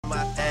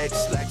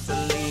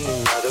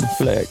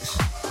Flex.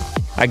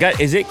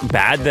 Is it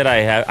bad that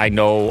I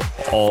know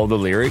all the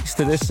lyrics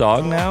to this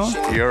song now?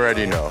 You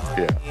already know,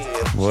 yeah.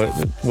 What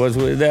was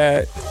with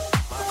that?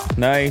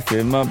 Knife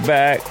in my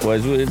back.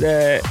 What's with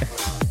that?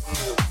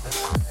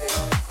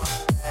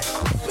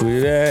 What's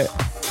with that?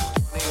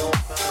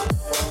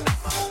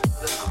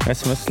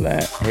 That's my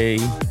slap, hey.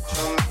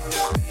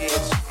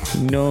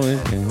 You know it,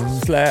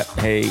 slap,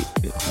 hey.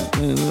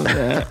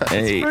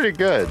 It's pretty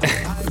good.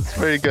 It's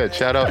pretty good.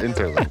 Shout out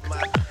Interlink.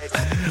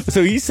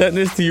 So he sent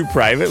this to you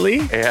privately?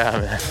 Yeah,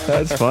 man.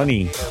 That's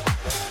funny.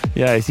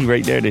 Yeah, I see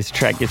right there, this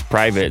track is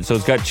private. So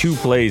it's got 2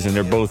 plays and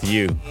they're both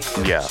you.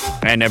 Yeah.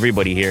 And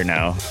everybody here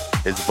now.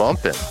 It's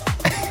bumping.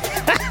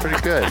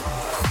 Pretty good.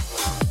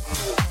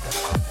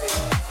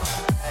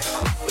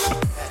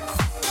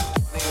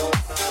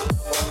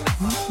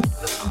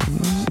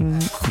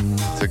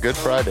 It's a good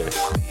Friday.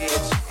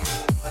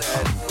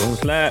 Don't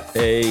slap,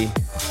 hey.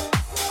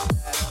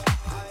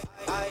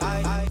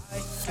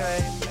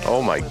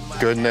 Oh my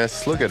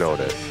goodness. Look at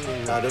Otis.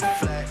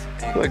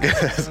 Look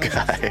at this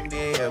guy.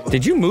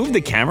 Did you move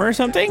the camera or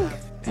something?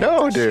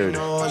 No, dude.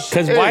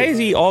 Because why is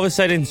he all of a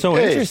sudden so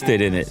interested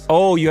in it?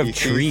 Oh, you have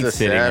treats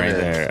sitting right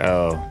there.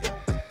 Oh.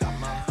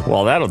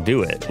 Well, that'll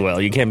do it.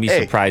 Well, you can't be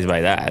surprised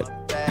by that.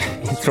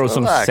 Throw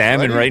some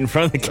salmon right in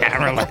front of the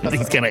camera like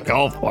he's going to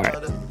go for it.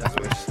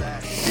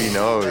 He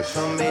knows.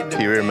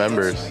 He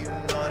remembers.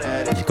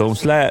 He's going to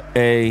slap.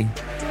 Hey.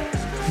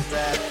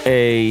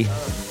 Hey.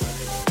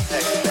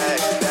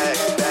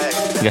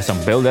 You got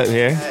some build up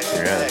here.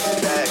 Yeah.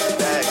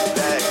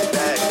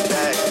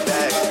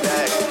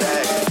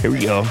 Here we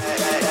go.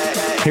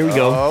 Here we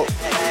go. Oh,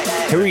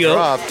 Here we go.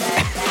 drop.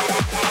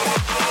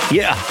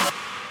 Yeah.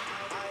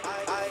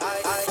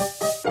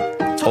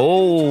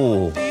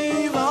 Oh.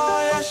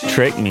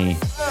 Trick me.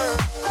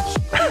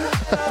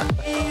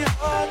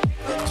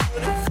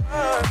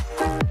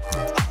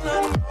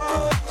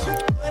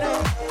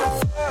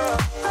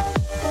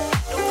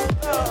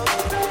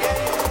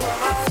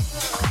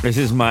 This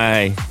is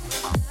my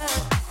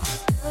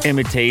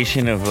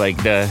imitation of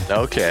like the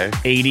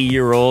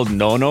 80-year-old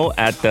Nono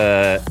at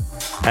the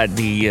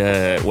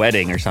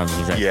wedding or something.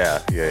 He's like, yeah.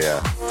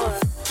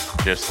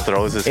 Just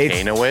throws his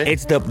cane away.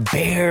 It's the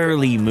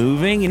barely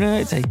moving, you know.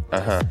 It's like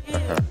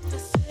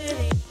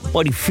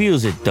but he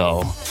feels it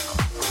though.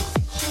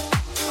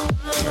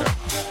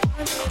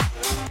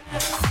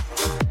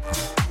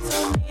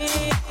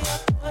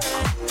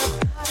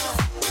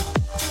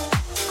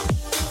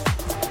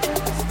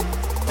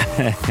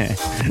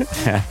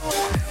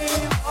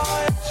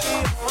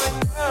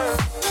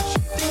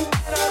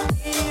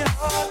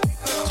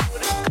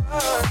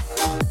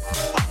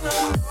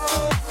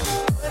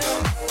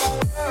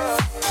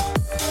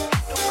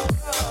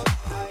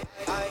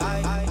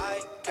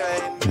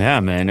 Yeah,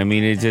 man. I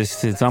mean,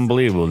 it's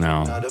unbelievable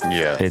now.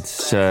 Yeah.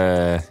 It's,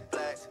 you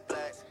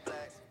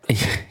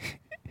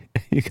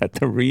got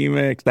the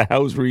remix, the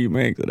house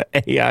remix, the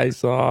AI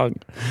song.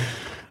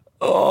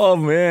 Oh,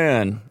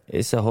 man.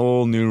 It's a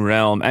whole new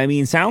realm. I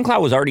mean,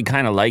 SoundCloud was already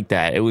kind of like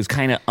that. It was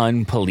kind of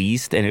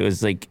unpoliced, and it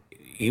was like,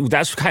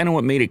 that's kind of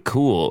what made it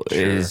cool,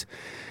 is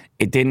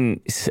it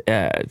didn't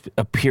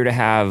appear to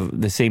have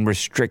the same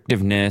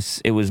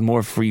restrictiveness. It was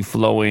more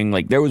free-flowing.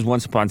 Like, there was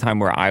once upon a time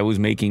where I was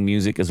making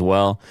music as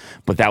well,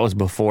 but that was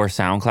before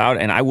SoundCloud,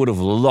 and I would have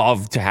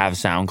loved to have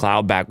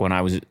SoundCloud back when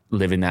I was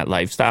living that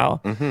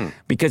lifestyle,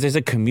 because there's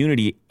a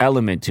community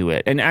element to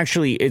it. And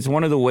actually, it's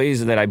one of the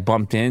ways that I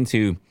bumped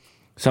into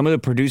some of the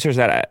producers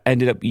that I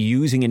ended up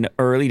using in the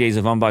early days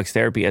of Unbox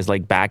Therapy as,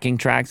 like, backing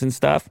tracks and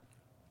stuff.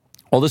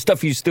 All the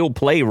stuff you still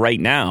play right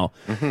now.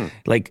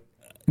 Like,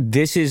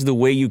 this is the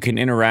way you can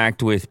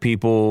interact with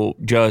people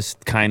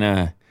just kind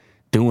of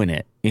doing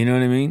it. You know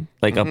what I mean?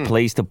 Like a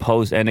place to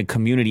post and a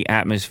community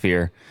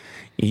atmosphere.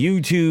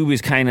 YouTube is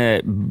kind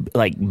of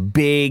like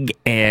big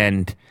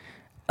and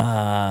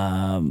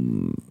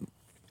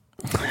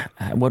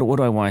what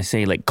do I want to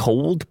say? Like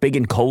cold, big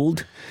and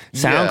cold.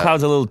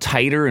 SoundCloud's a little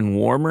tighter and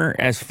warmer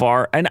as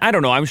far. And I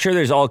don't know. I'm sure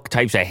there's all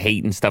types of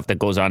hate and stuff that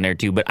goes on there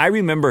too. But I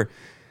remember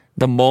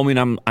the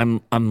moment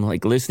I'm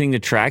like listening to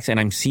tracks and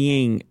I'm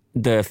seeing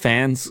the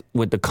fans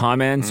with the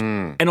comments,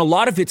 and a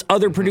lot of it's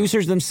other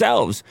producers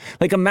themselves.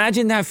 Like,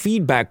 imagine that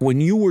feedback when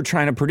you were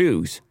trying to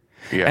produce.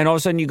 Yeah. And all of a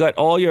sudden you got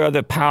all your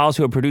other pals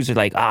who are producers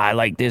like, I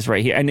like this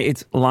right here. And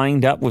it's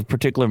lined up with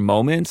particular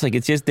moments. Like,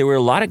 it's just, there were a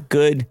lot of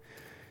good,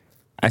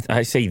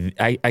 I'm saying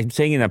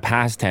in the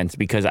past tense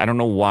because I don't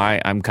know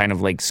why I'm kind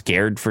of like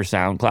scared for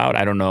SoundCloud.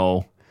 I don't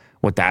know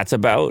what that's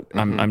about.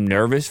 I'm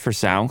nervous for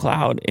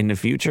SoundCloud in the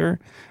future.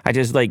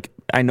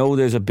 I know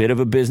there's a bit of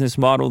a business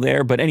model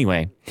there, but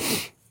anyway,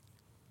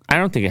 I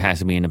don't think it has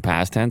to be in the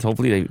past tense.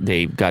 Hopefully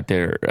they got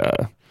their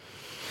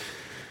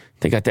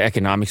they got the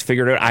economics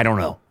figured out. I don't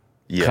know.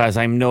 Because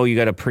I know you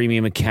got a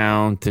premium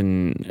account,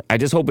 and I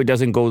just hope it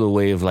doesn't go the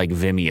way of like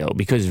Vimeo,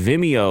 because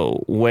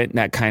Vimeo went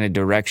that kind of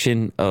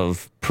direction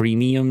of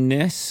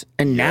premiumness.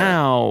 And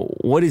now,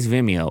 what is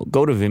Vimeo?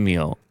 Go to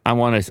Vimeo. I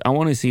want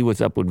to see what's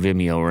up with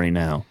Vimeo right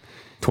now.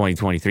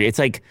 2023. It's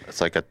like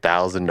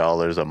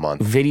 $1,000 a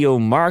month. Video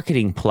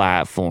marketing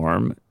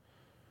platform,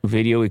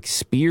 video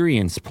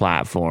experience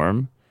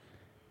platform.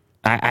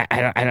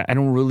 I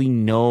don't really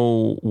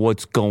know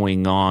what's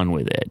going on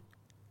with it.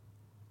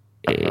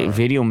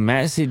 Video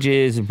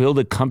messages, build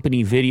a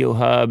company video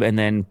hub, and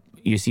then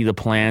you see the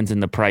plans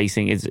and the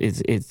pricing.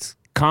 It's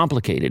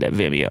complicated at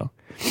Vimeo.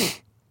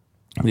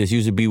 This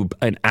used to be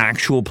an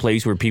actual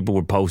place where people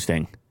were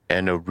posting.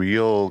 And a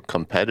real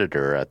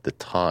competitor at the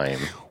time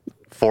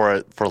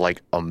for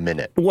like a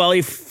minute. Well,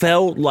 it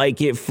felt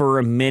like it for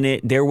a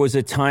minute. There was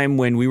a time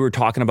when we were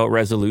talking about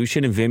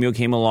resolution and Vimeo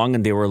came along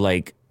and they were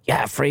like,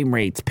 yeah, frame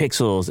rates,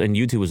 pixels. And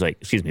YouTube was like,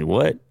 excuse me,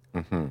 what?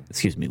 Mm-hmm.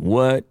 Excuse me,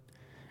 what?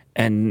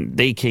 And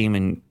they came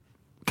and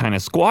kind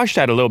of squashed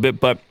that a little bit.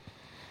 But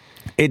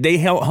they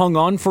hung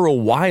on for a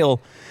while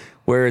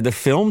where the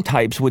film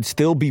types would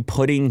still be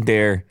putting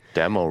their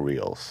demo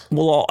reels.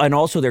 Well, and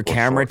also their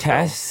camera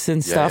tests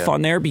and stuff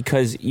on there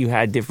because you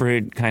had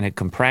different kind of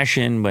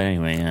compression. But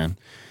anyway,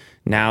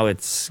 now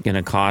it's going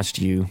to cost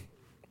you,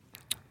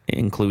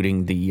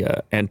 including the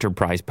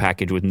enterprise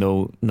package with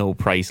no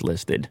price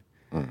listed.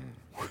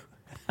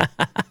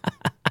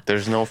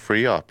 There's no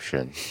free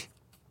option.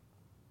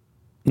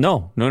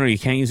 No, you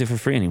can't use it for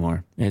free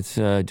anymore. It's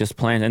just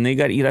planned. And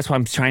that's what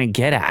I'm trying to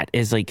get at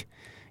is like,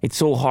 it's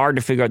so hard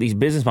to figure out these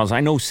business models. I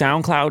know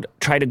SoundCloud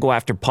tried to go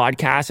after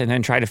podcasts and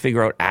then try to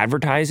figure out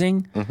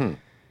advertising. Mm-hmm.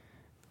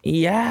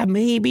 Yeah,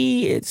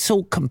 maybe it's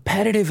so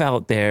competitive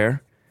out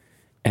there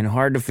and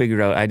hard to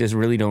figure out. I just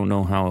really don't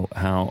know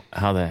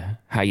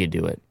how you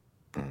do it.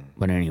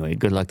 But anyway,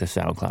 good luck to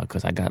SoundCloud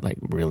because I got like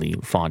really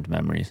fond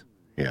memories.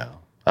 Yeah,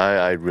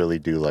 I really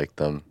do like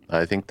them.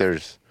 I think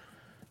there's,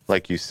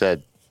 like you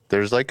said,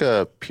 there's like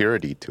a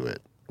purity to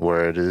it.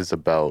 Where it is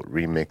about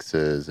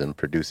remixes and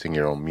producing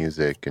your own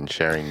music and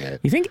sharing it.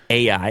 You think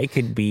AI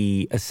could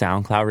be a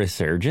SoundCloud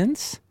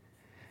resurgence?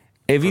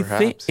 If you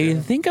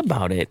think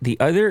about it, the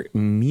other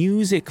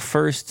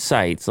music-first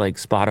sites like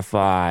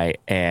Spotify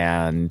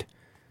and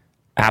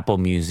Apple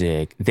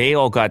Music, they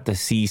all got the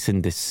cease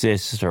and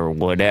desist or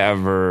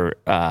whatever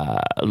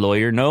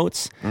lawyer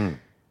notes.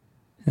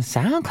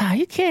 SoundCloud,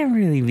 you can't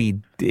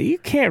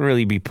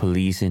really be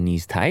policing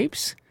these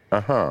types.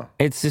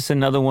 It's just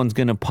another one's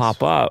going to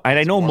pop up. And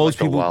I know most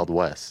people, Wild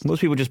West. Most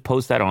people just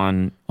post that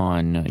on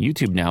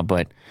YouTube now,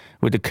 but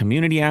with the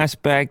community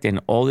aspect and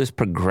all this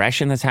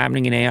progression that's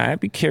happening in AI, I'd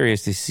be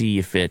curious to see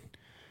if it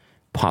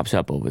pops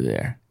up over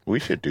there. We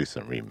should do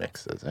some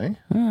remixes, eh?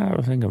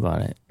 I'll think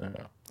about it.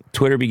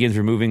 Twitter begins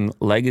removing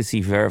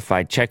legacy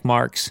verified check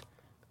marks.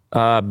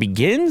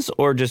 Begins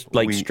or just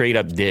like straight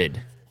up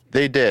did?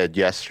 They did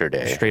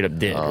yesterday. Straight up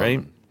did,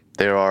 right?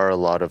 There are a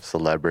lot of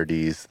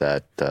celebrities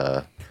that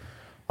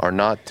are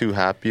not too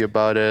happy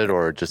about it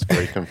or just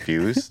very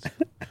confused.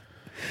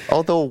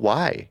 Although,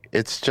 why?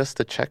 It's just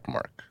a check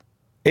mark.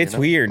 It's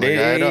weird. Like,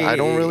 I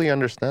don't really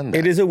understand that.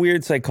 It is a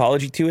weird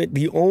psychology to it.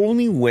 The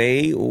only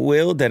way,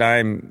 Will, that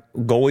I'm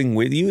going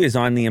with you is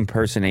on the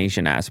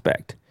impersonation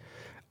aspect.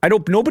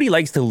 Nobody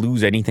likes to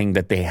lose anything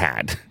that they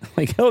had.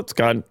 Like, oh, it's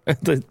gone.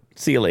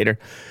 See you later.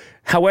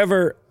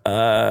 However,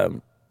 I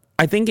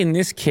think in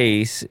this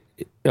case,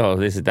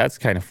 that's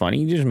kind of funny.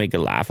 You just make a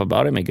laugh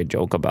about it, make a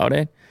joke about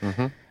it.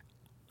 Mm-hmm.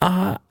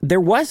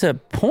 There was a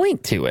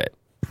point to it.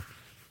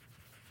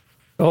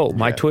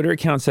 My Twitter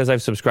account says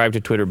I've subscribed to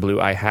Twitter Blue.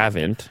 I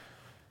haven't.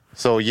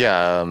 So,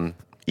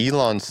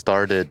 Elon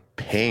started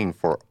paying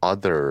for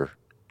other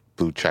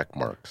blue check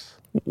marks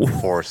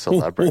for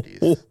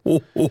celebrities.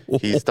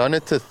 He's done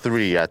it to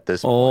 3 at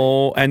this point.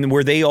 Oh, and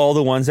were they all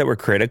the ones that were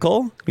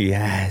critical?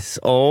 Yes.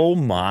 Oh,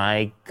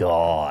 my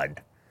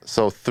God.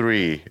 So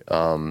 3,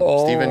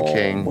 Stephen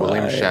King,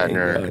 William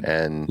Shatner,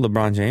 and...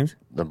 LeBron James.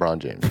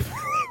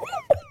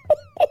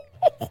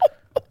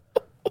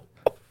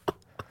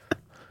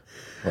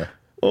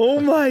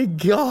 Oh my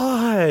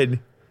God.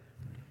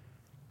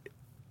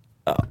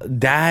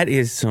 That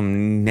is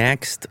some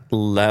next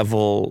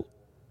level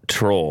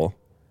troll.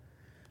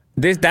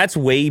 That's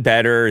way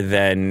better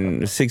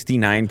than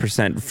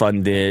 69%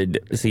 funded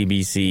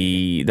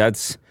CBC.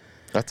 That's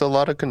a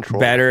lot of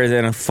control. Better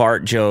than a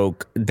fart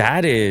joke.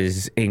 That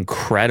is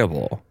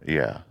incredible.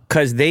 Yeah.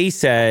 Because they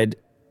said,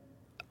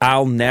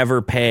 I'll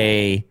never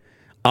pay.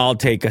 I'll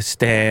take a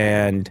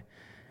stand.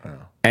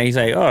 And he's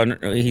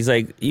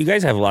like, you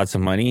guys have lots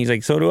of money. He's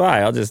like, so do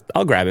I.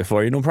 I'll grab it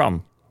for you. No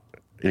problem.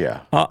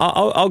 Yeah.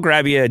 I'll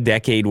grab you a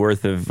decade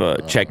worth of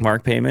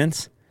checkmark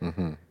payments.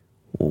 Mm-hmm.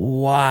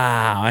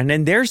 Wow. And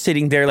then they're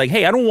sitting there like,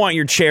 hey, I don't want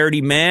your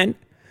charity, man.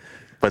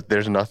 But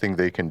there's nothing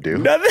they can do.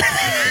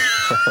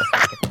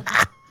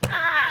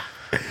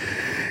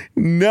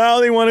 Now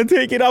they want to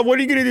take it up. What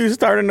are you going to do?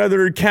 Start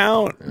another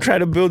account? Try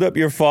to build up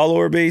your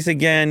follower base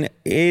again?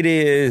 It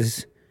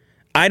is...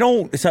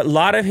 it's a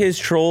lot of his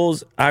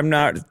trolls. I'm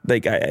not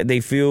like they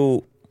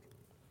feel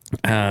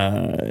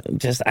I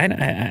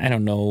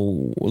don't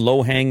know,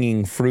 low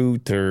hanging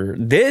fruit or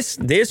this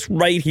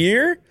right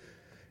here.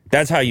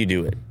 That's how you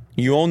do it.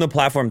 You own the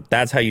platform.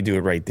 That's how you do it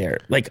right there.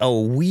 Like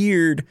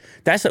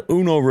that's a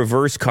Uno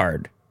reverse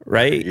card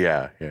right?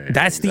 Yeah.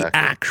 That's exactly. the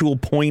actual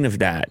point of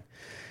that.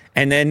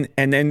 And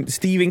then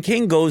Stephen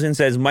King goes and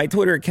says, my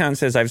Twitter account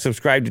says I've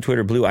subscribed to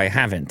Twitter Blue. I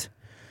haven't.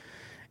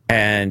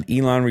 And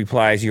Elon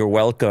replies, you're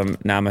welcome,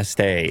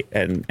 namaste,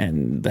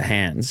 and the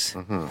hands.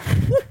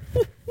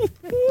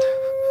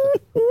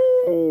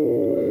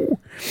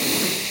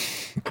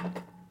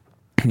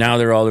 Now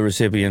they're all the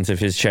recipients of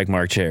his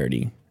checkmark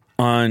charity.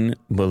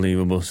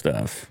 Unbelievable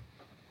stuff.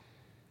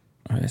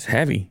 It's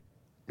heavy.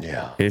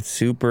 Yeah. It's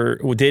super.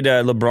 Did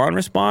LeBron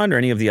respond or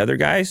any of the other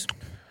guys?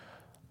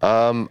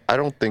 I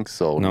don't think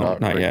so. No, not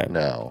not right yet.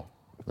 now.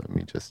 Let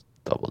me just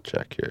double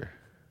check here.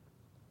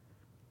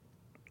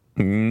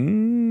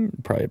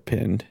 Probably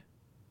pinned.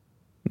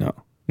 No,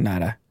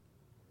 nada.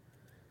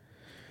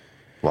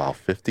 Wow,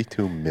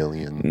 52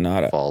 million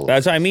Nada. followers.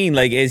 That's what I mean.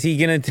 Like, is he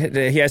going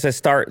to, he has to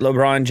start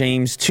LeBron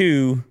James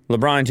 2,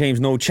 LeBron James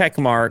no check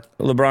mark,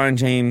 LeBron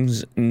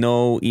James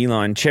no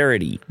Elon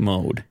charity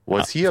mode.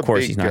 Was he Of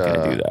course, he's not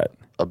going to do that.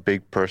 a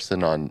big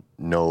person on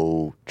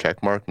no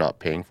checkmark, not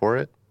paying for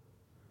it?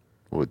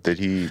 Did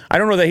he? I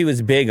don't know that he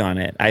was big on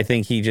it. I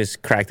think he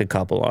just cracked a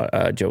couple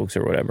jokes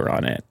or whatever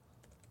on it.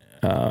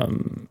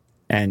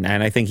 And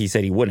I think he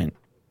said he wouldn't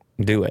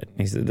do it.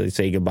 He said they'd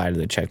say goodbye to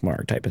the check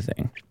mark type of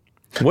thing.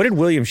 What did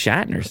William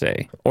Shatner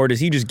say? Or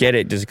does he just get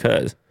it just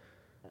because?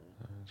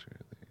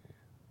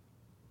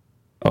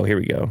 Oh, here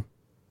we go.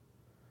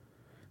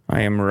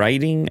 I am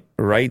writing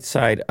right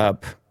side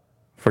up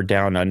for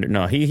down under.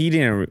 No, he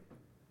didn't.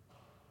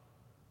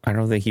 I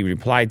don't think he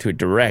replied to it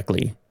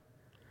directly.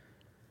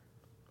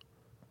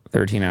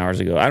 13 hours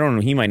ago. I don't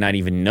know. He might not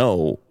even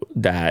know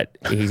that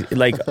he's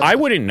like, I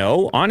wouldn't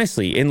know,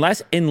 honestly,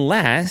 unless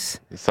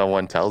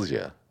Someone tells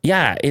you.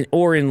 yeah,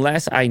 or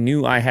unless I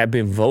knew I had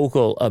been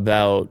vocal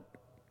about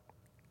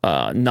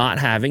not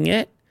having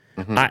it.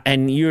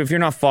 And if you're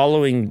not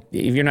following,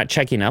 if you're not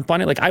checking up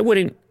on it, like I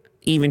wouldn't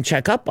even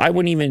check up. I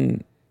wouldn't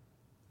even,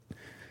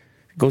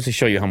 goes to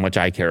show you how much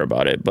I care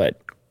about it.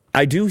 But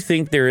I do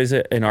think there is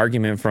an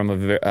argument from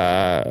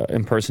a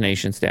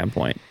impersonation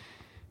standpoint.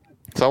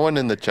 Someone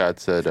in the chat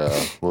said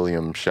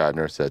William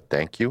Shatner said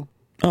thank you.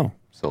 Oh,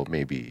 So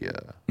maybe,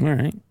 all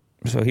right.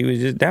 So he was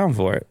just down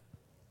for it.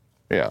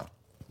 yeah.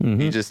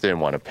 He just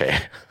didn't want to pay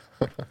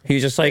He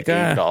was just like,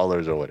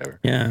 $8 or whatever.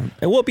 yeah.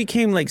 Well, it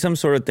became like some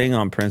sort of thing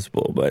on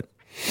principle, but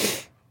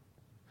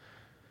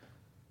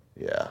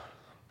Yeah.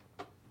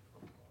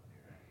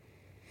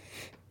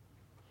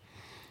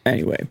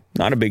 anyway,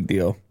 not a big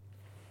deal.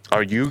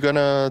 Are you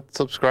gonna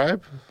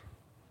subscribe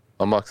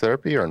on Mox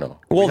Therapy or no?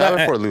 Well, we have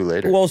it for Lou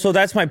later. Well, so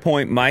that's my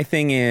point. My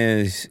thing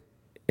is,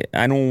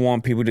 I don't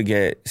want people to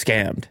get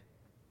scammed.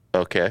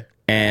 Okay.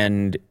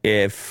 And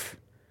if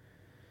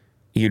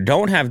you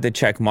don't have the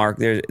check mark,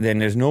 then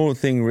there's no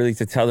thing really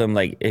to tell them.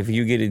 Like, if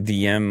you get a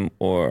DM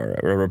or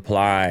a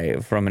reply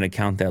from an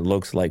account that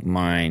looks like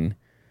mine,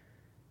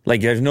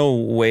 like, there's no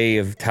way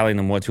of telling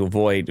them what to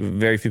avoid.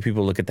 Very few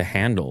people look at the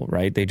handle,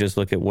 right? They just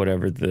look at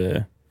whatever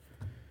the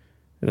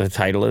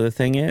title of the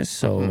thing is.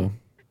 So,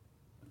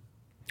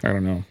 I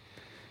don't know.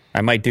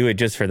 I might do it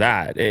just for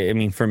that. I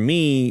mean, for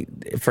me,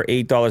 for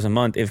 $8 a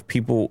month,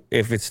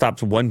 if it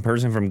stops one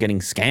person from getting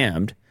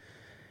scammed,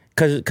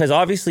 because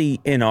obviously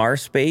in our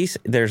space,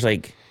 there's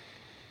like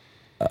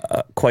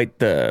quite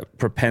the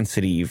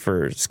propensity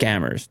for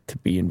scammers to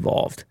be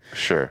involved.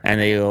 Sure. And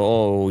they go,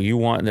 oh, you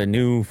want the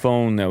new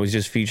phone that was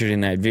just featured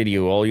in that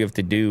video. All you have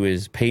to do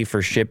is pay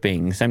for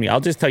shipping. I'll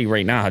just tell you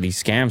right now how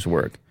these scams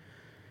work.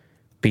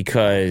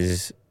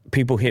 Because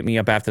people hit me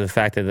up after the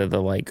fact that they're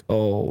like,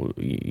 oh,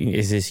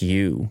 is this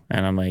you?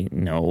 And I'm like,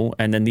 no.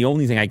 And then the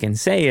only thing I can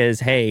say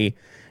is, hey,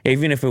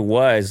 even if there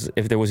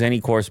was any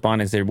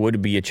correspondence, there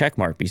would be a check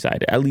mark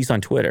beside it, at least on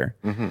Twitter.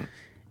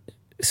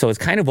 So it's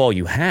kind of all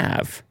you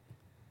have.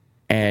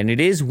 And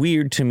it is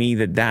weird to me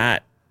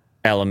that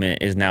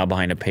element is now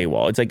behind a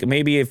paywall. It's like,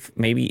 maybe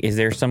is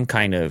there some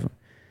kind of,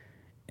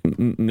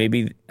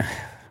 maybe,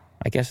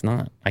 I guess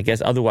not. I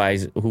guess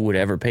otherwise, who would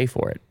ever pay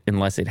for it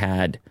unless it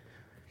had,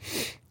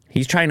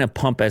 he's trying to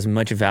pump as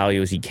much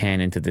value as he can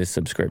into this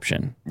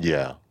subscription.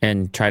 Yeah.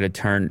 And try to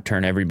turn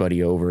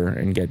everybody over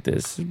and get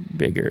this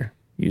bigger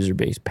user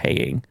base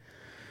paying.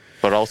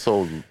 But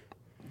also,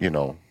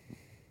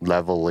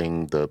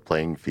 leveling the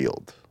playing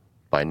field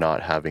by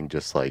not having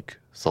just like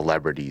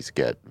celebrities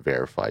get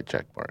verified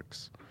check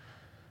marks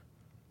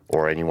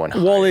or anyone.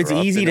 Well, it's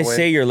easy to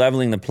say you're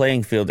leveling the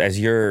playing field as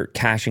you're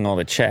cashing all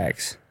the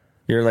checks.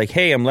 You're like,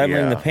 hey, I'm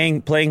leveling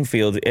the playing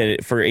field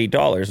for $8.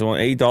 Well,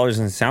 $8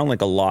 doesn't sound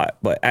like a lot,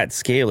 but at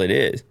scale it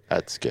is.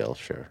 At scale,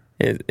 sure.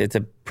 It's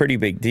a pretty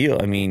big deal.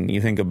 I mean,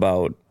 you think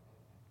about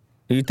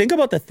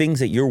the things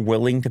that you're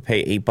willing to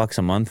pay $8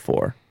 a month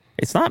for.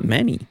 It's not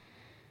many.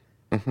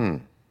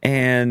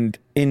 And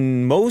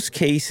in most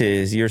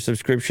cases, your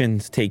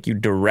subscriptions take you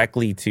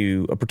directly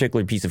to a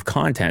particular piece of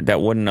content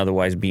that wouldn't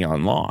otherwise be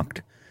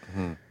unlocked.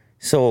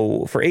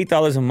 So for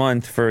 $8 a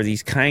month for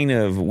these kind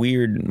of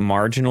weird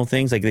marginal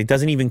things, like it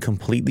doesn't even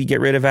completely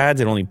get rid of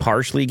ads. It only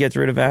partially gets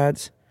rid of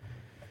ads.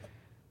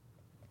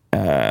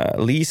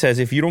 Lee says,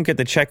 if you don't get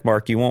the check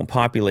mark, you won't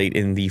populate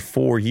in the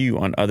For You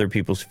on other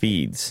people's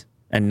feeds.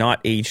 and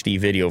not HD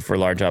video for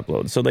large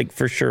uploads. So like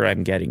for sure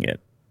I'm getting it.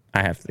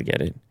 I have to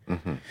get it.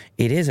 Mm-hmm.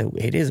 It is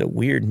a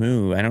weird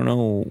move. I don't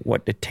know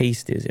what the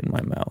taste is in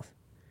my mouth.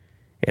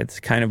 It's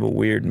kind of a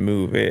weird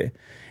move.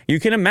 You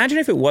can imagine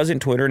if it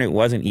wasn't Twitter and it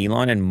wasn't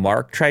Elon and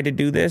Mark tried to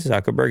do this,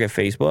 Zuckerberg at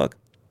Facebook.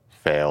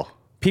 Fail.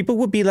 People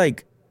would be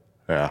like,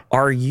 yeah.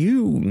 Are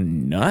you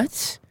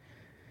nuts?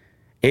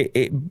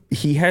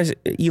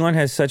 Elon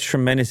has such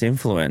tremendous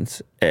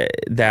influence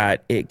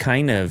that it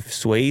kind of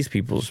sways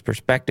people's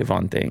perspective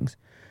on things.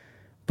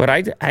 But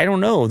I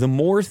don't know. The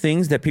more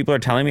things that people are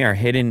telling me are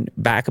hidden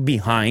back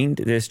behind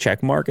this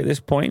check mark at this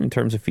point in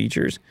terms of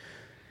features,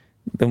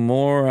 the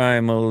more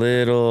I'm a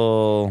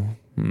little...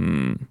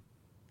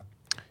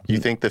 You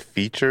think the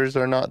features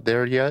are not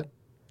there yet?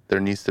 There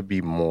needs to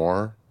be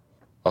more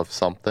of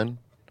something?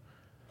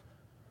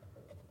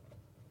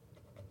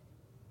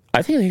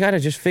 I think they got to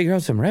just figure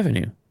out some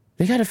revenue.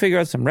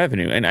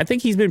 And I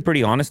think he's been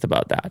pretty honest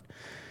about that.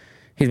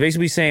 He's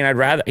basically saying I'd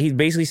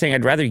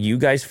rather you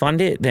guys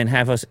fund it than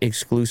have us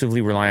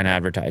exclusively rely on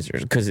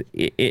advertisers, because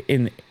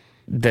in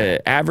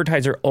the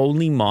advertiser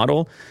only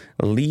model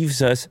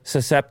leaves us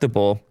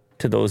susceptible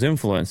to those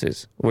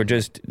influences. We're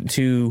just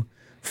too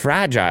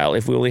fragile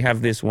if we only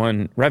have this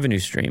one revenue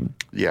stream.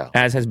 Yeah.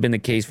 As has been the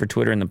case for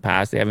Twitter in the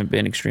past. They haven't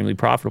been extremely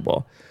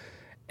profitable.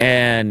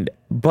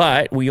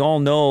 But we all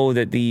know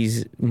that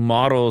these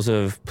models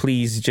of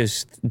please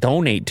just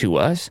donate to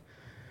us,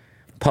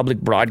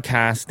 public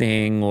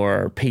broadcasting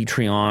or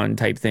Patreon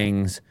type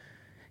things,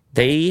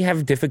 they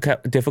have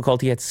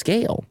difficulty at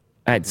scale.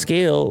 At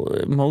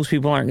scale, most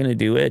people aren't going to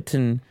do it.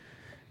 And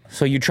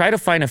so you try to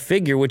find a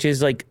figure which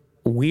is like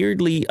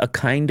weirdly a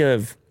kind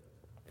of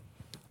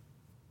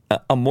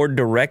a more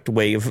direct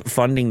way of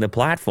funding the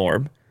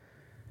platform,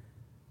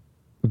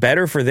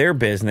 better for their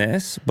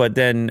business, but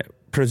then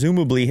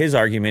presumably his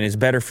argument is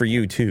better for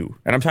you too.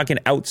 And I'm talking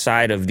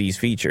outside of these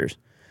features.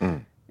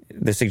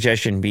 The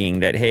suggestion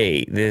being that,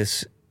 hey,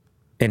 this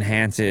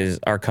enhances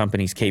our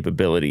company's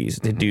capabilities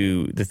to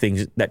do the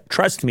things that,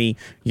 trust me,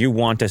 you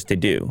want us to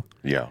do.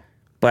 Yeah.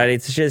 But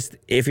it's just,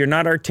 if you're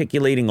not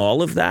articulating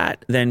all of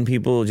that, then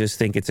people just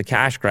think it's a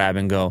cash grab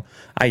and go,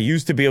 I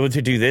used to be able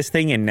to do this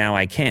thing and now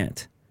I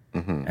can't.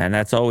 Mm-hmm. And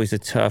that's always a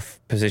tough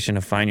position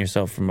to find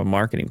yourself from a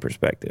marketing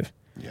perspective.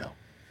 Yeah.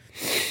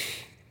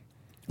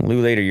 Lou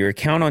Later, your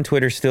account on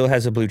Twitter still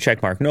has a blue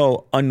check mark.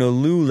 No, on the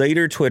Lou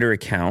Later Twitter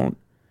account,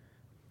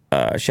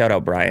 shout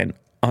out Brian,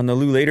 on the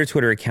Lou Later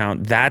Twitter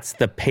account, that's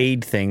the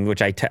paid thing,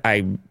 which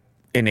I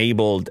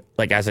enabled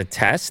like as a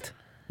test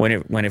when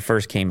it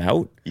first came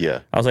out.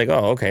 Yeah. I was like,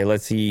 oh, okay,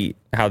 let's see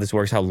how this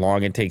works, how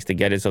long it takes to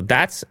get it. So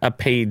that's a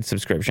paid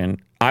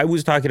subscription. I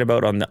was talking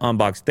about on the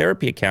Unbox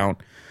Therapy account,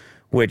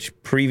 which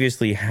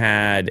previously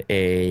had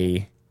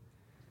a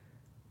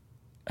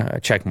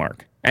check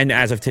mark, and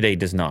as of today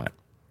does not.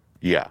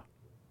 Yeah.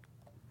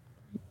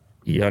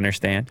 You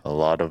understand? A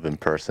lot of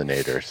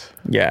impersonators.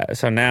 Yeah.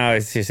 So now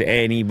it's just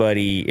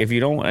anybody. If you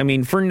don't, I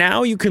mean, for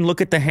now you can look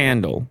at the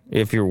handle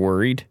if you're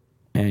worried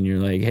and you're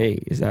like,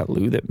 hey, is that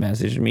Lou that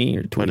messaged me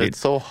or tweeted? But it's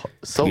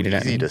so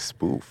easy to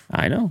spoof.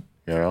 I know.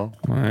 You know?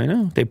 I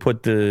know. They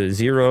put the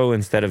 0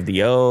 instead of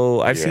the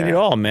O. I've seen it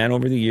all, man.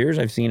 Over the years,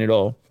 I've seen it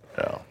all.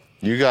 Yeah.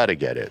 You got to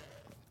get it.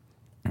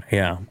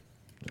 Yeah.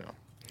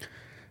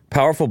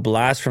 Powerful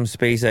blast from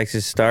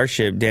SpaceX's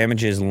Starship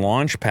damages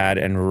launch pad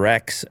and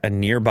wrecks a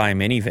nearby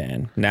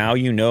minivan. Now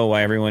you know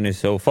why everyone is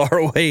so far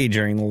away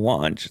during the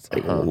launch. It's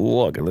like,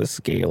 look at the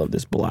scale of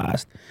this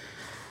blast.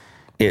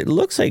 It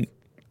looks like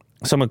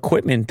some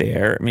equipment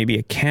there, maybe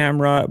a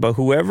camera, but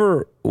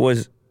whoever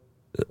was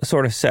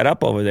sort of set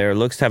up over there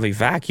looks to have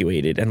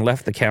evacuated and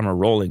left the camera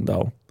rolling,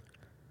 though.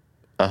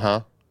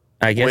 Uh-huh.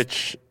 I guess.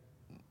 Which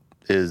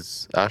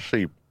is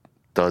actually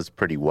does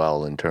pretty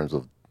well in terms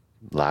of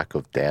lack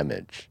of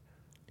damage.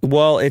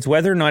 Well, it's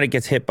whether or not it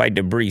gets hit by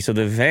debris. So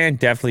the van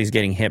definitely is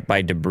getting hit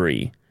by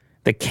debris.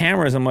 The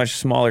camera is a much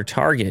smaller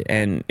target,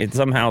 and it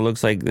somehow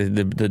looks like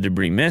the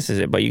debris misses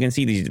it. But you can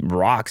see these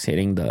rocks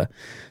hitting the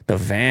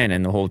van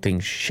and the whole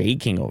thing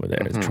shaking over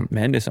there. It's a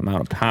tremendous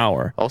amount of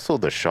power. Also,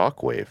 the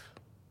shockwave.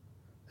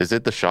 Is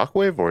it the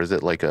shockwave, or is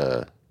it like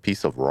a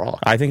piece of rock?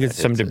 I think it's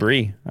some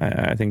debris.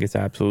 I think it's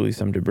absolutely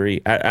some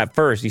debris. At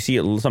first, you see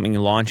something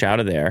launch out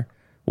of there.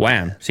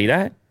 Wham. See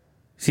that?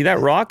 See that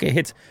rock? It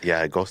hits.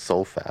 Yeah, it goes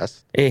so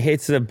fast. It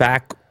hits the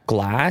back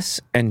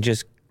glass and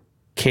just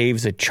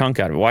caves a chunk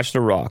out of it. Watch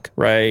the rock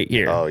right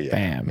here. Oh, yeah.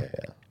 Bam.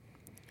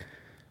 Yeah.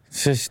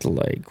 It's just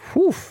like,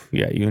 whew.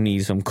 Yeah, you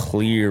need some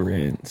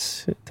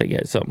clearance to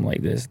get something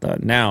like this done.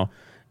 Now,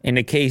 in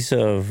the case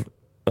of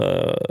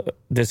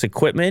this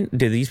equipment,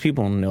 did these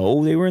people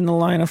know they were in the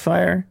line of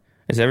fire?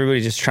 Is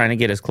everybody just trying to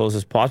get as close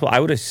as possible? I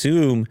would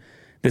assume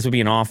this would be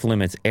an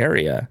off-limits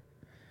area.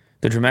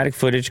 The dramatic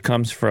footage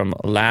comes from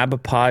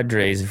Lab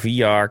Padres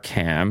VR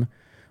cam,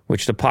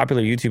 which the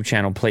popular YouTube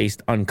channel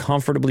placed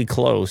uncomfortably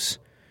close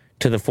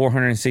to the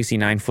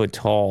 469-foot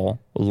tall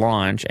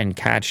launch and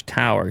catch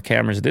tower.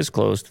 Cameras this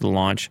close to the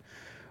launch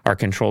are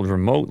controlled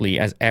remotely,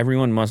 as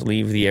everyone must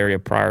leave the area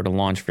prior to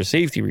launch for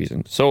safety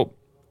reasons. So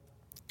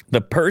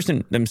The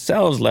person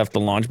themselves left the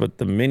launch, but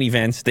the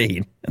minivan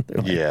stayed.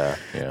 They're like, Yeah.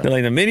 They're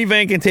like, the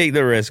minivan can take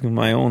the risk.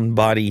 My own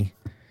body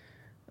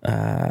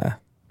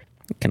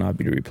cannot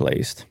be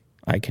replaced.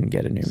 I can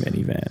get a new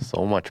minivan.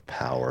 So much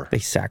power. They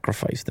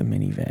sacrificed the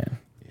minivan.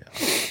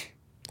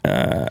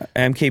 Yeah.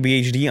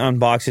 MKBHD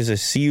unboxes a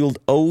sealed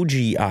OG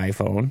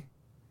iPhone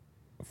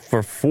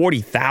for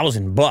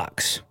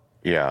 $40,000.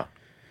 Yeah.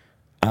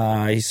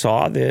 I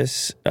saw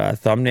this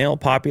thumbnail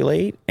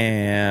populate,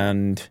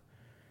 and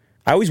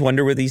I always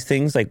wonder with these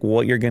things, like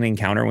what you're going to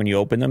encounter when you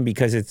open them,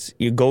 because it's,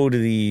 you go to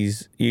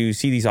these, you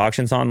see these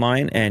auctions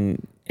online,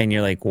 and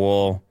you're like,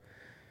 well,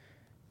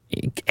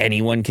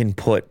 anyone can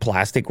put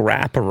plastic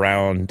wrap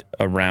around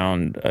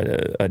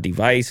a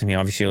device. I mean,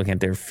 obviously, you're looking at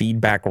their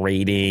feedback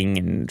rating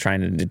and trying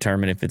to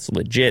determine if it's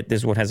legit.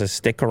 This one has a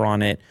sticker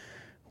on it,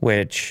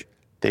 which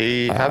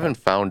They haven't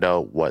found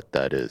out what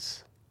that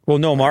is.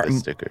 well, no,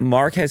 sticker.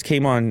 Mark has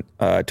came on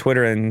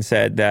Twitter and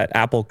said that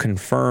Apple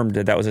confirmed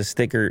that was a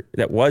sticker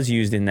that was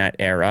used in that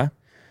era.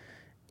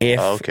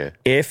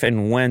 If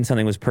and when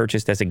something was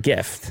purchased as a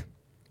gift,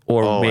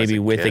 or maybe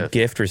with a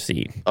gift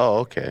receipt. Oh,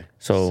 okay.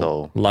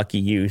 So lucky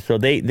you. So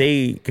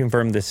they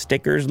confirmed the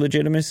sticker's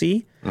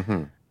legitimacy.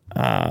 Mm-hmm.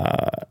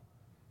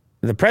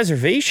 The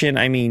preservation,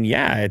 I mean,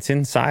 yeah, it's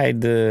inside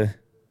the,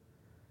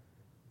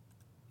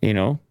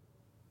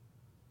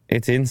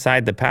 it's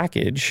inside the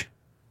package,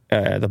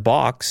 the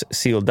box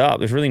sealed up.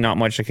 There's really not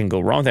much that can go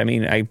wrong with that. I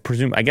mean, I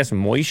guess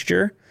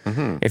moisture,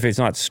 if it's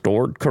not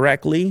stored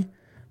correctly,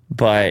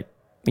 but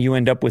you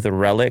end up with a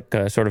relic,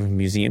 sort of a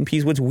museum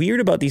piece. What's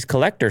weird about these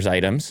collector's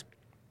items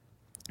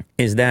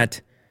is that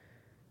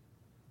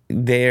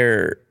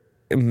their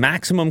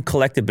maximum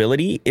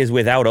collectability is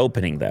without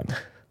opening them.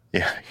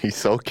 Yeah, he's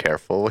so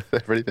careful with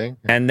everything.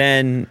 And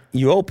then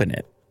you open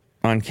it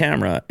on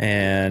camera,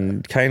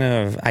 and kind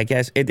of, I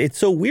guess, it's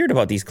so weird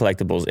about these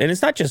collectibles. And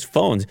it's not just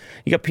phones.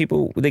 You got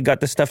people, they got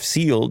the stuff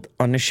sealed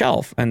on the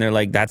shelf, and they're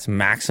like, that's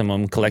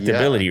maximum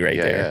collectability right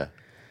there. Yeah.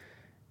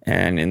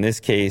 And in this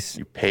case,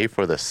 you pay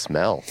for the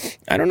smell.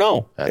 I don't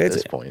know. At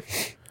this point,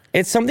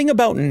 it's something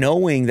about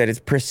knowing that it's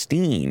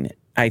pristine,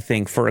 I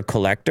think, for a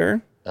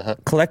collector.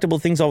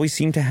 Collectible things always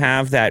seem to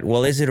have that,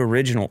 well, is it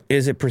original?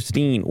 Is it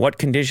pristine? What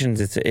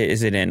conditions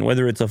is it in?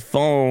 Whether it's a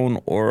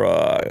phone or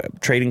a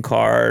trading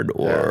card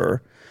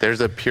or... There's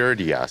a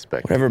purity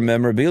aspect. Whatever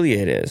memorabilia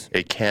it is.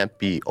 It can't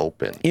be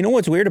open. You know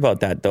what's weird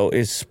about that, though,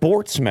 is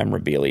sports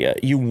memorabilia.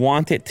 You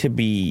want it to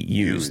be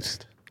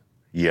used.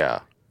 Yeah.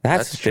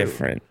 That's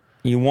different.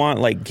 You want,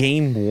 like,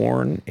 game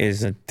worn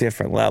is a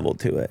different level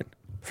to it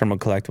from a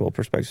collectible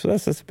perspective. So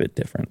that's a bit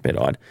different, a bit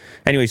odd.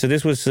 Anyway, so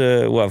this was,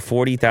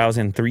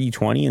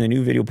 $40,320, and the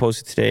new video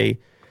posted today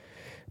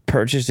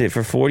purchased it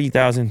for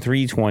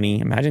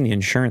 $40,320. Imagine the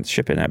insurance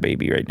shipping that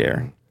baby right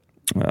there.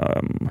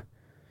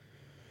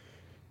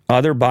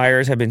 Other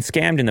buyers have been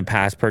scammed in the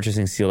past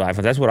purchasing sealed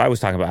iPhones. That's what I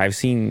was talking about. I've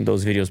seen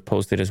those videos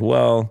posted as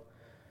well.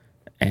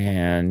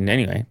 And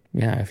anyway,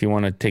 yeah, if you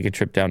want to take a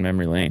trip down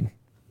memory lane,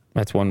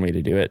 that's one way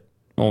to do it.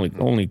 Only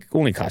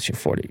cost you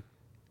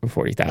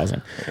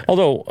 $40,000.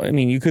 Although, I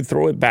mean, you could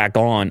throw it back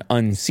on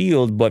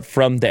unsealed, but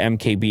from the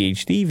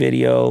MKBHD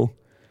video,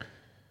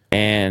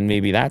 and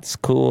maybe that's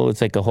cool.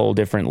 It's like a whole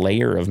different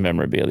layer of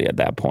memorabilia at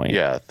that point.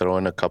 Yeah, throw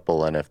in a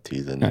couple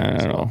NFTs in there.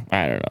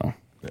 I don't know.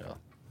 Yeah.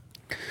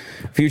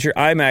 Future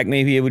iMac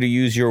may be able to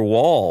use your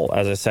wall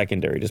as a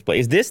secondary display.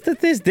 Is this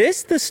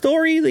the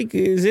story? Like,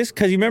 is this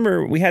because you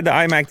remember we had the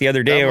iMac the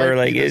other day where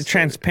like it's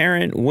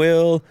transparent?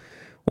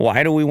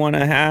 Why do we want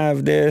to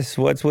have this?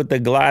 What's with the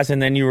glass?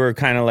 And then you were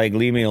kind of like,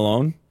 leave me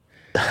alone.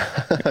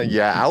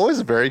 Yeah, I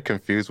was very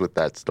confused with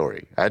that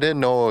story. I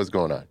didn't know what was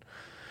going on.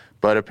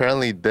 But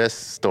apparently this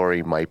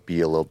story might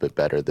be a little bit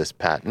better, this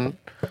patent.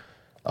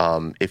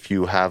 If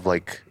you have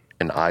like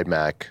an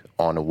iMac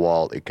on a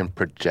wall, it can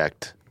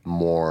project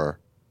more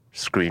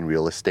screen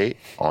real estate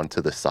onto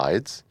the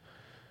sides,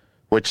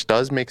 which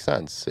does make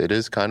sense. It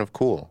is kind of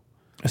cool.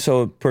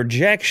 So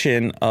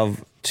projection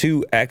of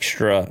 2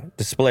 extra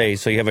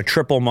displays. So you have a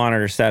triple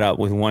monitor setup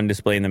with one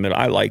display in the middle.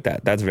 I like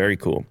that. That's very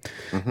cool.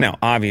 Now,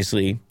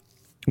 obviously,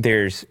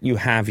 you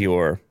have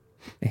your,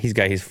 he's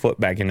got his foot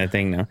back in the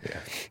thing now. Yeah.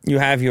 You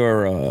have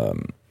your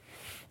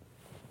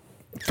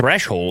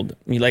threshold.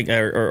 You like,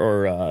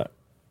 you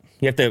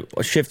have to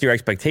shift your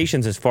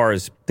expectations as far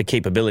as the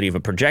capability of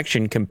a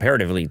projection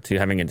comparatively to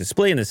having a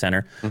display in the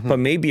center. But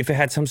maybe if it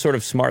had some sort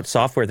of smart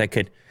software that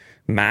could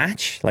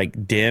match,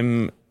 like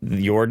dim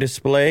your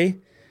display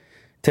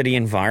to the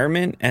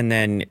environment, and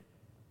then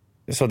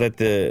so that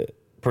the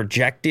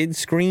projected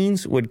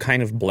screens would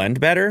kind of blend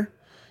better.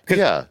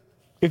 Yeah.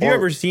 If you've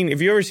ever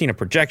seen a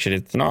projection,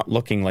 it's not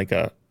looking like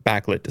a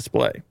backlit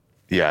display.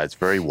 Yeah, it's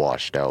very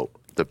washed out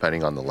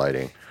depending on the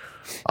lighting.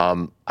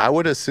 I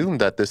would assume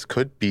that this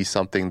could be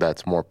something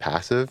that's more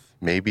passive,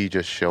 maybe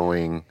just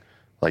showing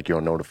like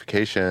your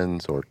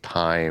notifications or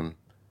time.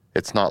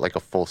 It's not like a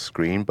full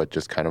screen, but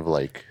just kind of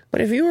like. But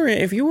if you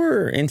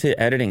were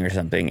into editing or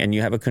something, and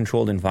you have a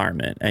controlled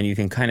environment, and you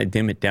can kind of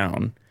dim it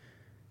down,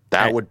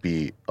 that would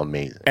be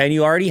amazing. And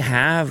you already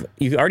have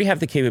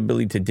the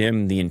capability to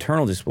dim the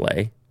internal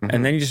display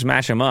and then you just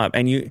smash them up.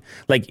 And you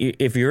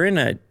if you're in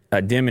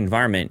a dim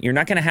environment, you're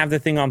not going to have the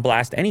thing on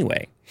blast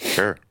anyway.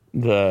 Sure.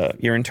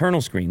 Your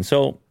internal screen.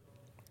 So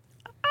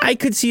I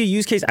could see a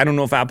use case. I don't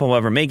know if Apple will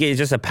ever make it. It's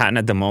just a patent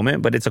at the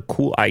moment, but it's a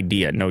cool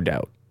idea, no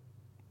doubt.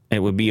 It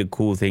would be a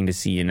cool thing to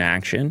see in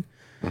action.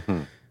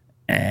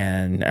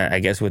 And I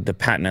guess with the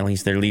patent, at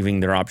least they're leaving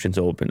their options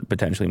open to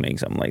potentially make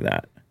something like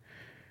that.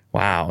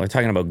 Wow. We're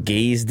talking about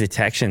gaze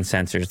detection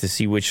sensors to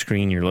see which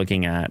screen you're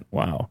looking at.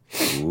 Wow.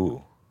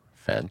 Ooh,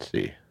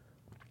 fancy.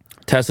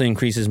 Tesla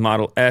increases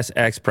Model S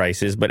X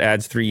prices, but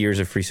adds 3 years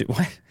of free...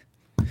 What?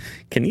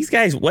 Can these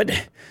guys... What?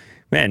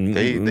 Man,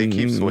 they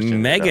keep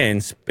switching.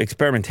 Mega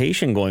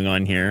experimentation going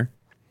on here.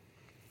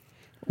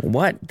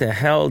 What the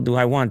hell do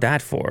I want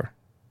that for?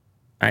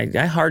 I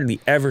hardly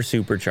ever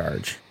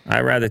supercharge.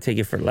 I'd rather take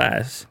it for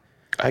less.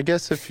 I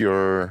guess if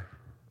you're...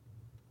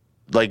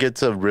 Like,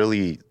 it's a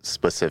really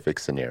specific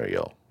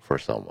scenario for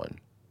someone.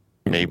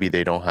 Maybe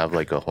they don't have,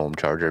 like, a home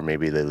charger.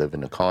 Maybe they live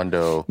in a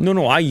condo.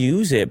 No, I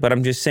use it, but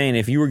I'm just saying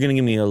if you were going to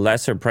give me a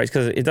lesser price,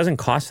 because it doesn't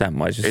cost that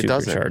much, a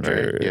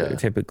supercharger, right? Yeah.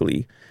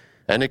 Typically.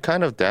 And it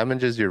kind of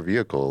damages your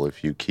vehicle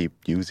if you keep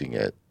using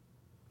it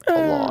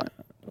a lot.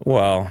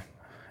 Well,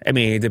 I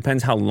mean, it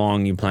depends how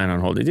long you plan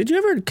on holding. Did you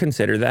ever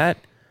consider that?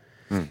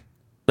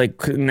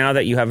 Like, now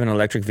that you have an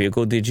electric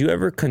vehicle, did you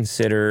ever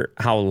consider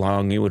how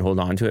long you would hold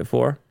on to it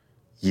for?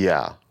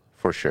 Yeah,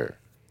 for sure.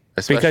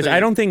 Because I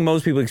don't think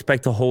most people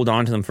expect to hold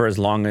on to them for as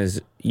long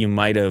as you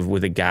might have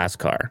with a gas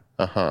car.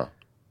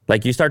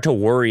 Like, you start to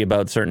worry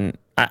about certain...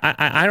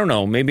 I don't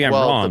know. Maybe I'm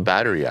wrong. The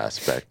battery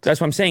aspect. That's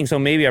what I'm saying. So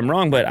maybe I'm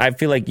wrong, but I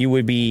feel like you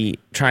would be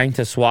trying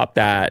to swap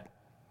that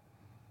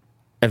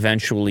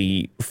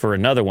eventually for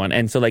another one.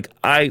 And so, like,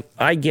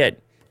 I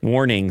get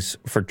warnings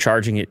for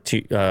charging it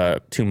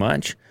too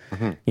much.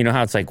 You know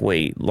how it's like,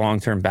 wait,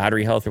 long-term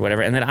battery health or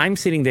whatever. And then I'm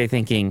sitting there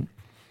thinking,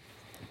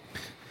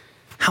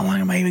 how long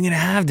am I even going to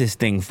have this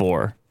thing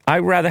for? I'd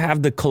rather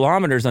have the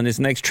kilometers on this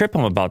next trip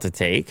I'm about to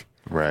take.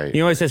 Right.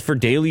 You know, it says for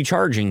daily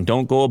charging,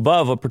 don't go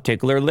above a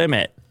particular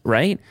limit,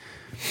 right?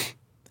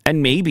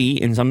 And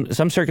maybe in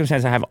some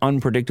circumstances I have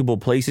unpredictable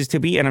places to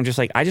be, and I'm just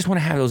like, I just want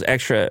to have those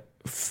extra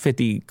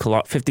 50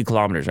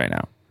 kilometers right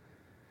now.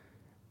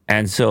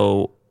 And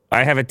so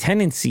I have a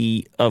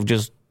tendency of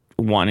just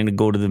wanting to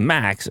go to the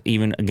max,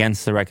 even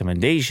against the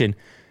recommendation,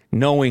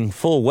 knowing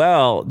full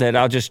well that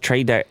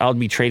I'll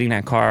be trading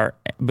that car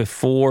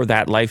before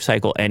that life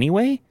cycle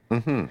anyway.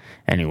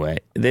 Anyway,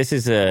 this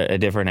is a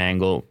different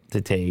angle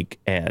to take,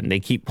 and they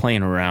keep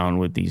playing around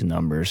with these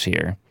numbers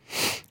here.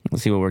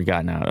 Let's see what we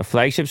got now. A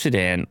flagship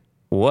sedan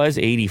was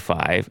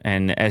 $85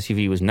 and the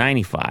SUV was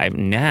 $95.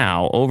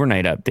 Now,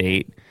 overnight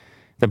update,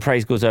 the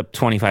price goes up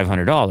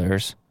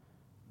 $2,500,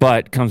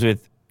 but comes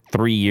with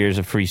 3 years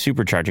of free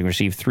supercharging.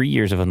 Receive 3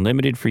 years of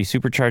unlimited free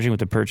supercharging with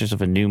the purchase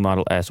of a new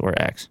Model S or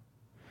X.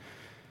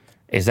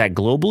 Is that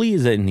globally?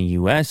 Is that in the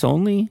U.S.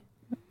 only?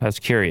 That's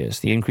curious.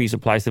 The increase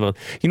applies to both.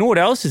 You know what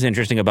else is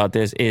interesting about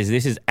this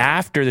is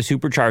after the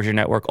supercharger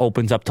network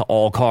opens up to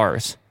all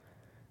cars.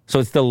 So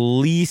it's the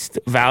least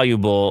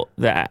valuable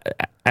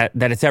that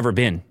it's ever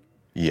been.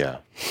 Yeah.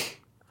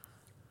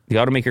 The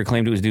automaker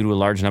claimed it was due to a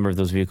large number of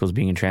those vehicles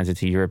being in transit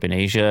to Europe and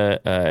Asia.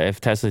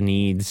 If Tesla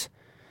needs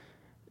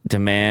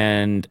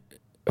demand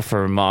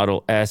for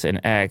Model S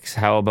and X,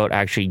 how about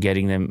actually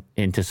getting them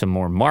into some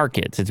more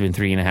markets? It's been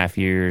 3.5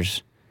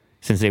 years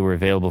since they were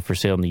available for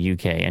sale in the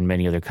UK and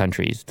many other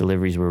countries.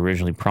 Deliveries were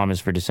originally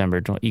promised for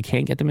December. You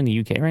can't get them in the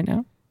UK right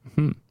now?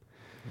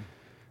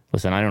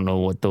 Listen, I don't know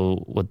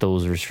what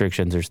those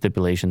restrictions or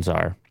stipulations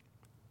are.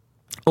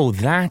 Oh,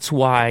 that's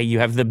why you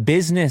have the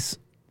business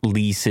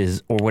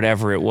leases or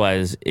whatever it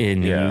was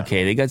in the UK.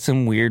 They got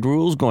some weird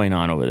rules going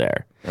on over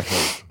there.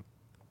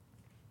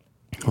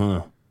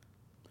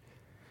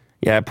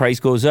 Yeah, price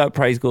goes up,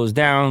 price goes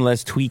down.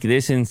 Let's tweak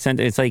this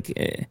incentive. It's like...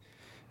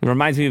 It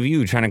reminds me of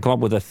you trying to come up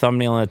with a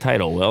thumbnail and a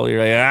title. Well,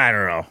 you're like, I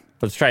don't know.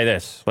 Let's try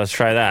this. Let's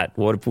try that.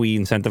 What if we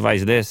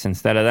incentivize this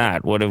instead of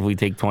that? What if we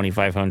take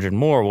 $2,500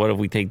 more? What if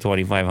we take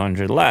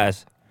 $2,500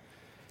 less?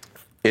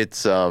 It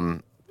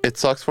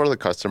sucks for the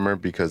customer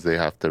because they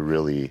have to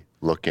really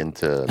look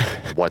into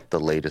what the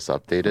latest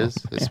update is,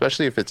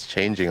 especially if it's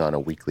changing on a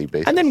weekly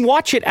basis. And then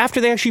watch it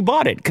after they actually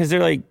bought it because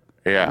they're like,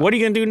 what are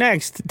you going to do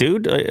next,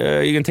 dude? You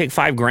going to take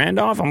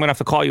 $5,000 off? I'm going to have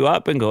to call you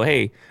up and go,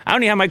 hey, I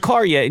don't even have my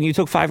car yet, and you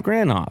took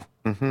 $5,000 off.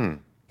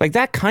 Like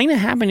that kind of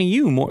happened to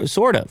you, more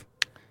sort of.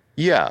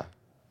 Yeah,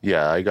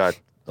 I got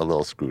a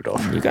little screwed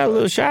over. You got a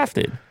little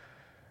shafted.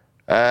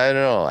 I don't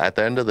know. At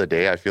the end of the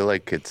day, I feel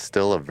like it's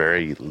still a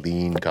very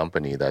lean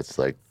company that's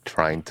like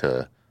trying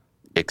to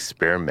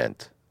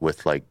experiment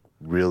with like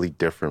really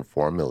different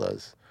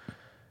formulas.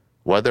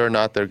 Whether or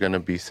not they're going to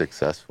be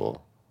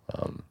successful,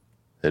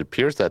 it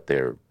appears that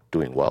they're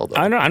doing well, though.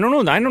 I don't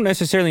know. I don't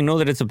necessarily know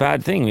that it's a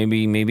bad thing.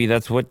 Maybe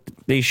that's what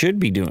they should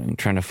be doing,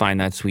 trying to find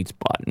that sweet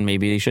spot. And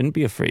maybe they shouldn't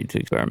be afraid to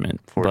experiment.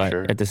 But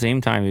at the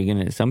same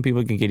time, some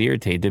people can get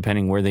irritated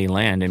depending where they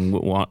land and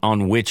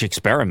on which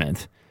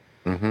experiment.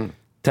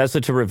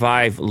 Tesla to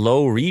revive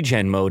low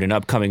regen mode in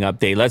upcoming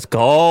update. Let's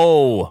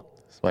go.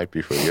 This might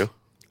be for you.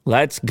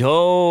 Let's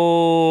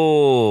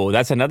go.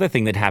 That's another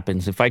thing that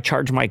happens. If I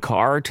charge my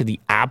car to the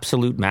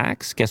absolute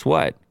max, guess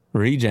what?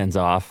 Regen's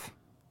off.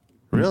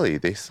 Really?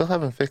 They still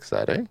haven't fixed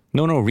that, eh?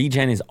 No,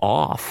 regen is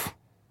off.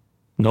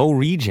 No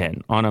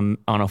regen on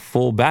a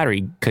full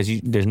battery because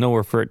there's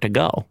nowhere for it to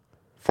go.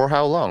 For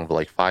how long?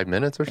 Like 5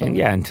 minutes or something? And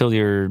yeah,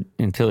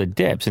 until it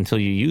dips, until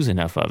you use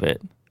enough of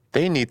it.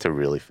 They need to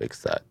really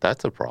fix that.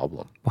 That's a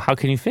problem. Well, how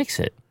can you fix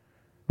it?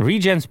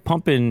 Regen's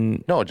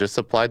pumping. No, just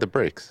apply the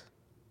brakes.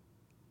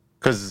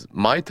 Because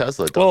my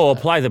Tesla does Oh, that.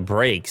 apply the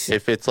brakes.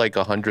 If it's like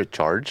 100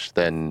 charge,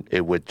 then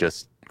it would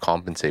just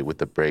compensate with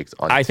the brakes.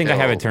 I think I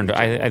have it turned.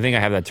 I think I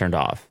have that turned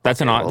off. That's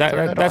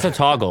Okay, that's a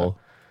toggle.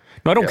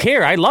 No, I don't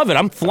care. I love it.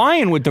 I'm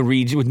flying with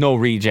with no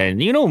regen.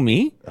 You know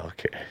me.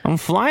 Okay. I'm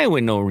flying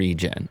with no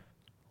regen.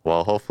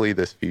 Well, hopefully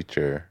this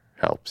feature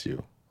helps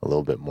you a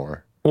little bit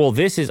more. Well,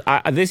 this is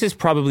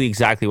probably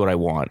exactly what I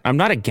want. I'm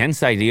not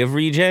against the idea of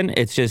regen.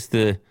 It's just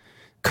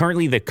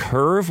currently the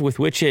curve with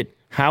which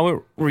how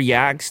it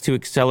reacts to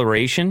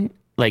acceleration.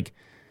 Like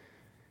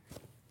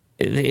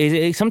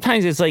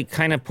sometimes it's like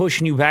kind of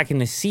pushing you back in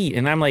the seat,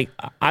 and I'm like,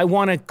 I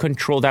want to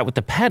control that with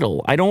the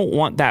pedal. I don't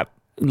want that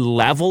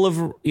level of,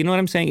 you know what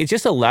I'm saying? It's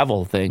just a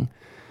level thing.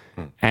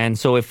 And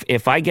so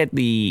if I get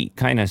the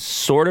kind of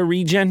sort of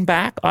regen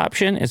back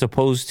option as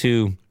opposed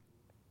to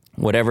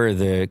whatever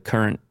the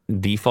current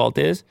default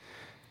is,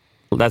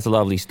 well, that's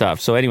lovely stuff.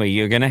 So anyway,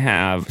 you're going to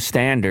have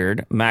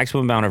standard,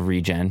 maximum amount of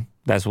regen.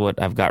 That's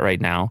what I've got right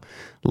now.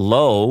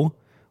 Low,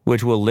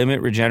 which will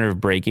limit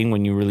regenerative braking.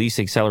 When you release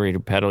the accelerator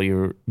pedal,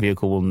 your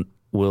vehicle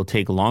will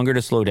take longer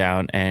to slow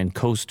down and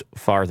coast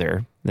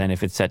farther than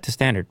if it's set to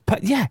standard.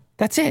 But yeah,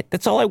 that's it.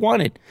 That's all I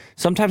wanted.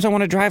 Sometimes I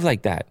want to drive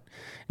like that.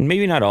 And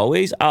maybe not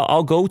always.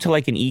 I'll go to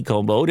like an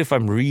eco mode if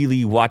I'm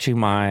really watching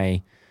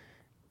my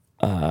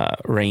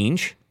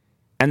range.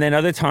 And then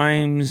other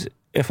times,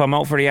 if I'm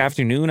out for the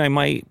afternoon, I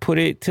might put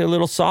it to a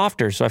little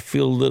softer so I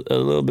feel a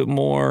little bit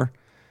more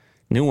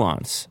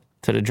nuance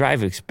to the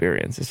drive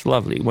experience. It's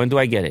lovely. When do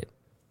I get it?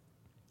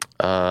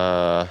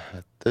 At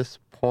this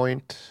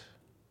point,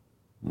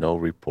 no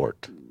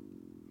report.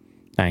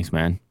 Thanks,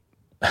 man.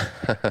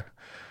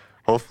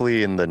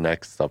 Hopefully in the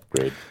next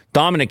upgrade.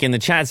 Dominic in the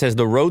chat says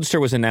the Roadster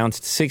was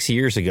announced 6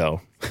 years ago.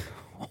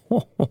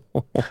 A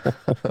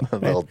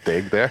little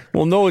dig there.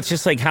 Well, no, it's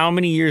just like how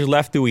many years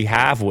left do we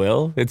have,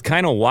 Will? It's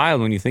kind of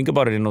wild when you think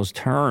about it in those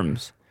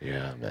terms.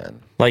 Yeah,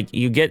 man. Like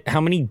you get,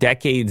 how many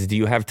decades do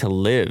you have to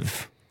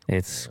live?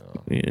 It's...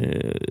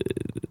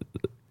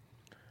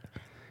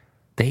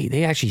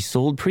 They actually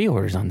sold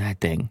pre-orders on that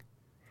thing.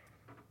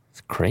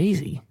 It's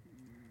crazy.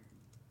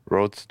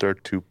 Roadster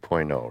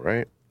 2.0,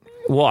 right?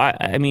 Well,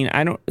 I mean,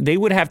 I don't. They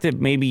would have to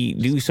maybe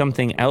do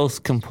something else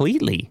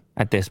completely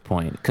at this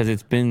point because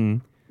it's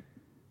been.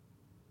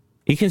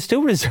 You can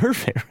still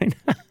reserve it right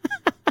now.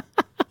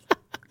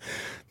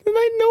 There's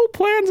like no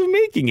plans of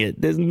making it.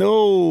 There's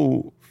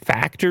no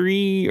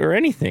factory or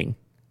anything,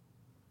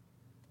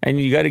 and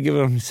you got to give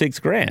them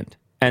 $6,000,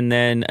 and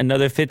then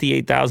another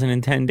 58,000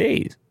 in 10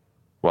 days.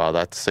 Wow,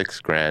 that's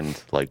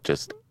 $6,000, like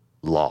just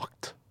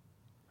locked.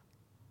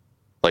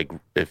 Like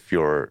if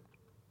you're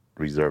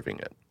reserving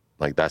it.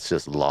 Like, that's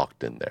just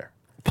locked in there.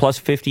 Plus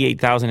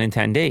 58,000 in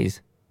 10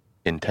 days.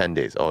 In 10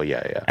 days. Oh,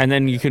 yeah. And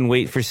then you can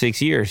wait for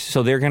 6 years.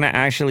 So they're going to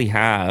actually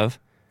have...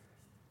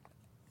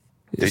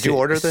 Did you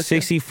order this?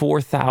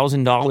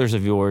 $64,000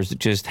 of yours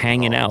just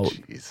hanging out.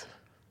 Geez.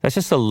 That's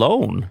just a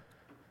loan.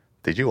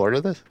 Did you order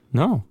this?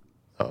 No.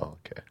 Oh,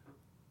 okay.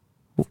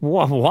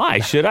 Why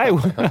should I?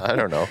 I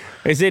don't know.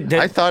 Is it?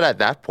 I thought at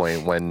that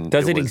point when...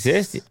 Does it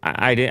exist?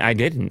 I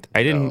didn't.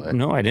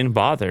 No, I didn't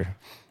bother.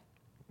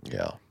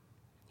 Yeah.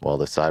 Well,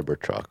 the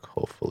Cybertruck,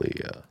 hopefully.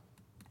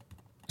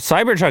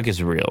 Cybertruck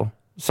is real.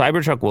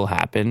 Cybertruck will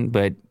happen,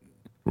 but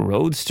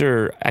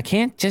Roadster, I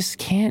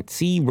can't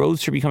see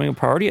Roadster becoming a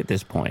priority at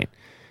this point.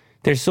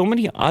 There's so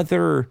many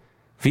other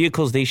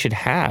vehicles they should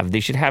have.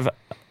 They should have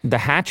the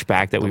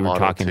hatchback that we were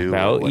talking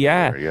about.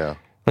 Yeah.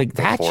 Like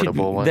that should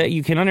be, that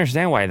you can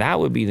understand why that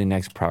would be the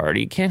next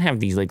priority. You can't have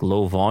these like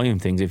low volume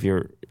things if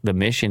the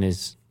mission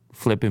is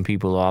flipping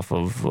people off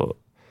of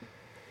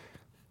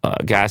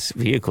gas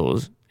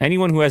vehicles.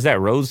 Anyone who has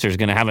that Roadster is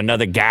going to have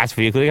another gas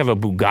vehicle. They have a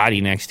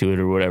Bugatti next to it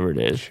or whatever it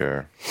is.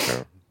 Sure.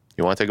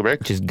 You want to take a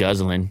break? Just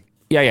guzzling.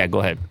 Yeah, go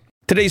ahead.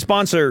 Today's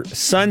sponsor,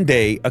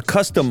 Sunday, a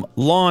custom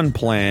lawn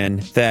plan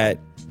that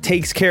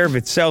takes care of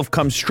itself,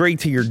 comes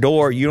straight to your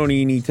door. You don't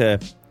even need to...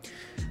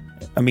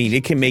 I mean,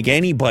 it can make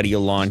anybody a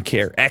lawn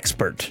care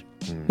expert.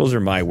 Those are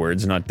my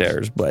words, not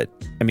theirs. But,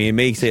 I mean, it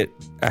makes it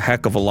a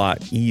heck of a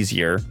lot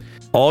easier.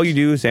 All you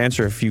do is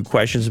answer a few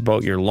questions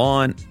about your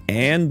lawn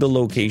and the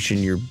location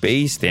you're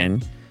based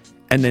in.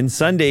 And then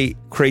Sunday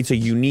creates a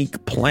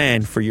unique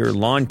plan for your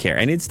lawn care.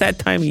 And it's that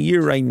time of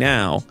year right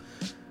now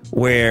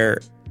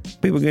where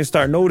people are going to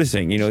start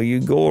noticing. You know, you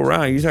go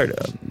around, you start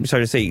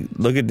to say,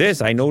 look at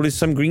this. I noticed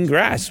some green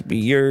grass.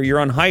 You're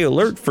on high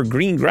alert for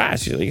green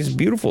grass. You're like, it's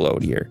beautiful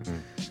out here.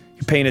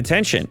 You're paying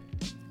attention.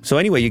 So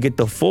anyway, you get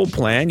the full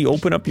plan. You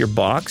open up your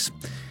box.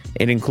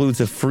 It includes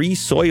a free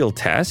soil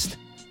test.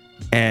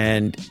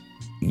 And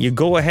you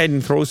go ahead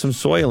and throw some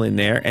soil in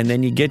there, and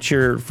then you get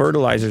your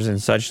fertilizers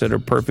and such that are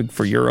perfect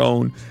for your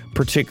own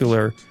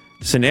particular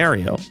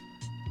scenario.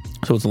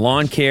 So it's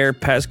lawn care,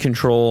 pest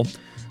control,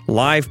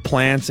 live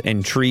plants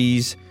and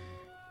trees.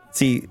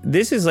 See,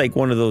 this is like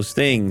one of those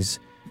things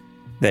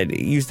that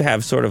used to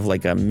have sort of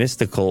like a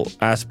mystical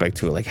aspect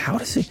to it. Like, how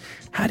did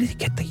it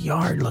get the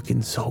yard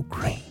looking so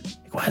green?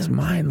 Like, why does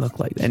mine look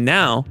like that? And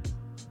now,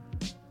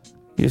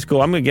 you just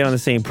go, I'm going to get on the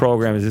same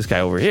program as this guy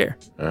over here.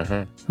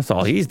 Uh-huh. That's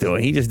all he's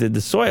doing. He just did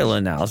the soil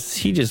analysis.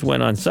 He just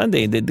went on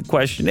Sunday and did the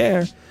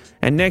questionnaire.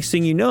 And next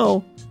thing you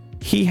know,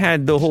 he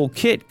had the whole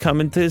kit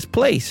coming to his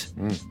place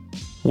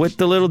with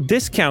the little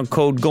discount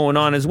code going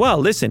on as well.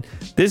 Listen,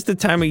 this is the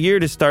time of year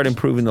to start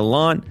improving the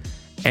lawn,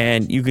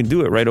 and you can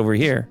do it right over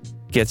here.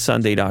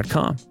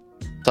 GetSunday.com.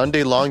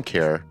 Sunday Lawn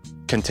Care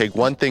can take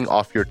one thing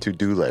off your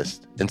to-do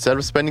list. Instead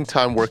of spending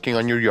time working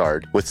on your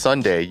yard, with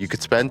Sunday, you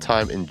could spend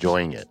time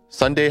enjoying it.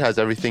 Sunday has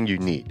everything you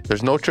need.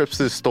 There's no trips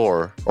to the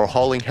store or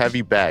hauling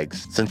heavy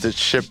bags since it's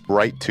shipped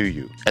right to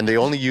you. And they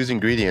only use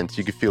ingredients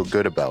you can feel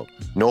good about.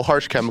 No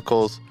harsh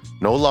chemicals,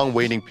 no long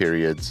waiting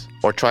periods,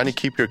 or trying to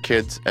keep your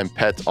kids and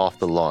pets off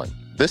the lawn.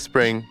 This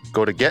spring,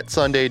 go to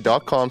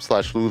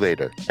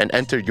getsunday.com/LouLater and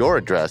enter your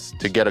address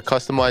to get a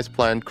customized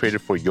plan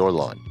created for your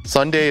lawn.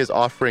 Sunday is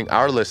offering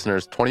our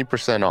listeners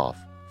 20% off.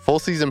 Full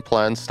season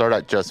plans start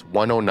at just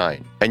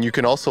 $109, and you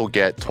can also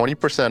get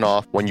 20%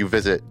 off when you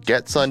visit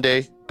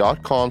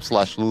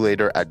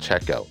getsunday.com/LouLater at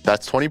checkout.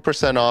 That's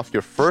 20% off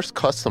your first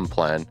custom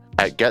plan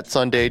at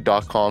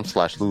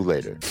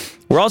getsunday.com/LouLater.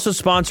 We're also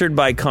sponsored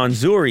by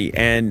Konzuri,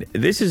 and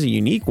this is a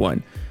unique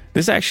one.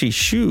 This actually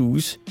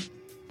shoes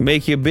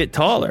make you a bit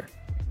taller.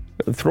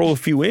 Throw a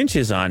few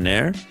inches on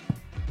there,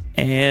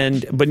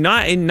 but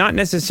not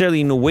necessarily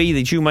in the way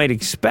that you might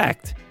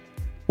expect.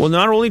 Well,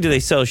 not only do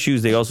they sell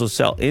shoes, they also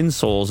sell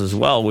insoles as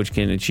well, which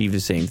can achieve the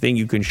same thing.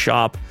 You can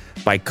shop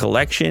by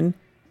collection,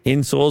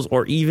 insoles,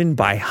 or even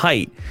by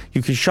height.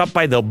 You can shop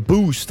by the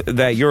boost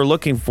that you're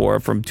looking for,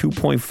 from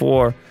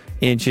 2.4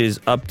 inches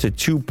up to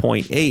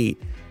 2.8,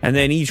 and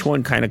then each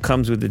one kind of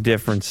comes with a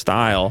different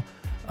style.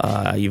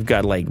 You've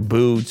got like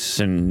boots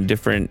and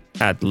different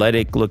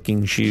athletic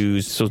looking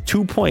shoes. So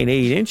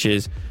 2.8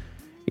 inches,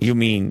 you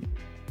mean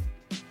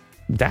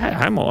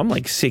that I'm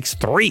like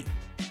 6'3".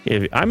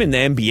 I'm in the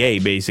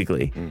NBA,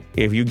 basically.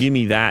 If you give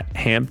me that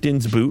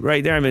Hamptons boot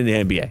right there, I'm in the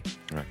NBA.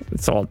 Right.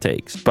 That's all it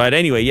takes. But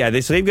anyway, yeah,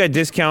 so they've got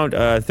discount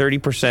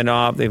 30%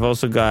 off. They've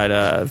also got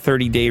a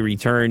 30-day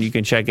return. You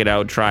can check it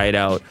out, try it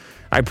out.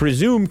 I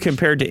presume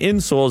compared to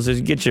insoles,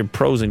 it gets you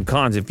pros and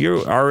cons. If you're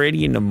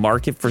already in the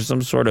market for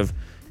some sort of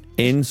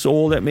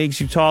insole that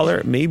makes you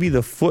taller, maybe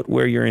the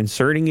footwear you're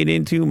inserting it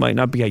into might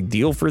not be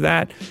ideal for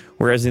that.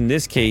 Whereas in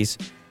this case,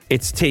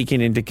 it's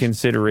taken into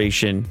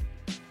consideration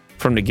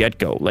from the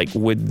get-go, like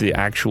with the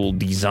actual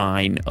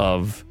design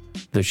of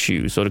the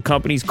shoe. So the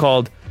company's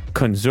called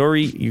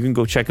Konzuri. You can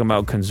go check them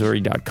out,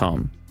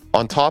 konzuri.com.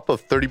 On top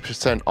of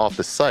 30% off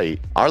the site,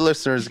 our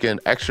listeners get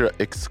an extra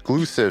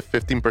exclusive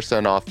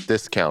 15% off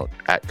discount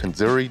at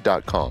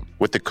konzuri.com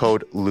with the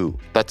code LOU.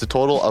 That's a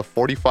total of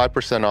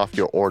 45% off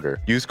your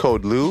order. Use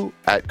code LOU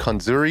at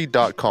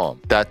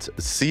konzuri.com. That's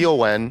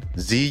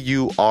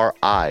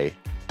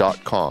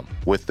CONZURI.com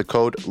with the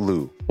code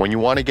LOU. When you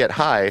want to get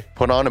high,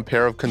 put on a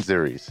pair of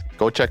Konzuris.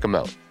 Go check them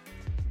out.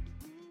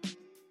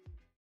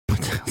 What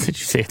the hell did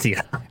you say at the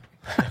end?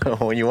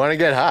 When you want to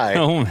get high,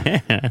 Oh,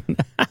 man.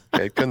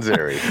 get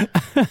Konzuri.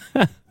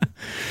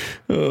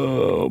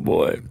 Oh,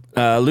 boy.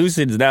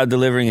 Lucid is now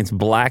delivering its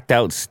blacked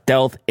out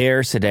Stealth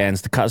Air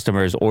sedans to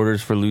customers.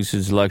 Orders for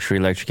Lucid's luxury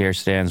electric air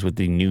sedans with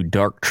the new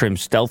dark trim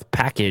Stealth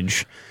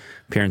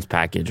appearance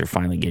package are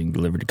finally getting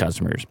delivered to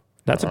customers.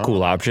 That's a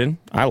cool option.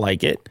 I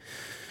like it.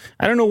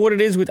 I don't know what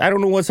it is I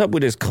don't know what's up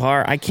with this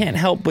car. I can't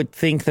help but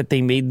think that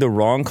they made the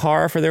wrong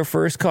car for their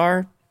first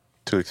car.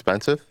 Too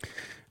expensive?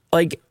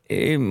 Like,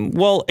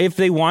 well, if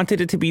they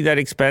wanted it to be that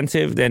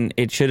expensive, then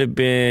it shouldn't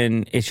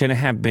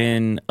have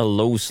been a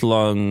low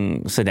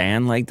slung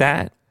sedan like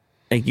that.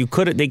 Like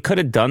they could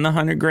have done the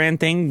 $100,000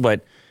 thing,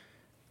 but,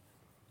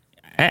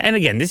 and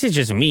again, this is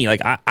just me.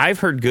 Like I've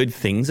heard good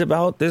things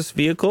about this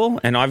vehicle,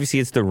 and obviously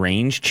it's the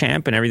range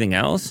champ and everything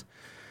else.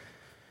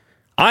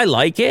 I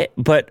like it,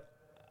 but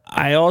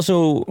I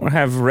also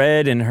have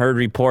read and heard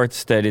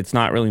reports that it's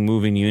not really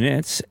moving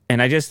units. And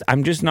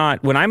I'm just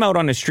not, when I'm out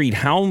on the street,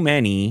 how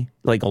many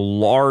like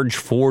large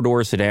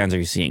 4-door sedans are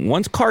you seeing?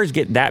 Once cars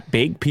get that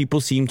big,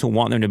 people seem to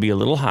want them to be a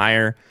little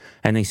higher,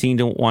 and they seem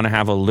to want to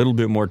have a little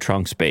bit more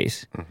trunk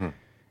space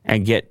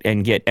and get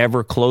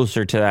ever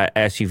closer to that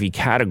SUV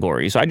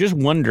category. So I just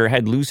wonder,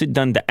 had Lucid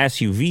done the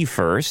SUV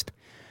first,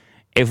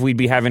 if we'd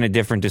be having a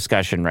different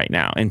discussion right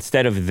now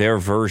instead of their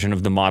version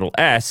of the Model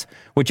S,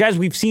 which, as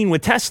we've seen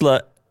with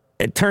Tesla,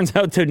 it turns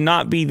out to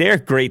not be their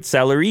great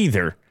seller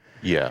either.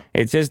 Yeah.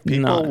 It's just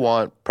People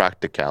want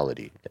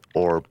practicality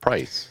or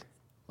price,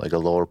 like a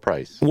lower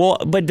price. Well,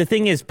 but the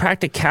thing is,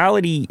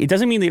 practicality, it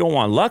doesn't mean they don't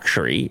want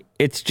luxury.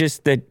 It's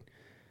just that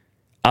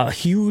a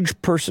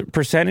huge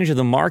percentage of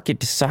the market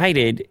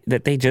decided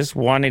that they just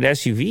wanted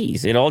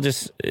SUVs. It all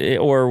just,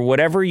 or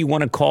whatever you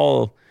want to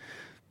call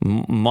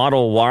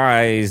Model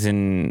Ys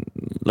and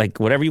like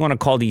whatever you want to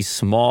call these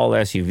small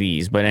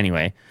SUVs. But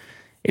anyway,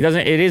 it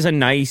is a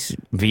nice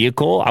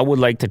vehicle. I would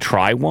like to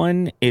try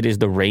one. It is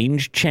the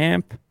Range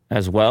Champ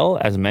as well,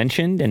 as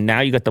mentioned. And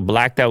now you got the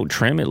blacked out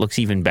trim. It looks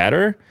even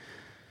better.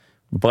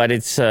 But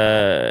it's,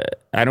 I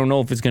don't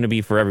know if it's going to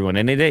be for everyone.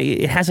 And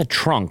it has a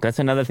trunk. That's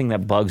another thing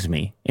that bugs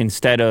me.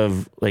 Instead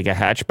of like a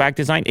hatchback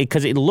design,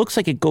 because it looks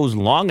like it goes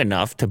long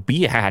enough to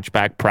be a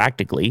hatchback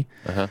practically.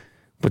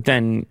 But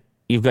then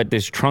you've got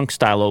this trunk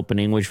style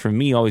opening, which for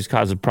me always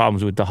causes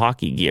problems with the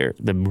hockey gear,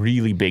 the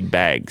really big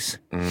bags.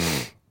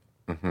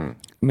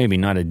 Maybe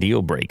not a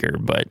deal breaker,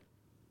 but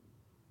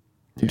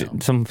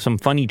some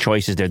funny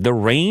choices there. The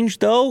range,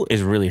 though,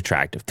 is really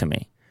attractive to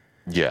me.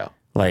 Yeah.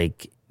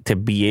 Like, to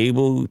be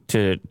able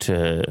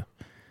to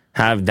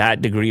have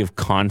that degree of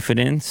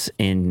confidence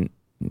in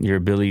your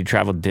ability to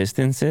travel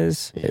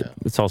distances,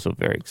 it's also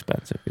very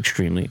expensive,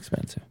 extremely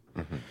expensive.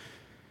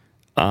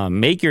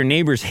 Make your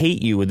neighbors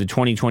hate you with the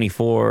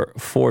 2024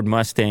 Ford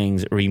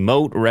Mustang's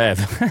remote rev.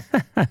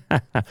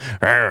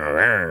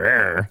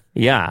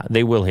 Yeah,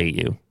 they will hate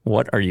you.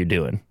 What are you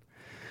doing?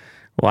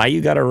 Why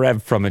you got to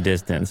rev from a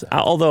distance?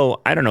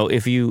 Although, I don't know,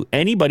 if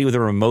anybody with a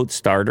remote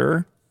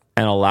starter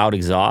and a loud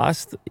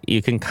exhaust,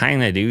 you can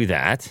kind of do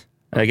that.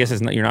 I guess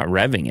you're not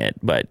revving it,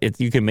 but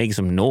you can make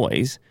some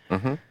noise.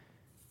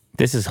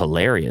 This is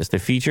hilarious. The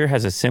feature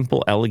has a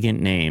simple,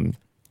 elegant name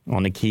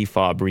on the key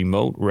fob,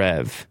 Remote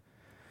Rev.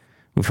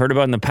 We've heard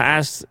about it in the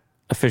past,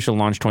 official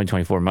launch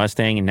 2024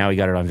 Mustang, and now we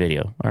got it on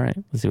video. All right,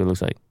 let's see what it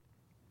looks like.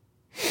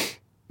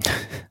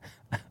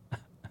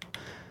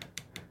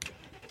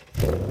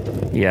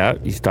 Yeah,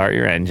 you start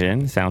your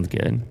engine. Sounds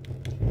good.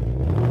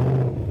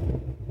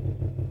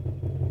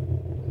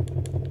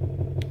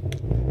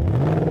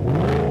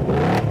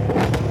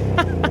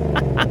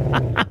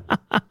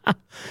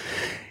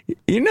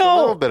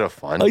 A little bit of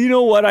fun. You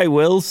know what I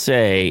will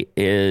say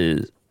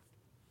is,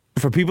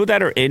 for people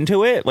that are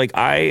into it, like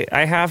I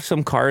have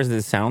some cars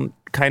that sound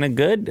kind of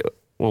good.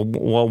 Well,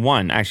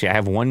 I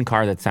have one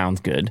car that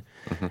sounds good,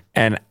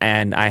 and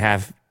I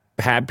have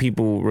had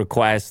people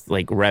request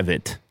like rev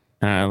it,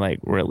 and I'm like,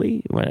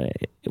 really? What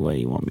do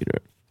you want me to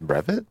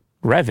rev it?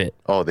 Rev it.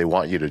 Oh, they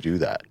want you to do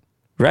that.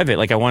 Rev it,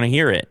 like I want to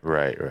hear it.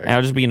 Right. And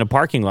I'll just be in a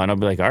parking lot. And I'll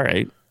be like, all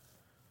right.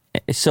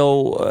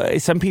 So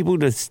some people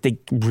they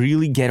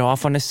really get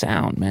off on the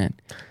sound, man.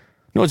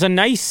 No, it's a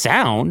nice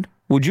sound.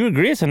 Would you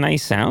agree it's a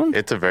nice sound?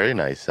 It's a very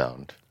nice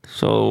sound.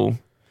 So,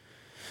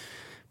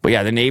 but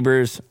yeah, the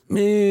neighbors,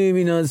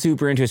 maybe not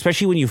super into it,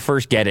 especially when you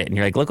first get it and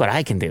you're like, look what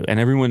I can do. And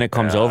everyone that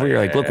comes over, you're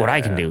like, look what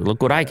I can do.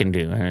 Look what I can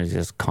do. And it's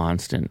just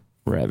constant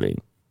revving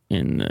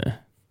in the,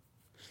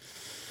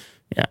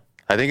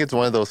 I think it's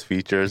one of those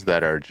features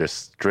that are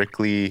just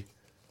strictly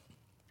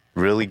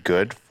really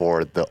good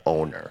for the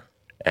owner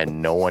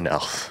and no one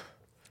else.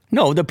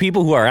 No, the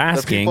people who are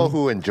asking. The people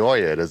who enjoy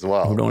it as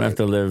well. Who don't have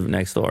to live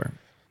next door.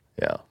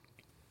 Yeah.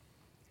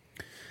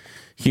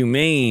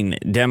 Humane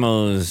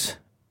demos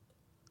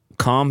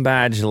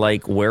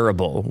ComBadge-like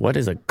wearable. What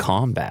is a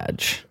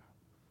ComBadge?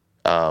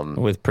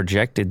 With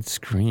projected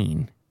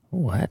screen.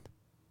 What?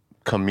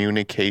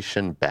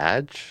 Communication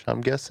badge, I'm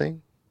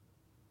guessing.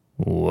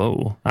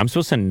 Whoa. I'm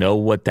supposed to know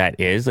what that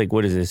is? Like,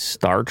 what is this,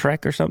 Star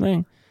Trek or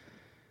something?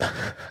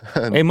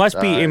 It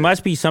must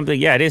be something.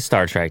 Yeah, it is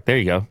Star Trek. There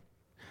you go.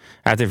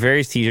 After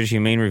various teasers,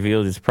 Humane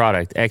revealed its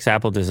product.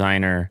 Ex-Apple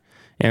designer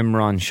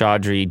Imran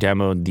Chaudhry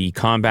demoed the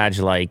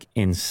ComBadge-like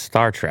in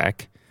Star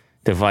Trek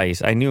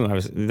device. I knew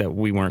that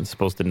we weren't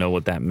supposed to know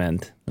what that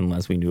meant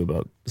unless we knew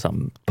about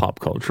some pop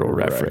cultural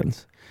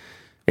reference.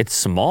 It's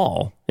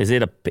small. Is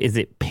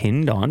it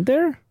pinned on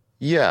there?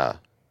 Yeah.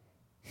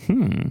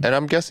 And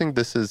I'm guessing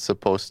this is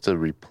supposed to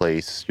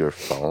replace your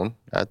phone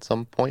at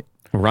some point.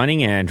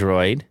 Running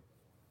Android.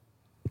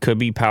 Could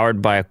be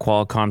powered by a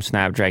Qualcomm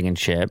Snapdragon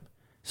chip.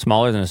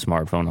 Smaller than a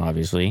smartphone,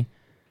 obviously.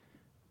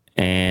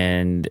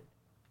 And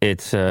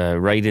it's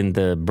right in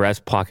the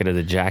breast pocket of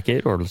the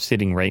jacket or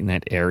sitting right in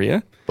that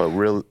area. But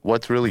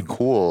what's really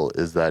cool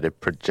is that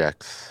it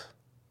projects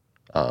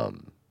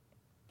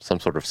some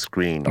sort of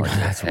screen on your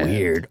That's hand.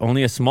 weird.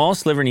 Only a small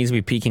sliver needs to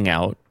be peeking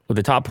out. With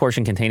the top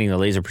portion containing the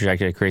laser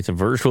projector, it creates a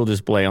virtual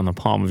display on the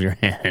palm of your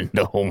hand.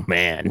 Oh,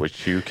 man.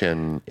 Which you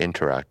can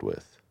interact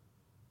with.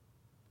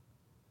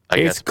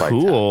 It's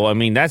cool. I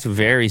mean, that's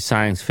very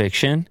science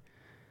fiction.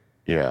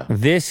 Yeah.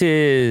 This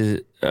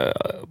is,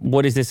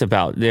 what is this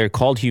about? They're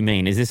called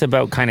Humane. Is this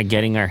about kind of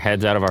getting our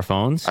heads out of our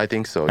phones? I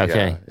think so,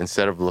 Okay. yeah.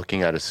 Instead of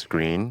looking at a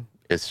screen,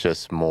 it's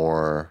just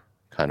more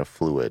kind of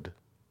fluid.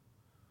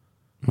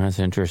 That's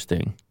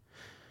interesting.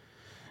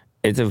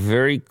 It's a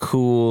very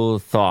cool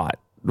thought.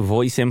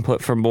 Voice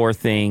input for more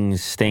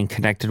things, staying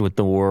connected with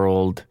the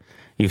world.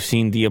 You've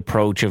seen the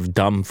approach of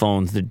dumb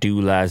phones that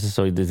do less,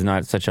 so there's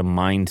not such a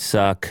mind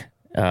suck,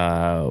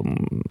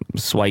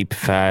 swipe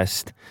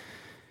fast.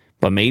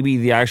 But maybe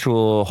the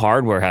actual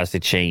hardware has to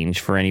change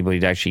for anybody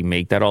to actually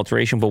make that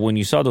alteration. But when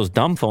you saw those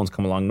dumb phones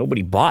come along,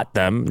 nobody bought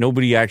them.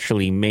 Nobody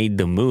actually made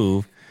the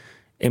move.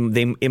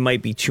 It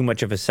might be too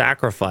much of a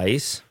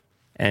sacrifice.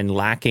 and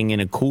lacking in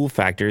a cool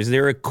factor. Is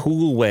there a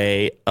cool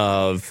way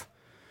of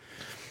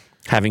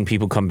having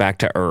people come back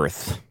to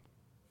Earth?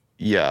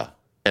 Yeah.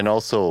 And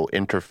also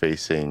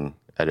interfacing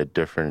at a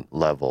different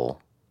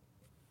level,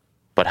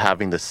 but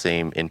having the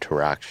same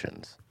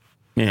interactions.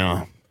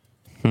 Yeah.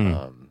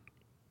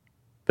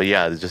 But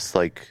yeah, it's just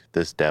like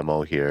this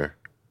demo here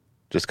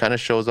just kind of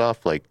shows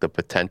off like the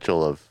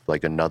potential of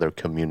like another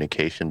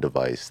communication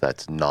device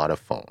that's not a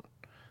phone.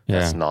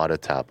 That's not a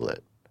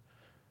tablet.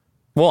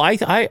 Well,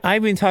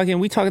 I've been talking,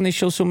 we talk on this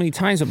show so many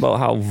times about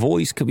how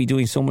voice could be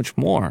doing so much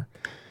more.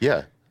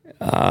 Yeah.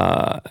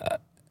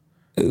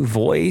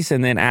 Voice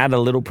and then add a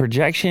little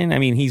projection. I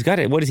mean, he's got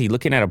it. What is he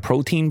looking at? A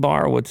protein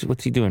bar?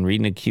 What's he doing?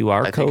 Reading a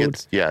QR I code?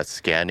 think it's,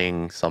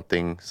 scanning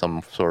something,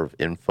 some sort of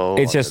info.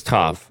 It's just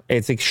tough.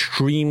 It's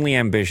extremely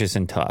ambitious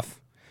and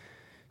tough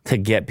to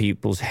get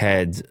people's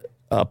heads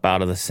up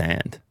out of the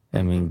sand.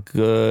 I mean,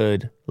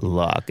 good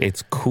luck.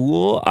 It's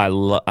cool.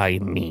 I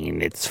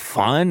mean, it's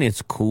fun.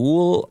 It's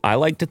cool. I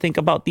like to think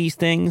about these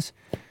things.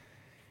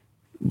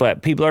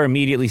 But people are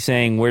immediately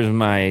saying, "Where's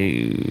my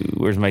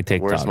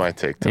TikTok? Where's my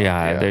TikTok?"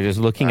 Yeah, they're just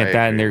looking at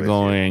that and they're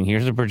going,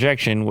 "Here's a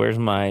projection. Where's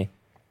my?"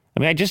 I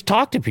mean, I just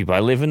talk to people. I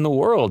live in the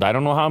world. I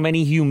don't know how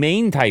many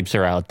humane types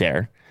are out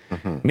there.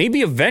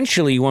 Maybe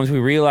eventually, once we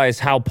realize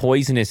how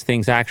poisonous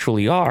things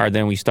actually are,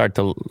 then we start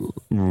to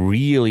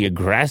really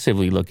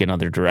aggressively look in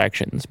other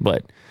directions.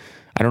 But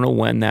I don't know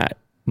when that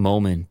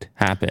moment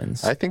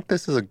happens. I think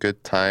this is a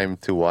good time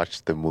to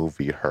watch the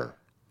movie Her.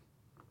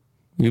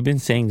 You've been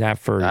saying that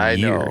for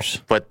years.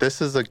 Know, but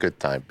this is a good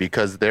time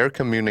because their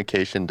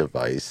communication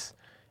device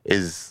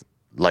is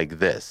like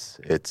this.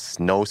 It's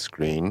no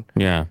screen.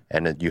 Yeah.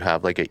 And you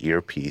have like an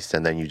earpiece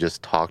and then you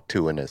just talk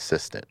to an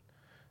assistant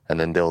and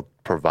then they'll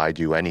provide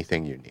you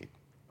anything you need.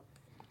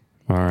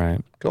 All right.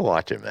 Go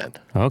watch it, man.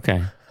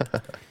 Okay.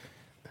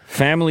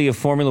 Family of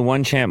Formula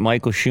One champ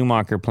Michael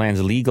Schumacher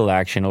plans legal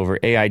action over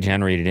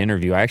AI-generated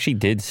interview. I actually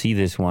did see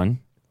this one.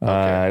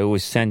 Okay. It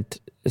was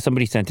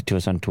somebody sent it to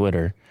us on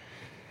Twitter.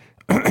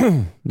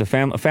 The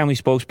family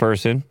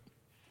spokesperson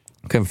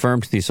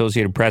confirmed to the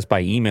Associated Press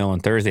by email on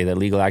Thursday that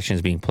legal action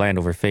is being planned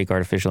over fake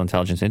artificial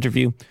intelligence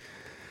interview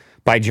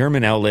by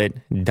German outlet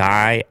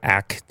Die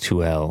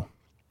Aktuell.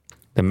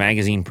 The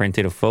magazine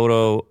printed a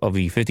photo of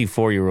the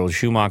 54-year-old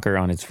Schumacher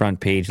on its front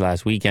page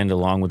last weekend,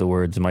 along with the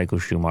words "Michael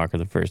Schumacher,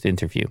 the first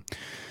interview."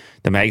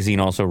 The magazine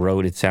also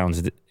wrote, "It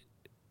sounds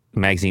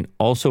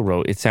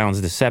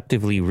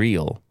deceptively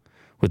real,"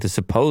 with the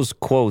supposed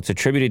quotes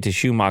attributed to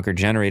Schumacher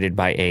generated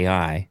by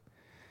AI.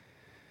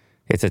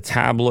 It's a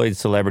tabloid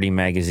celebrity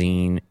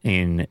magazine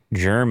in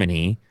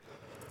Germany.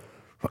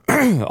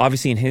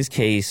 Obviously, in his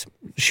case,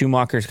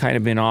 Schumacher's kind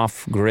of been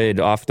off grid,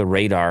 off the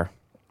radar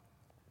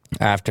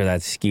after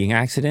that skiing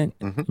accident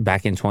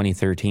back in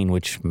 2013,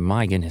 which,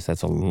 my goodness,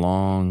 that's a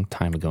long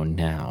time ago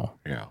now.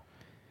 Yeah.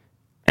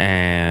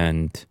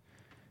 And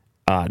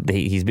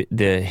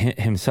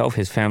himself,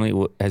 his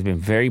family has been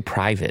very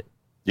private.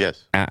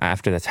 Yes.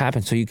 After that's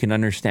happened, so you can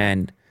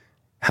understand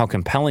how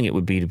compelling it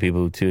would be to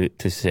people to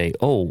say,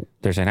 "Oh,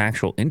 there's an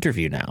actual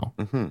interview now.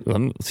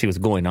 Let me see what's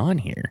going on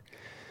here."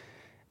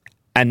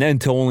 And then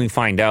to only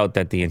find out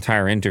that the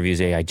entire interview is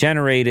AI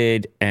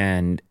generated.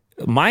 And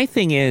my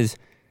thing is,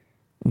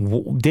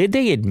 did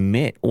they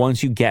admit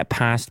once you get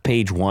past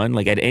page one,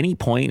 like at any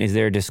point, is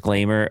there a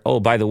disclaimer? "Oh,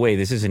 by the way,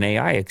 this is an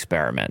AI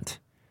experiment"?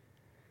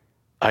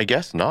 I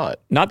guess not.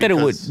 Not that it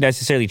would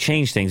necessarily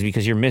change things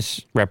because you're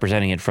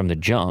misrepresenting it from the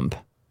jump.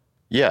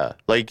 Yeah,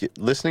 like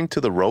listening to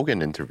the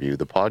Rogan interview,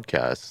 the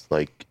podcast,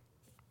 like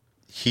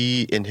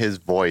he in his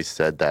voice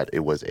said that it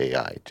was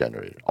AI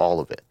generated,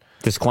 all of it.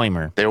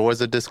 Disclaimer. There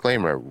was a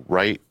disclaimer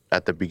right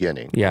at the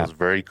beginning. Yeah. It was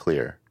very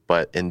clear.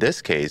 But in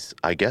this case,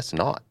 I guess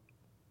not.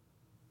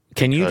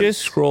 Can you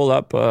just scroll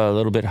up a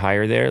little bit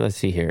higher there? Let's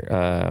see here.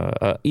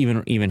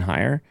 Even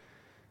higher.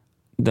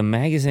 The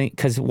magazine,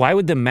 because why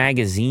would the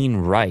magazine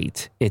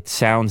write, "It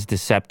sounds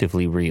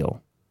deceptively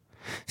real"?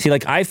 See,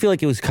 like, I feel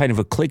like it was kind of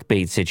a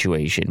clickbait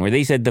situation where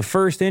they said the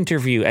first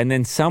interview, and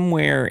then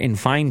somewhere in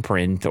fine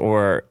print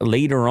or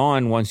later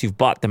on, once you've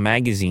bought the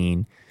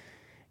magazine,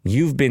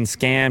 you've been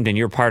scammed and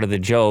you're part of the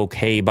joke.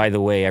 "Hey, by the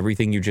way,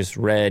 everything you just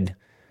read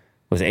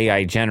was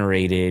AI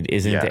generated.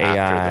 Isn't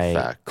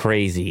AI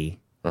crazy?"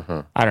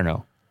 I don't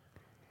know.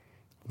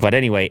 But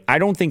anyway, I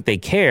don't think they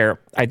care.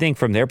 I think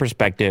from their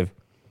perspective,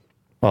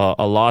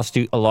 a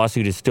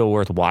lawsuit is still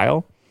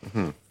worthwhile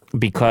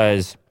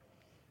because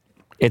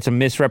it's a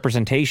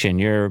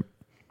misrepresentation.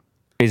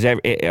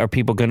 Are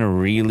people going to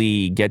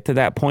really get to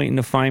that point in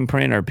the fine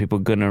print? Are people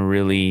going to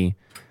really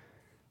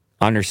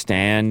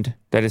understand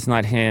that it's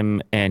not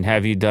him? And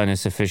have you done a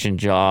sufficient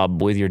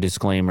job with your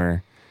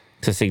disclaimer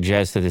to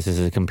suggest that this is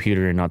a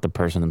computer and not the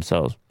person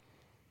themselves?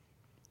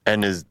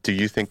 And do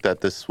you think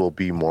that this will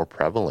be more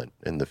prevalent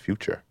in the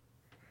future?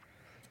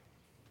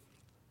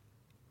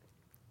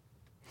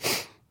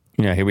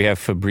 Yeah, here we have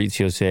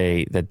Fabrizio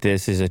say that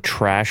this is a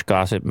trash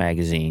gossip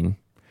magazine.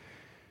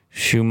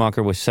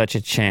 Schumacher was such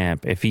a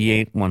champ. If he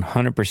ain't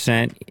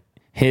 100%,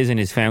 his and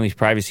his family's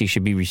privacy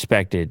should be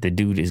respected. The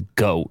dude is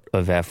GOAT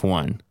of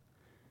F1.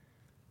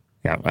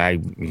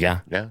 Yeah.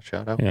 Yeah,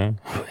 shout out. Yeah.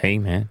 Hey,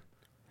 man.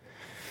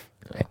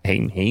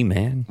 Hey,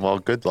 man. Well,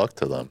 good luck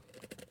to them.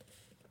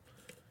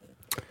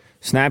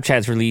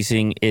 Snapchat's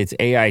releasing its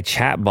AI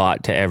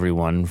chatbot to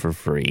everyone for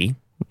free.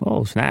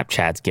 Oh,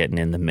 Snapchat's getting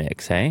in the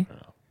mix, hey?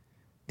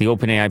 The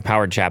OpenAI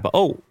powered chatbot.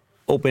 Oh,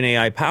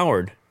 OpenAI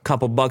powered.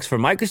 Couple bucks for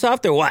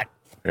Microsoft or what?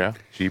 Yeah,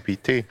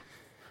 GPT.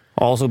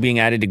 Also being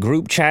added to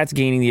group chats,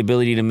 gaining the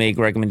ability to make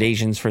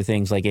recommendations for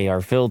things like AR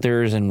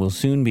filters, and will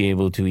soon be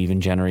able to even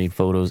generate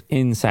photos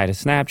inside of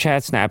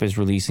Snapchat. Snap is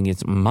releasing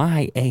its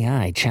My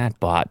AI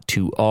chatbot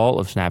to all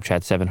of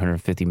Snapchat's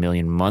 750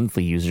 million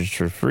monthly users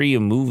for free, a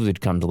move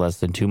that comes less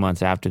than 2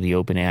 months after the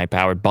OpenAI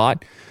powered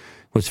bot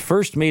was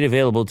first made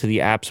available to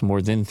the app's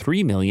more than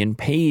 3 million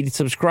paid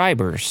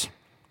subscribers.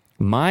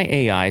 My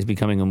AI is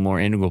becoming a more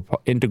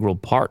integral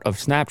part of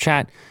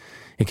Snapchat.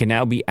 It can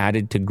now be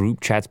added to group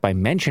chats by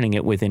mentioning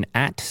it with an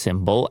 @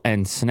 symbol,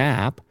 and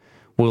Snap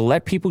will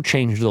let people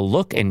change the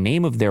look and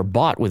name of their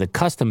bot with a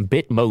custom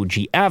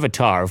Bitmoji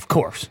avatar, of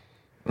course.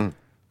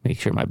 Make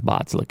sure my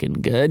bot's looking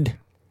good.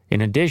 In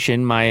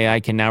addition, My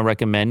AI can now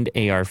recommend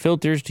AR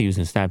filters to use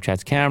in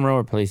Snapchat's camera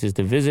or places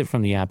to visit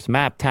from the app's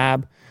map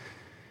tab.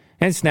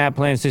 And Snap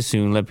plans to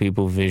soon let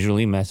people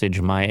visually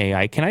message My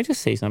AI. Can I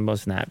just say something about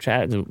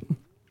Snapchat?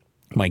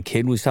 My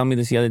kid was telling me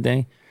this the other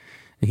day.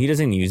 He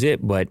doesn't use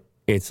it, but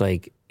it's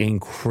like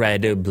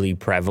incredibly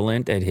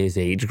prevalent at his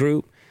age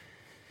group.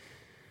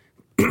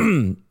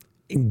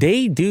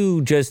 They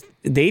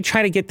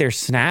try to get their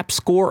Snap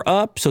score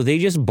up, so they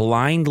just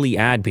blindly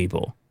add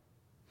people.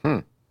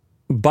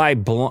 By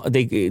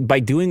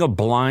doing a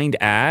blind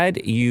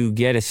ad, you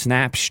get a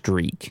Snap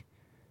streak.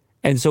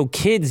 And so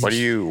kids, What do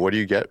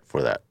you get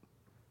for that?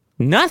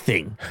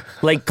 nothing.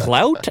 Like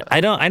clout?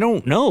 I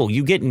don't know.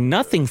 You get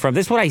nothing from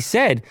this. What I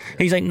said. And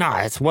he's like,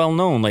 nah, it's well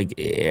known. Like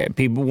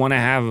people want to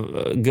have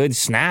a good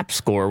Snap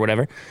score or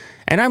whatever.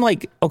 And I'm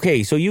like,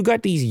 okay, so you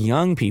got these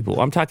young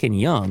people. I'm talking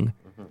young,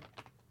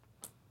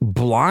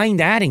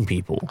 blind adding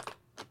people.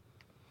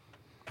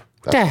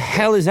 What the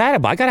hell is that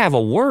about? I gotta have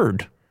a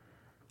word.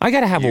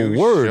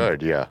 You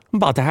should, yeah. I'm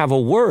about to have a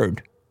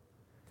word.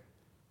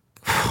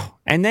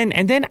 And then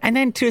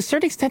to a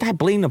certain extent, I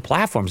blame the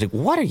platforms. Like,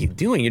 what are you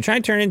doing? You're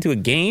trying to turn it into a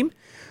game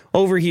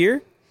over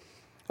here?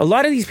 A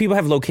lot of these people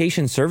have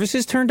location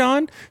services turned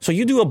on. So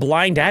you do a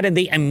blind ad and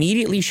they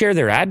immediately share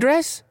their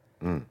address?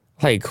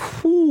 Like,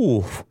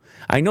 whew.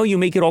 I know you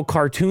make it all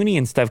cartoony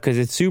and stuff because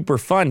it's super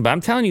fun, but I'm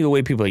telling you the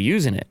way people are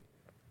using it.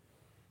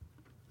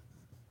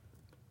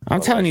 I'm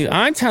telling you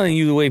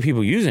the way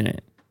people are using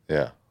it.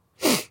 Yeah.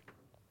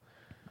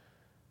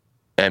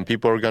 And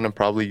people are going to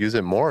probably use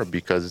it more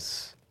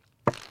because,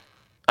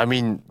 I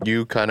mean,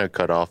 you kind of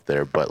cut off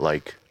there, but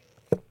like...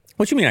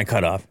 What you mean I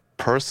cut off?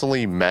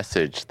 Personally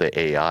message the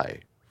AI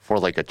for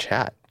like a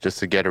chat just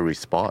to get a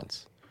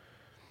response.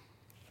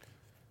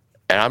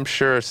 And I'm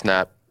sure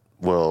Snap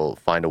will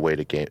find a way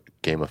to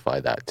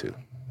gamify that too.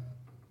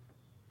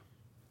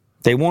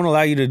 They won't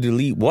allow you to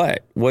delete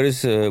what? What are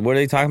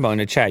they talking about in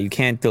the chat? You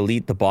can't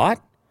delete the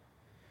bot?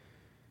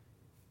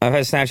 I've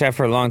had Snapchat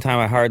for a long time.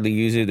 I hardly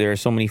use it. There are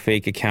so many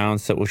fake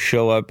accounts that will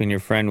show up in your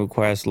friend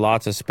request.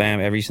 Lots of spam.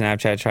 Every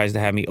Snapchat tries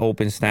to have me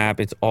open Snap.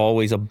 It's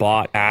always a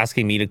bot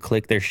asking me to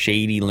click their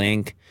shady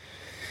link.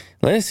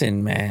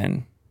 Listen,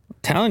 man. I'm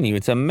telling you,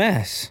 it's a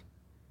mess.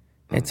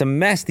 It's a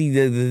mess.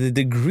 The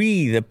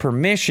degree, the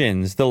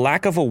permissions, the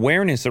lack of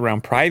awareness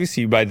around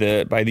privacy by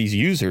these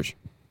users.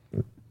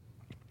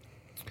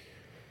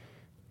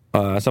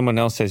 Someone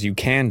else says you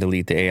can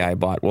delete the AI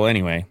bot. Well,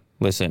 anyway,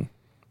 listen.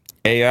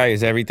 AI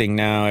is everything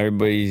now.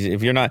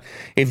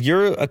 If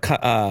you're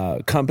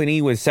a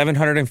company with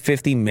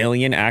 750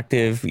 million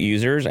active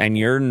users and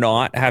you're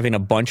not having a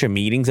bunch of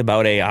meetings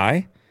about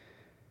AI,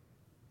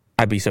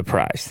 I'd be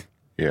surprised.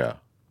 Yeah.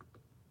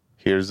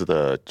 Here's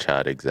the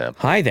chat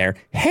example. Hi there.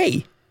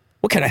 Hey,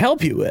 what can I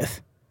help you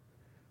with?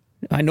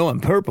 I know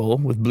I'm purple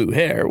with blue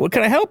hair. What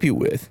can I help you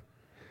with?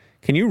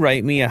 Can you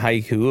write me a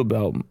haiku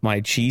about my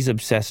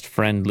cheese-obsessed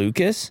friend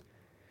Lucas?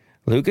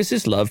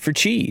 Lucas's love for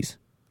cheese.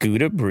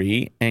 Gouda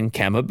Brie and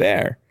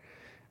Camembert.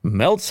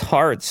 Melts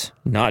hearts,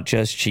 not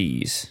just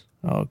cheese.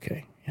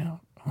 Okay, yeah.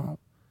 Well,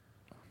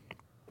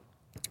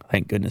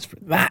 thank goodness for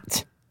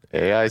that.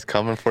 AI's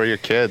coming for your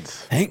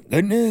kids. Thank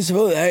goodness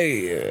for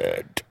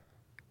that.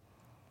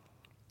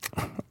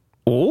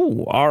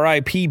 Oh,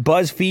 R.I.P.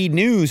 BuzzFeed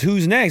News.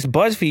 Who's next?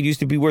 BuzzFeed used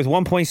to be worth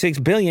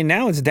 $1.6 billion.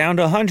 Now it's down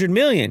to $100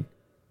 million.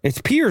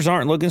 Its peers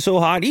aren't looking so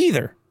hot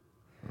either.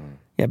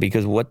 Yeah,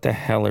 because what the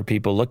hell are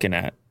people looking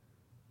at?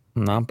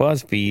 Not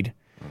BuzzFeed.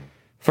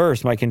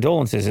 First, my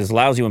condolences. It's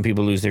lousy when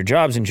people lose their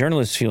jobs, and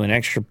journalists feel an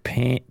extra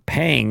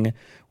pang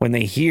when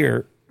they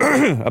hear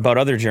about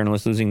other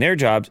journalists losing their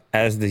jobs,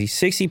 as the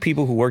 60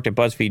 people who worked at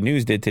BuzzFeed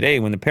News did today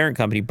when the parent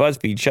company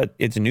BuzzFeed shut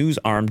its news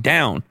arm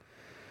down.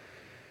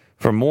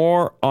 For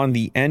more on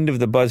the end of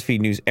the BuzzFeed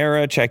News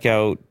era, check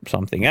out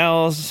something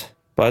else.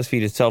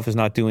 BuzzFeed itself is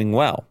not doing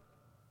well.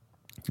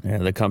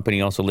 The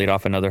company also laid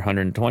off another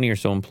 120 or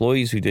so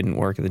employees who didn't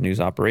work at the news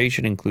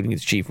operation, including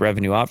its chief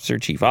revenue officer,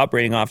 chief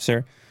operating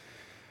officer,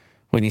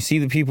 When you see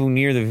the people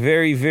near the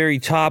very, very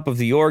top of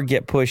the org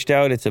get pushed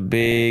out, it's a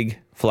big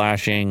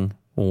flashing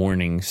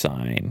warning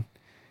sign.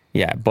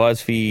 Yeah,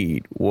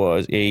 BuzzFeed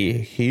was a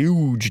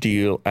huge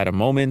deal at a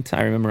moment.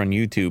 I remember on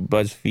YouTube,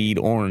 BuzzFeed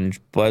Orange,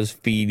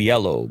 BuzzFeed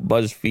Yellow,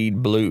 BuzzFeed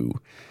Blue.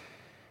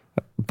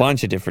 A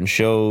bunch of different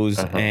shows,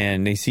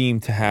 and they seem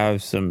to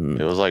have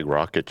some... It was like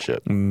rocket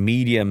ship.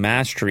 ...media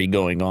mastery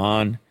going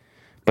on.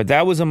 But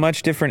that was a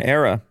much different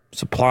era.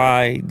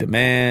 Supply,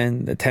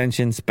 demand,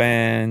 attention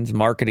spans,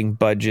 marketing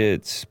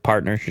budgets,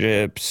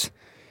 partnerships.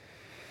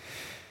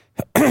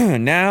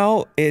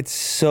 Now it's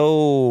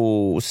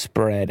so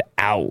spread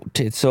out.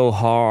 It's so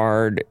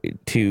hard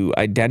to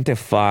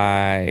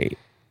identify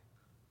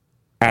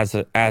as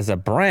a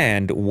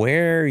brand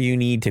where you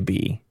need to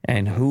be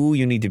and who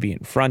you need to be in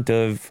front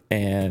of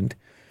and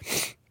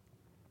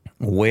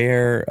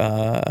where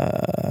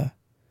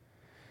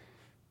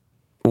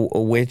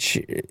which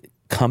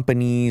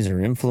companies or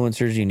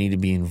influencers you need to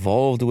be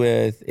involved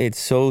with. It's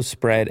so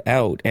spread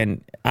out.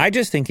 And I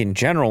just think in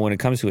general, when it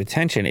comes to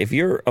attention, if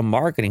you're a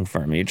marketing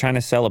firm and you're trying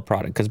to sell a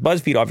product, because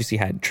BuzzFeed obviously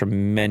had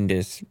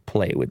tremendous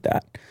play with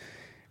that.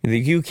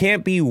 You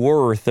can't be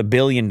worth $1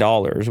 billion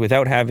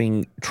without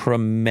having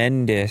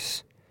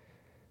tremendous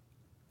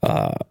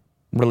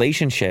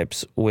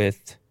relationships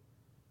with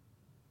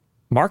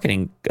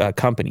marketing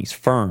companies,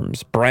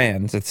 firms,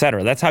 brands,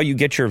 etc. That's how you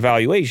get your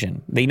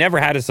valuation. They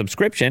never had a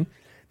subscription.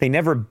 They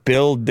never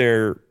billed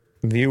their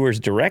viewers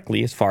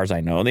directly, as far as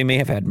I know. They may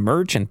have had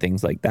merch and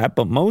things like that,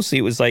 but mostly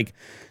it was like,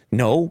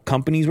 no,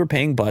 companies were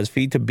paying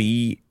BuzzFeed to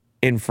be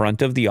in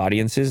front of the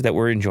audiences that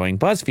were enjoying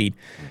BuzzFeed.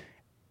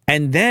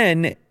 And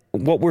then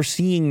what we're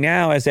seeing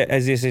now as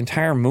this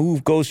entire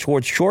move goes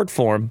towards short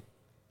form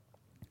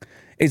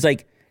is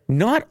like,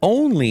 not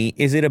only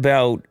is it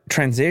about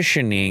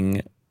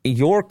transitioning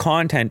your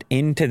content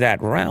into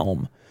that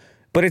realm,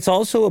 but it's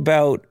also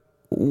about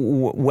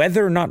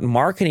whether or not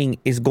marketing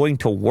is going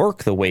to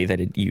work the way that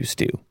it used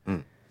to.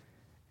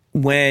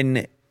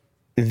 When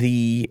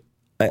the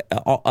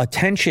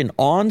attention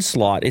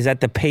onslaught is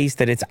at the pace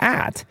that it's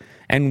at,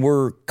 and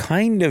we're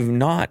kind of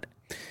not,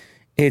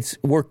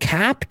 we're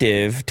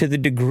captive to the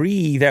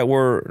degree that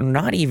we're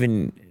not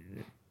even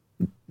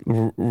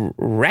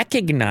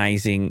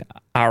recognizing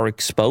our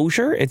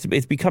exposure.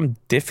 It's become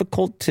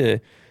difficult to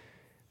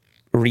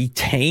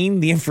retain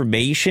the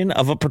information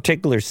of a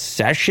particular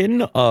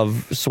session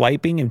of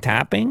swiping and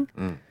tapping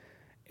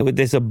with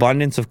this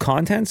abundance of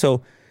content.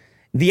 So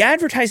the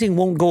advertising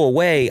won't go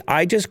away.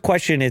 I just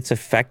question its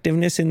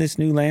effectiveness in this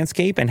new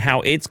landscape and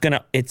how it's going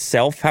to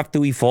itself have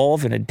to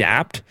evolve and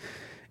adapt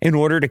in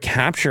order to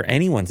capture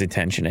anyone's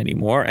attention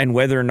anymore, and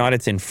whether or not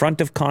it's in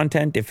front of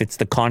content, if it's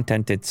the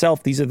content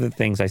itself. These are the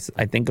things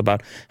I think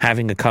about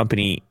having a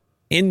company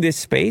in this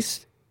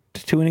space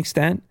to an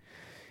extent.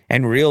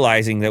 And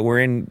realizing that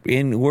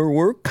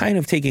we're kind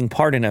of taking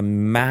part in a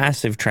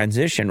massive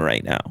transition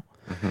right now.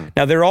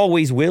 Now, there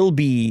always will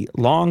be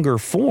longer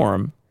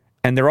form,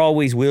 and there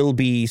always will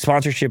be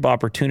sponsorship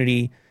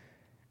opportunity,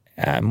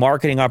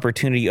 marketing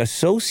opportunity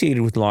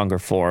associated with longer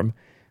form,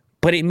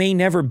 but it may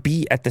never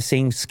be at the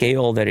same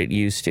scale that it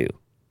used to.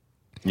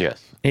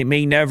 Yes. It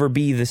may never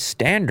be the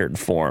standard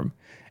form.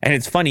 And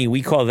it's funny,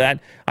 we call that,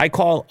 I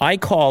call a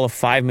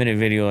 5-minute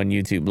video on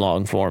YouTube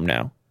long form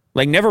now.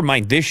 Like, never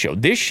mind this show.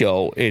 This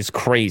show is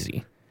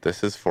crazy.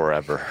 This is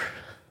forever.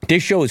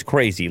 This show is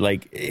crazy.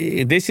 Like,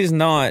 this is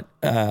not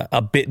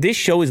this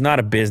show is not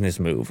a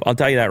business move. I'll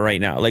tell you that right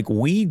now. Like,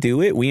 we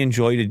do it. We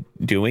enjoy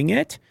doing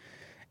it.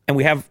 And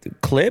we have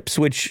clips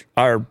which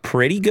are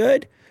pretty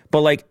good.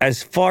 But, like,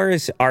 as far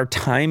as our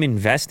time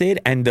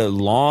invested and the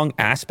long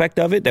aspect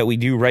of it that we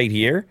do right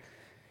here,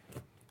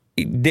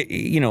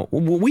 you know,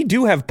 we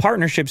do have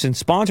partnerships and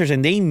sponsors,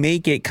 and they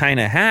make it kind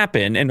of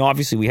happen. And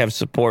obviously, we have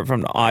support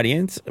from the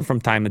audience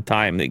from time to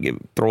time. They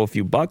throw a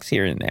few bucks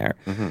here and there,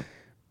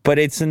 but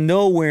it's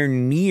nowhere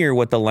near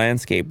what the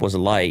landscape was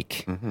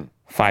like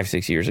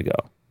 5-6 years ago.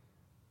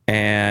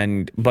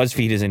 And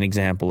BuzzFeed is an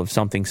example of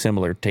something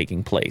similar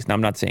taking place. Now,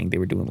 I'm not saying they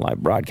were doing live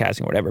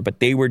broadcasting or whatever, but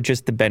they were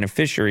just the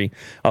beneficiary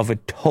of a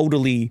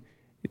totally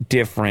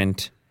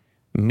different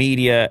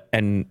media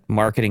and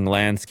marketing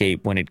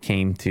landscape when it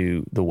came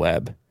to the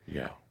web.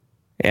 Yeah.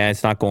 And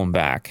it's not going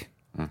back.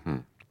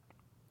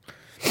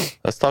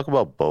 Let's talk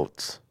about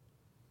boats.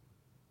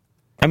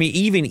 I mean,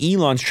 even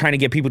Elon's trying to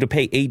get people to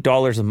pay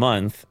 $8 a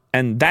month,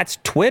 and that's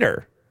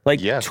Twitter.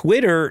 Like,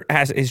 Twitter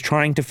is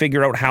trying to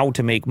figure out how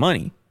to make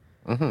money.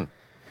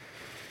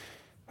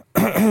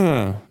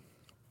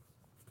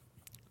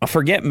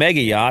 Forget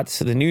mega yachts.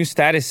 The new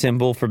status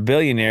symbol for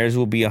billionaires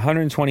will be a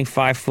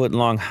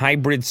 125-foot-long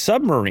hybrid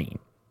submarine.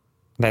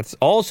 That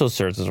also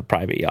serves as a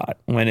private yacht.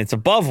 When it's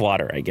above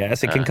water, I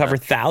guess, it can cover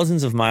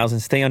thousands of miles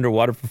and stay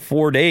underwater for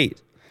 4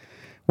 days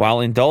while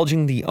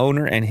indulging the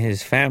owner and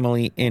his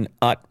family in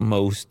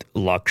utmost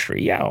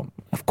luxury. Yeah,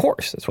 of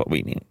course, that's what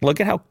we need. Look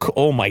at how...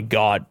 Oh, my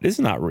God. This is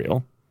not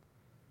real.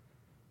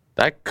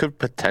 That could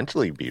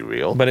potentially be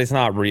real. But it's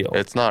not real.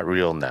 It's not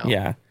real now.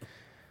 Yeah.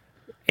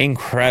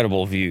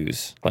 incredible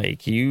views.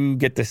 Like you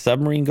get the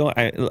submarine going.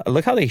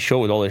 Look how they show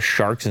it with all the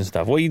sharks and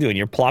stuff. What are you doing?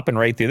 You're plopping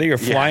right through there. You're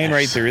flying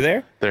right through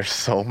there. There's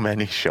so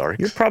many sharks.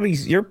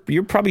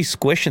 You're probably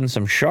squishing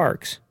some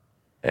sharks.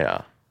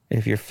 Yeah.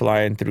 If you're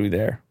flying through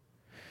there.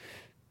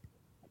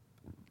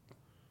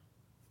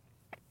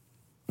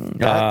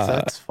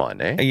 That's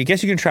fun, eh? I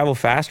guess you can travel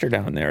faster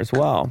down there as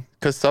well.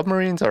 Because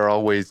submarines are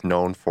always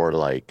known for,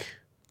 like,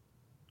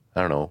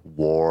 I don't know,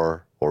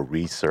 war or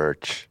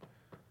research,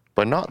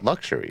 but not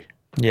luxury.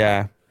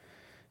 Yeah.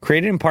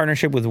 Created in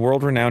partnership with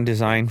world-renowned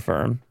design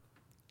firm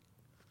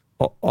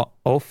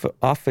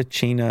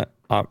Officina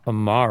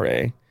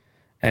Amare,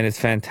 and it's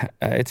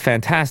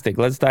fantastic.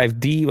 Let's dive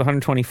deep.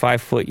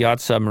 125-foot yacht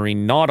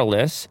submarine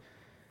Nautilus,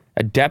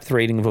 a depth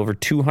rating of over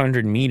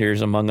 200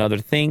 meters, among other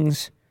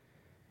things.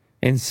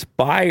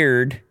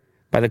 Inspired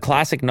by the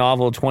classic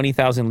novel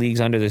 20,000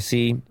 Leagues Under the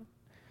Sea,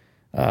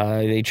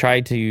 they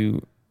tried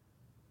to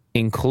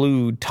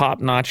include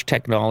top-notch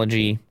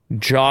technology,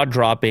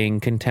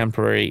 jaw-dropping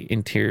contemporary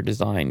interior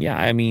design. Yeah,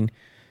 I mean,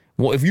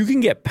 well, if you can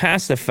get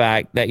past the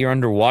fact that you're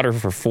underwater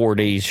for 4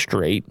 days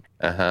straight.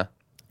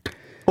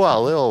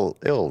 Well,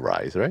 it'll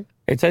rise, right?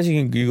 It says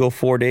you go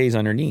 4 days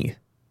underneath.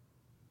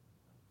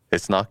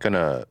 It's not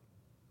gonna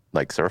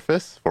like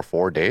surface for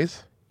 4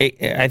 days.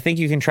 I think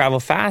you can travel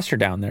faster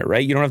down there,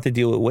 right? You don't have to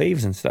deal with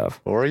waves and stuff.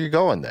 Where are you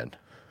going then?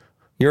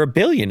 You're a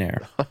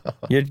billionaire.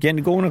 You're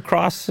going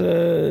across,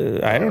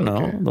 I don't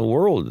know, the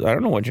world. I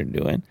don't know what you're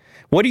doing.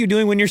 What are you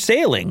doing when you're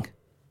sailing?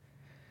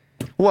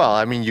 Well,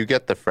 I mean, you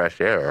get the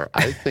fresh air.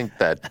 I think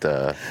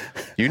that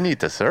you need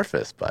to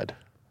surface, bud.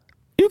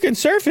 You can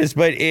surface,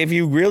 but if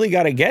you really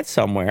got to get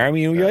somewhere, I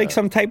mean, you're like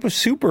some type of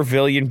super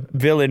villain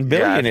billionaire.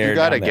 Yeah, if you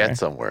got to get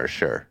somewhere,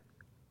 sure.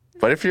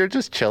 But if you're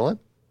just chilling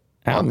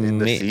in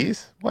the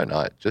seas, why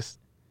not? Just,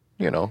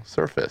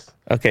 surface.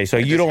 Okay, so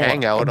you don't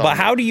hang out. But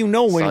how do you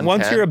know when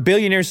once you're a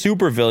billionaire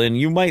supervillain,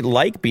 you might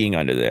like being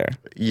under there?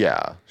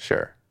 Yeah,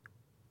 sure.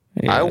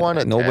 Yeah, I want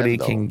a 10, nobody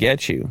can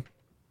get you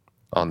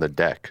on the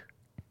deck.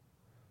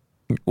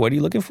 What are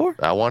you looking for?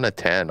 I want a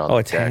 10 on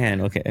the deck. Oh, a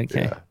 10. Okay.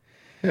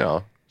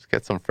 Yeah. Just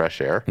get some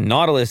fresh air.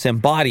 Nautilus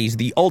embodies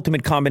the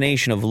ultimate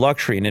combination of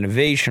luxury and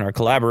innovation. Our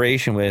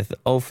collaboration with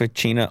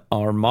Officina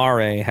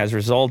Armare has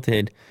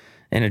resulted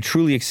in a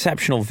truly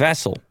exceptional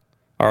vessel.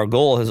 Our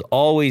goal has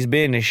always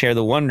been to share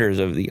the wonders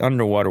of the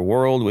underwater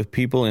world with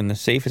people in the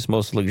safest,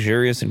 most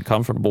luxurious and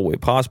comfortable way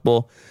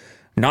possible.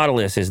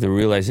 Nautilus is the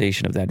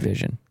realization of that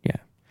vision. Yeah.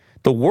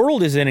 The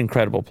world is an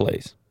incredible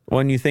place.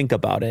 When you think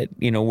about it,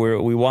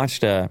 we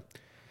watched a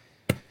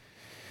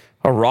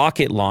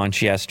rocket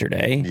launch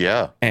yesterday.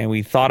 Yeah. And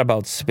we thought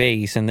about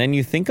space. And then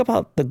you think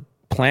about the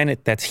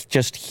planet that's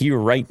just here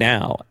right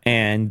now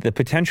and the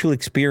potential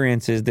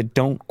experiences that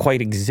don't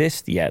quite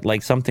exist yet,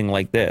 like something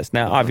like this.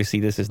 Now, obviously,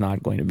 this is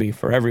not going to be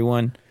for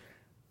everyone.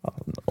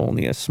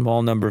 Only a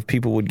small number of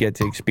people would get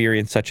to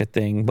experience such a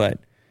thing. But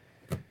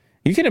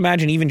you can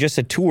imagine even just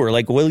a tour.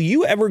 Like, will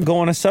you ever go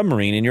on a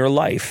submarine in your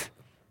life?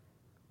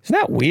 Isn't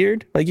that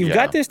weird? Like, you've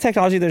got this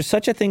technology. There's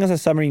such a thing as a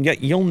submarine.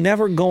 Yet you'll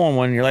never go on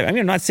one in your life. I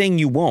mean, I'm not saying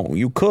you won't.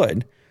 You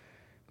could.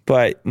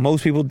 But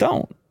most people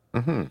don't.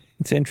 Mm-hmm.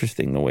 It's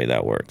interesting the way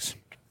that works.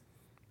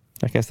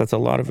 I guess that's a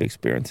lot of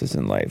experiences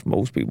in life.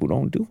 Most people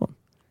don't do them.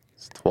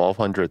 It's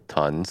 1,200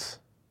 tons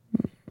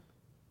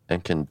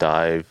and can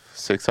dive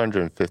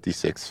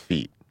 656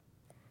 feet.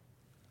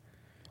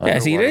 Yeah,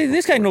 see,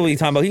 this guy knows what he's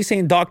talking about. He's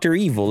saying Dr.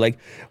 Evil. Like,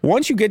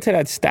 once you get to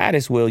that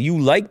status, Will, you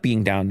like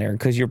being down there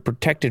because you're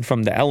protected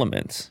from the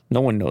elements. No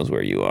one knows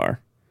where you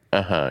are.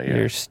 Yeah.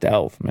 You're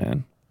stealth,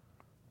 man.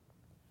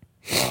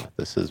 Wow,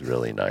 this is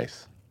really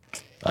nice.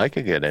 I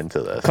could get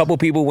into this. A couple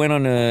people went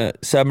on a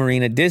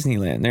submarine at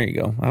Disneyland. There you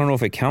go. I don't know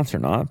if it counts or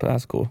not, but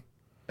that's cool.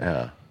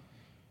 Yeah.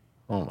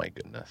 Oh, my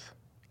goodness.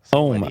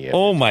 Oh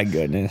my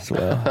goodness.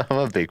 Well, I'm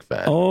a big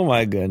fan. Oh,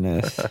 my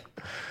goodness.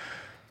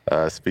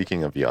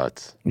 Speaking of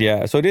yachts.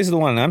 Yeah, so this is the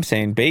one I'm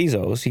saying.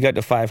 Bezos, he got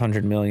to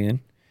 $500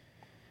 million.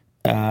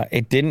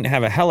 It didn't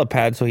have a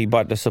helipad, so he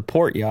bought the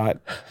support yacht,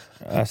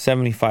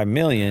 $75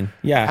 million.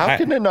 Yeah. How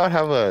can it not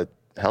have a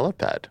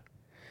helipad?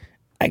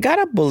 I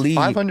gotta believe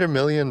 $500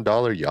 million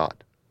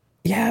yacht.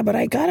 Yeah, but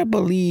I gotta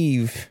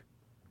believe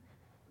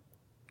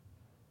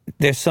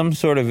there's some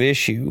sort of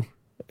issue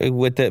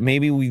with that.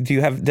 Maybe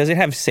does it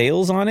have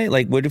sails on it?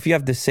 Like, what if you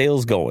have the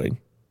sails going?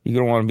 You're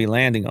gonna want to be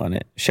landing on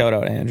it. Shout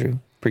out, Andrew.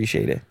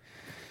 Appreciate it.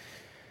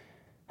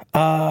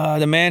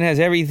 The man has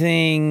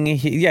everything.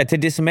 To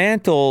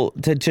dismantle,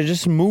 to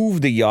just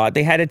move the yacht,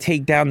 they had to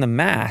take down the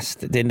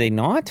mast. Did they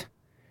not?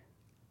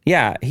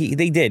 Yeah,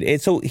 they did.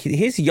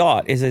 His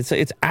yacht it's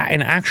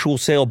an actual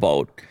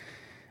sailboat.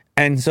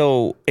 And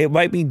so it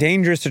might be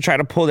dangerous to try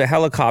to pull the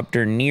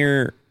helicopter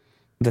near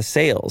the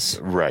sails.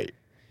 Right.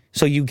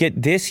 So you get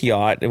this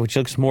yacht, which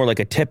looks more like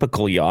a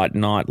typical yacht,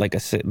 not like a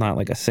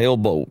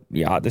sailboat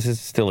yacht. This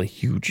is still a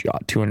huge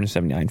yacht,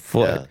 279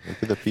 foot. Yeah,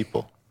 look at the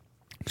people.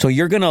 So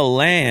you're going to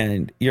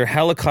land your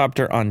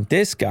helicopter on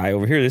this guy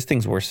over here. This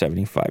thing's worth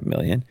 $75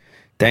 million.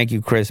 Thank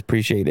you, Chris.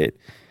 Appreciate it.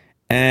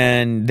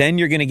 And then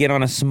you're going to get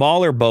on a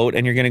smaller boat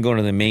and you're going to go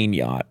to the main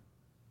yacht.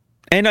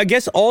 And I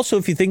guess also,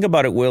 if you think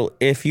about it, Will,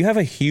 if you have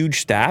a huge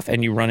staff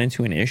and you run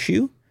into an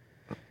issue,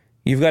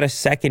 you've got a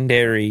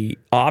secondary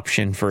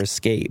option for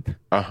escape.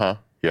 Uh-huh.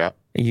 Yeah.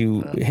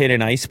 You hit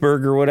an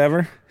iceberg or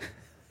whatever.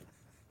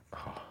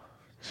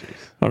 Jeez.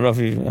 I don't know if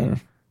you.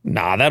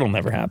 Nah, that'll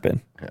never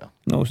happen. Yeah.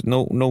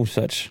 No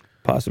such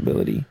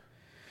possibility.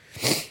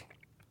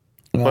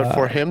 But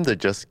for him to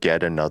just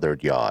get another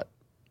yacht,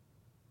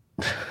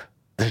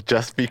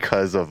 just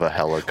because of a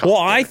helicopter. Well,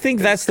 I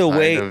think that's the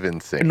way. Kind of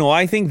insane. No,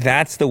 I think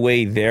that's the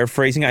way they're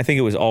phrasing. I think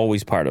it was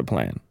always part of the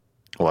plan.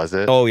 Was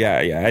it? Oh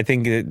yeah. I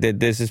think that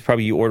this is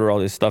probably you order all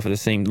this stuff at the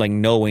same, like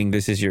knowing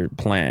this is your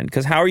plan.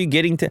 Because how are you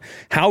getting to?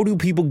 How do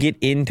people get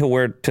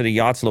into to the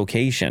yacht's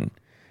location?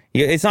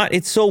 Yeah, it's not.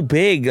 It's so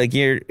big. Like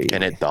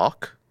Can it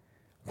dock?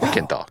 It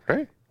can dock,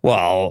 right?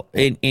 Well,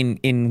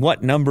 in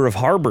what number of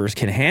harbors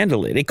can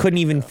handle it? It couldn't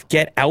even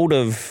get out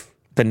of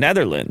the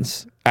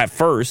Netherlands at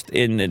first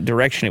in the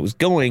direction it was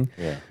going.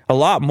 Yeah. A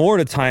lot more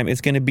of the time,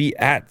 it's going to be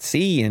at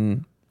sea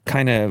and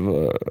kind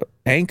of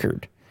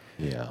anchored.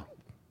 Yeah.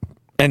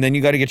 And then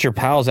you got to get your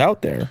pals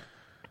out there.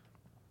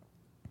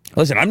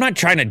 Listen, I'm not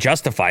trying to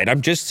justify it.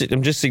 I'm just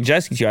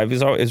suggesting to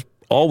you. It's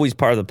always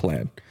part of the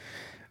plan.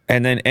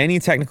 And then any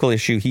technical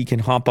issue, he can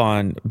hop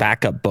on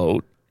backup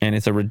boat, and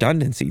it's a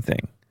redundancy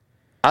thing.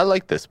 I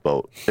like this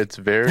boat. It's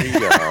very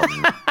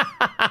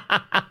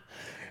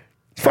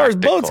as far as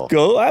boats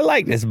go, I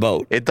like this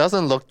boat. It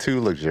doesn't look too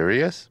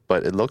luxurious,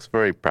 but it looks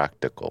very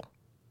practical.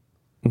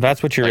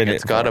 That's what you're in it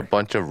It's got for. a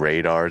bunch of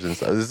radars and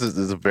stuff. This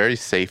is a very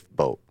safe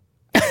boat.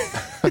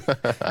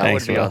 I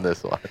would be Will. on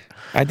this one.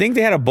 I think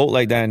they had a boat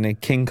like that in the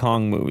King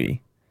Kong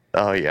movie.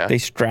 Oh, yeah. They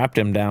strapped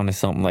him down to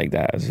something like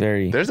that. It was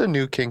very. There's a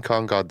new King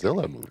Kong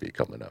Godzilla movie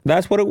coming up.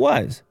 That's what it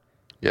was.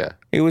 Yeah.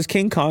 It was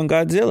King Kong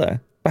Godzilla.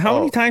 But how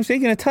many times are they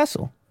going to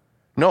tussle?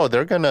 No,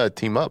 they're going to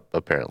team up,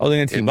 apparently. Oh, they're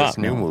gonna team in up, this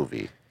new no.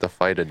 movie to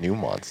fight a new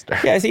monster.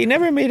 Yeah, see, it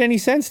never made any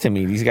sense to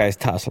me, these guys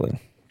tussling.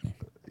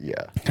 Yeah.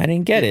 I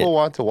didn't get People it.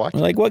 want to watch it.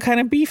 Like, what kind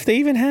of beef they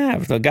even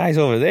have? The guys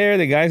over there,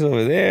 the guys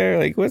over there.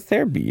 Like, what's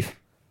their beef?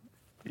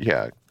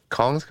 Yeah.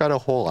 Kong's got a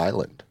whole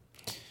island.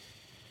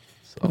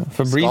 So,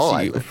 Skull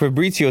Island.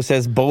 Fabrizio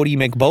says Bodie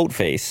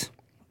McBoatface.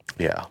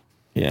 Yeah.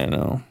 Yeah,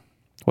 no.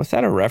 What's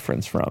that a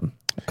reference from?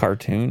 A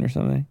cartoon or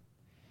something?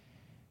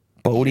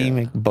 Bodie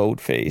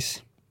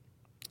McBoatface.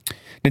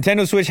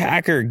 Nintendo Switch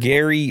hacker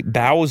Gary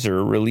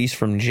Bowser released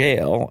from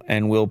jail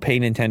and will pay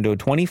Nintendo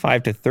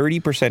 25 to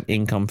 30%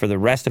 income for the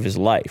rest of his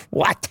life.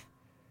 What?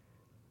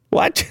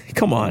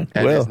 Come on,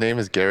 And Will. his name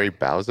is Gary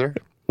Bowser?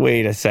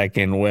 Wait a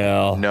second,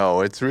 Will.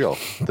 No, it's real.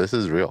 This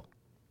is real.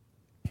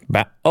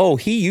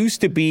 He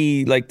used to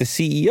be like the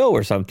CEO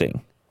or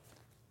something.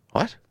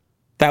 What?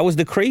 That was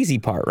the crazy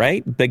part,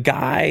 right? The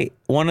guy,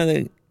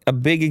 a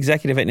big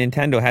executive at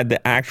Nintendo had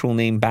the actual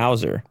name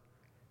Bowser.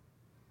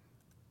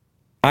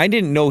 I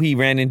didn't know he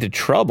ran into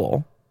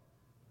trouble.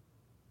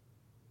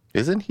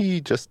 Isn't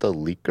he just a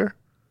leaker?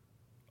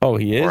 Oh,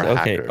 he is? Or a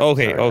Okay, hacker. Sorry, a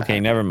okay,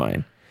 hacker. never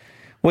mind.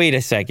 Wait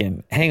a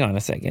second. Hang on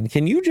a second.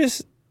 Can you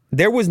just...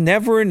 There was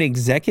never an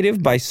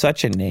executive by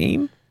such a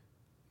name?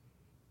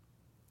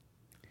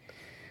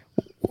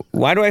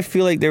 Why do I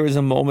feel like there was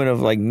a moment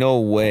of like, no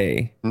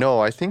way? No,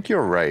 I think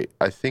you're right.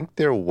 I think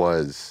there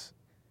was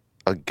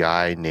a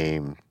guy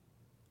named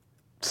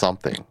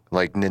something,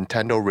 like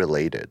Nintendo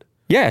related.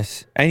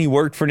 Yes, and he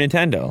worked for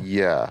Nintendo.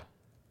 Yeah.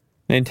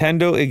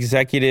 Nintendo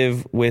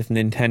executive with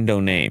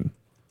Nintendo name.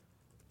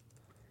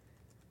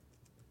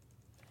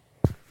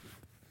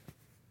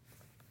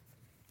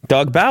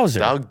 Doug Bowser.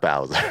 Doug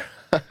Bowser.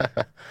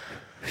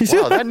 He's-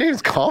 Wow, that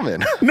name's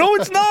common. No,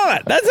 it's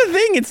not. That's the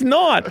thing. It's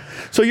not.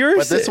 So you're.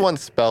 But this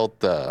one's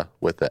spelled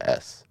with the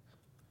S.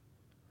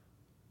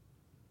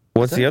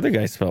 What's the other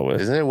guy spelled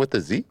with? Isn't it with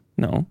the Z?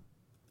 No,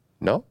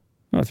 No?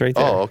 it's right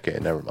there. Oh, okay.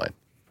 Never mind.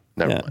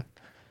 Never Yeah. mind.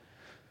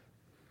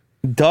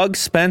 Doug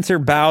Spencer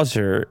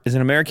Bowser is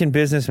an American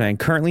businessman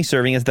currently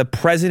serving as the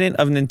president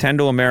of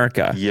Nintendo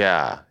America.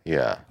 Yeah.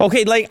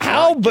 Okay, like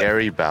how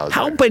Gary Bowser.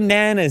 how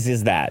bananas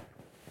is that?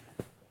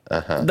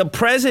 The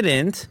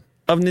president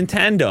of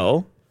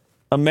Nintendo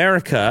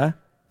America,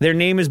 their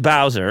name is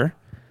Bowser,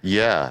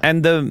 Yeah.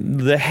 and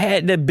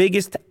the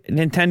biggest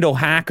Nintendo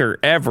hacker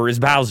ever is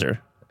Bowser.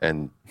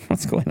 And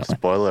What's going on?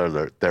 spoiler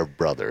alert, they're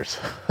brothers.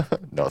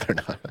 No, they're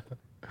not.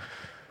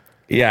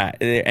 Yeah,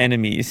 they're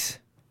enemies.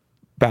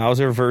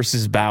 Bowser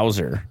versus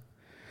Bowser.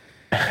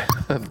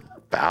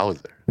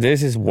 Bowser.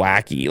 This is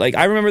wacky. Like,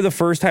 I remember the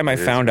first time I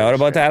found out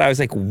about that, I was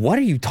like, what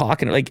are you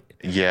talking? Like,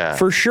 Yeah.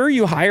 for sure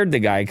you hired the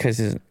guy because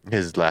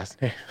His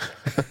last name.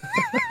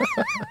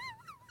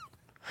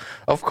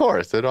 Of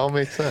course, it all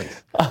makes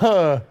sense.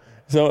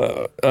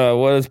 so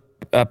what is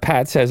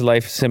Pat says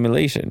life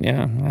simulation.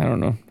 Yeah, I don't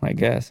know, I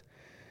guess.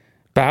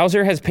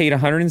 Bowser has paid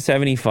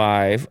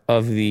 175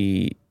 of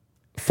the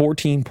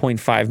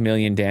 14.5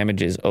 million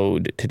damages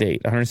owed to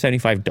date.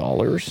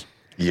 $175?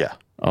 Yeah.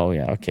 Oh,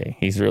 yeah, okay.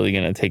 He's really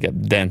going to take a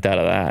dent out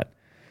of that.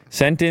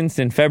 Sentenced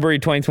in February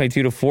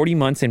 2022 to 40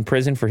 months in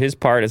prison for his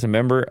part as a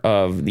member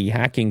of the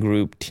hacking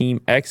group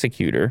Team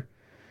Executor.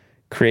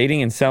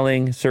 creating and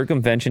selling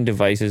circumvention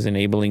devices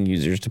enabling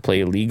users to play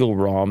illegal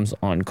ROMs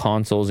on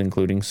consoles,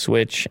 including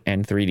Switch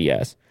and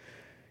 3DS.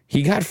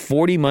 He got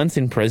 40 months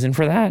in prison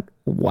for that?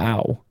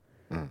 Wow.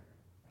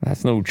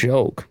 That's no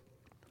joke.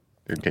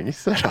 Dude, can you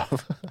set up?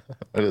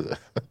 What is it?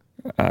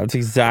 That's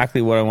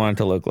exactly what I want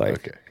it to look like.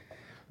 Okay.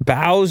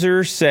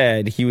 Bowser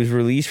said he was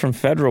released from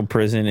federal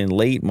prison in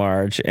late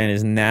March and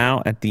is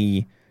now at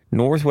the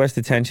Northwest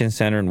Detention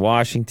Center in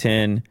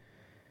Washington,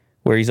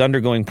 where he's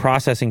undergoing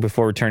processing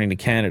before returning to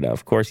Canada.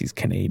 Of course, he's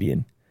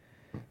Canadian.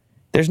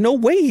 There's no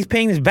way he's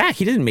paying this back.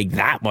 He doesn't make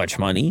that much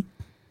money.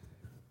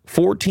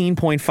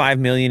 $14.5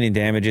 million in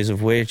damages,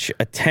 of which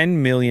a $10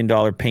 million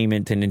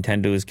payment to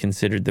Nintendo is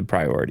considered the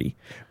priority.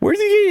 What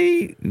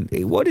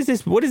is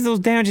this? What is those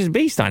damages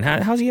based on?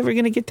 How's he ever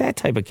going to get that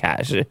type of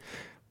cash?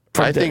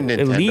 I think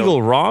Nintendo,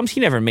 illegal ROMs? He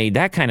never made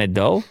that kind of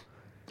dough.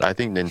 I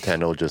think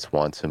Nintendo just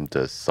wants him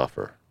to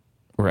suffer.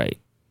 Right.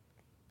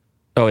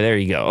 Oh, there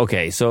you go.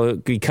 Okay, so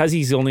because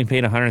he's only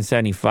paid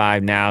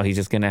 $175 now, he's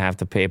just going to have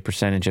to pay a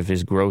percentage of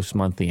his gross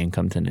monthly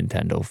income to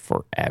Nintendo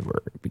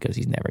forever because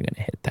he's never going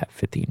to hit that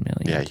 $15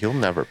 million. Yeah, he'll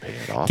never pay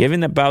it off.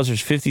 Given that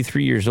Bowser's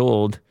 53 years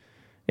old,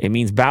 it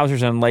means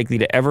Bowser's unlikely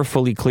to ever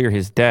fully clear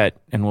his debt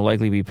and will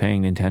likely be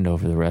paying Nintendo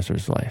for the rest of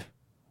his life.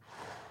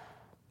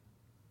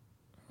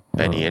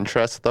 Any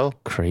interest, though?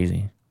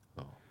 Crazy.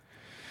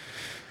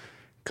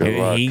 Good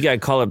luck. He got to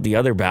call up the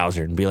other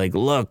Bowser and be like,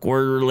 look,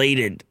 we're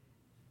related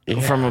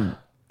from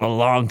a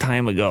long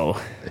time ago.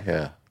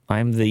 Yeah.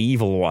 I'm the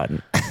evil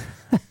one.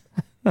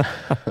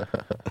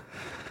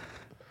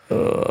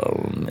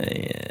 Oh,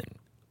 man.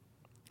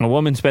 A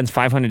woman spends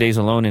 500 days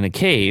alone in a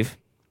cave.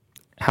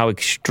 How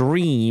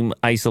extreme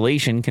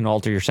isolation can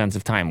alter your sense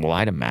of time. Well,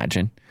 I'd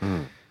imagine.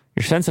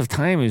 Your sense of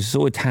time is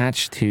so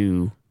attached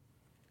to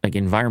like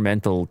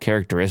environmental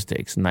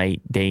characteristics,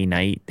 night, day,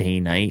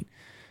 night,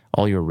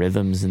 all your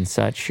rhythms and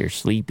such, your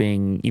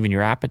sleeping, even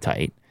your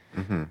appetite.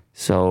 Mm-hmm.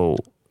 So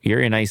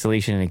you're in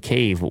isolation in a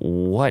cave.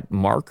 What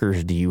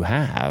markers do you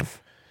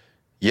have?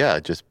 Yeah,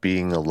 just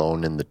being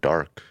alone in the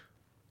dark.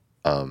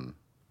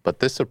 But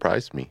this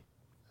surprised me.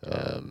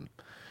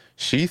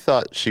 She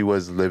thought she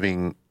was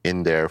living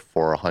in there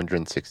for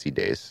 160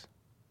 days,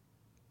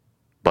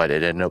 but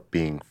it ended up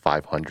being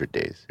 500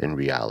 days in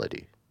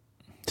reality.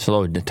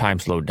 The time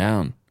slowed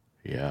down.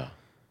 Yeah.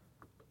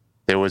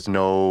 There was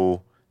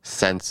no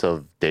sense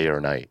of day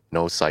or night,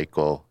 no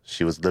cycle.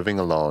 She was living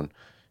alone.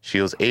 She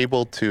was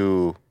able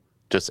to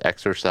just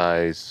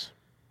exercise,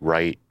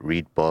 write,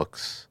 read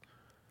books.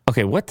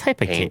 Okay, what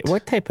type of cave?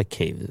 What type of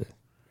cave is it?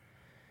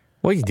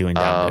 What are you doing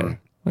down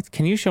there?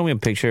 Can you show me a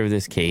picture of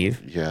this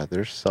cave? Yeah,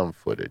 there's some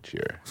footage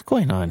here. What's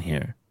going on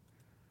here?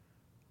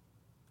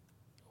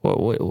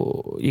 What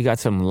you got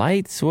some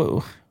lights?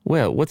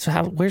 What's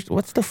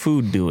the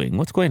food doing?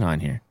 What's going on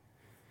here?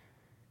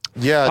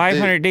 Yeah,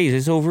 500 days.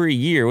 It's over a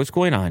year. What's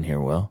going on here,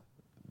 Will?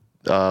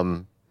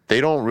 They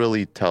don't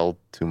really tell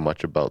too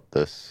much about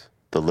the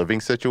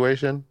living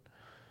situation.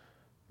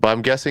 But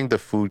I'm guessing the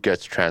food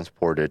gets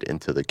transported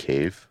into the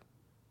cave,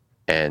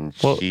 and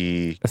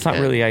That's not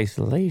really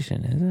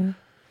isolation, is it?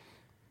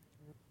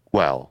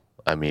 Well,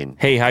 I mean,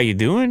 hey, how you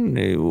doing?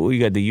 You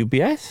got the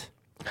UPS?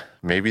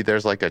 Maybe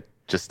there's like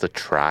just a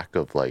track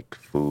of like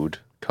food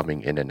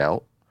coming in and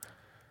out.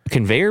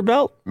 Conveyor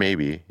belt?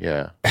 Maybe,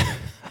 yeah.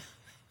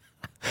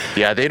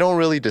 Yeah, they don't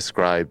really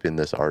describe in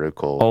this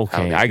article.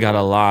 Okay, I got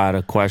a lot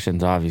of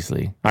questions.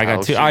 Obviously,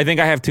 I think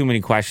I have too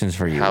many questions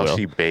for you. How Will.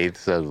 she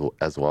bathes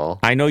as well.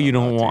 I know you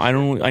don't want.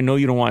 I know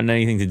you don't want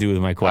anything to do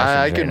with my questions.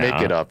 I can right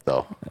make it up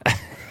though.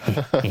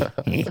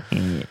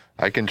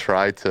 I can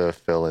try to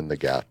fill in the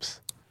gaps.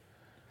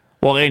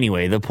 Well,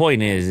 anyway, the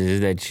point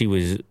is that she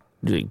was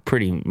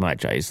pretty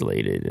much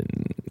isolated,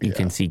 and you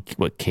can see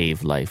what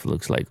cave life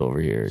looks like over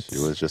here. She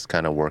was just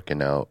kind of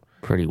working out.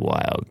 Pretty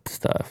wild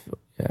stuff.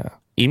 Yeah.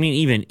 I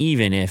mean,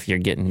 even if you're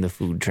getting the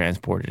food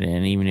transported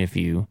in, even if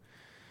you,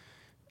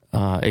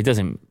 it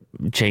doesn't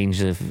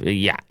change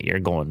you're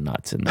going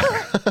nuts in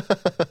there.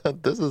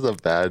 This is a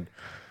bad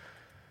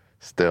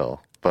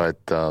still. But,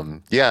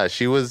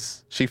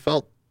 she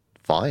felt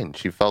fine.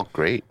 She felt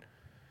great.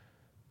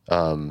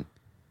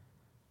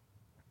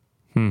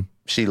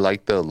 She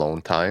liked the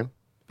alone time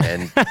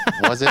and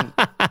wasn't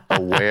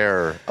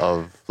aware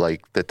of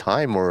like the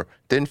time or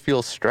didn't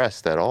feel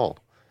stressed at all.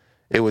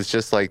 It was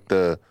just like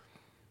the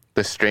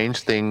strange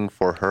thing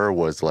for her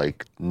was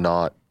like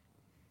not,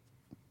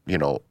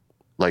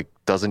 like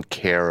doesn't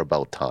care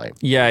about time.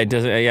 Yeah, it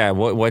doesn't. Yeah,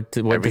 what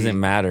does it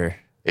matter?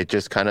 It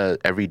just kind of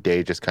every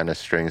day just kind of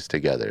strings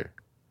together.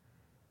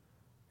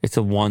 It's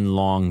a one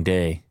long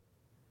day.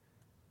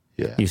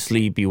 Yeah. You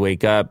sleep, you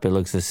wake up, it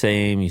looks the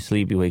same. You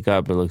sleep, you wake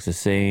up, it looks the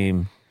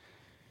same.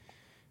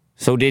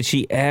 So did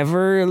she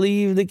ever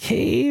leave the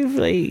cave?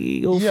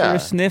 Like go for a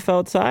sniff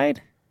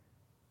outside?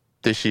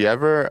 Did she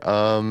ever?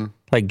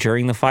 Like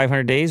during the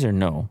 500 days or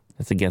no?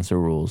 That's against the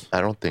rules. I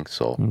don't think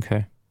so.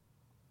 Okay.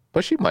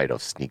 But she might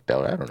have sneaked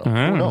out. I don't know.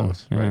 Who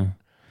knows? Yeah. Right?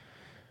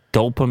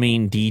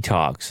 Dopamine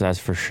detox, that's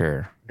for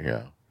sure.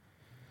 Yeah.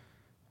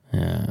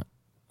 Yeah.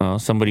 Well,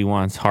 somebody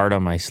wants heart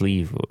on my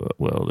sleeve.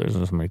 Well, there's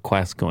some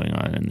requests going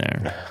on in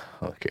there.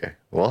 Okay.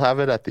 We'll have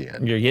it at the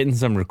end. You're getting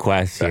some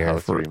requests The here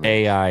house for remix.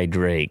 AI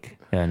Drake.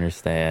 I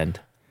understand.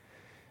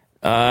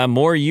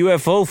 More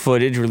UFO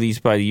footage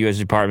released by the U.S.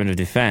 Department of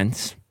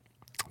Defense.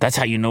 That's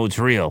how you know it's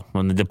real,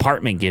 when the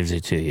department gives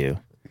it to you.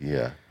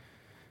 Yeah.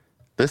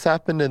 This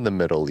happened in the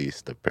Middle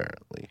East,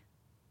 apparently.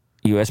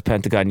 U.S.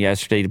 Pentagon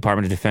yesterday,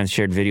 Department of Defense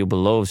shared video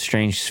below of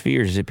strange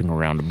spheres zipping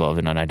around above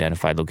an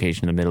unidentified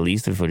location in the Middle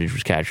East. The footage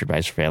was captured by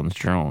a surveillance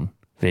drone.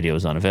 Video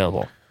is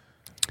unavailable.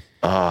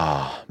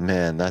 Oh,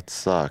 man, that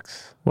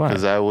sucks. What?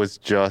 Because I was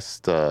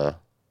just Watch.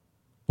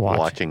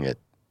 watching it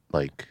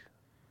like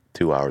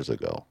 2 hours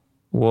ago.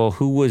 Well,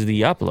 who was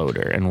the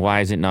uploader, and why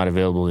is it not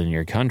available in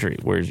your country?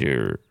 Where's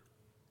your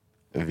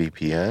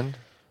VPN?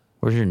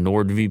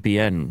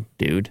 NordVPN,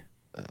 dude?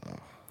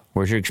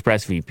 Where's your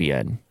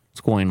ExpressVPN?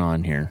 What's going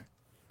on here?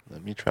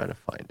 Let me try to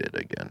find it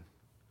again.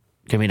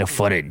 Give me the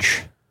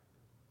footage.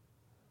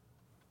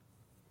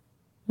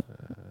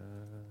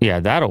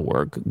 Yeah, that'll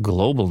work.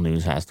 Global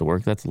news has to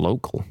work. That's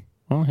local.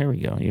 Oh, here we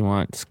go. You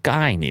want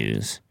Sky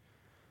News.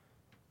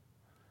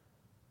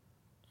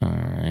 All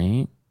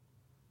right.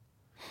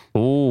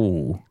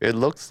 Ooh. It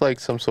looks like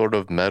some sort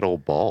of metal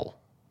ball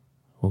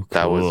Oh,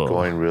 that was cool.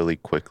 going really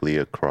quickly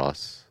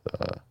across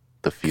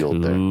the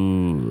field there.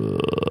 Ooh.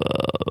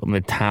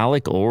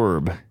 Metallic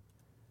orb.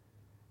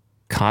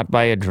 Caught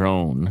by a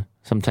drone.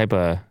 Some type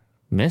of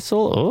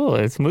missile. Oh,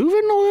 it's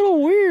moving a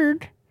little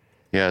weird.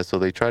 Yeah, so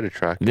they try to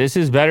track it. This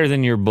is better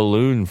than your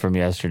balloon from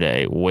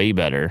yesterday. Way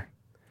better.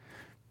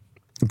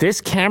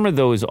 This camera,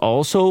 though, is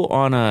also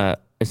on a...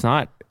 It's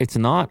not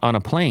on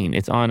a plane.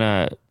 It's on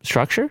a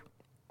structure.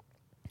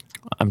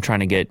 I'm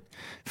trying to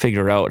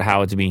figure out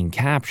how it's being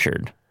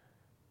captured.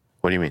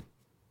 What do you mean?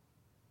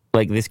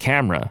 Like this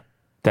camera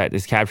that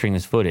is capturing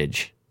this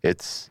footage.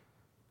 It's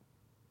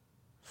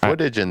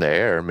footage in the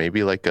air,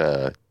 maybe like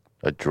a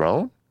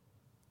drone?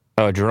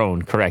 Oh, a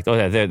drone, correct. Oh,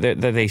 yeah,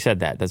 they said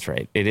that. That's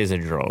right. It is a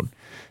drone.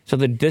 So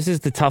this is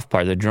the tough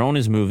part. The drone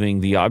is moving.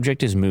 The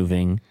object is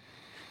moving.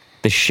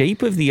 The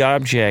shape of the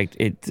object,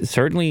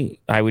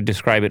 I would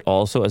describe it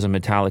also as a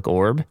metallic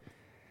orb.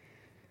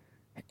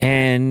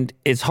 And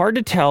it's hard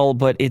to tell,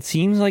 but it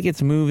seems like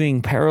it's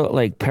moving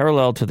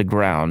parallel to the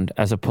ground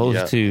as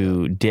opposed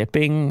to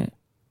dipping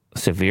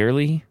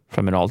severely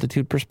from an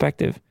altitude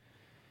perspective.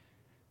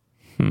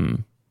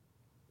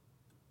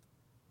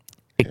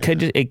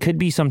 It could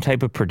be some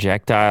type of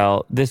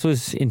projectile. This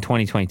was in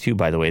 2022,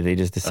 by the way. They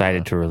just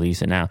decided to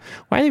release it now.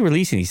 Why are they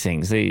releasing these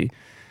things? They're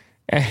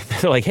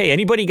like, hey,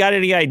 anybody got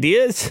any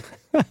ideas?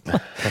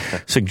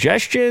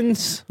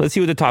 Suggestions? Let's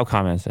see what the top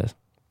comment says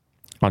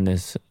on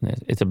this.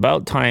 It's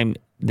about time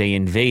they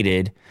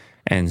invaded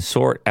and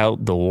sort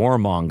out the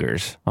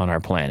warmongers on our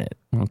planet.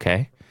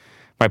 Okay.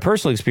 My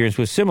personal experience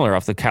was similar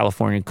off the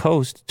California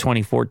coast,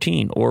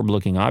 2014.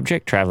 Orb-looking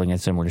object traveling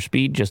at similar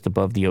speed just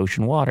above the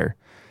ocean water.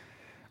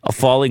 A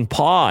falling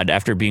pod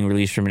after being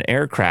released from an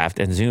aircraft,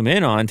 and zoom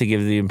in on to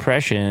give the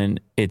impression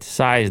its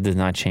size does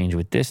not change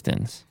with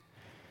distance.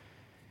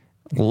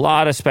 A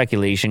lot of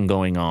speculation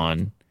going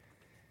on.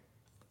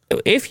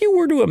 If you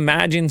were to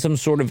imagine some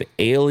sort of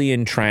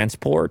alien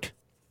transport,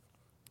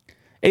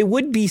 it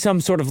would be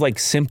some sort of like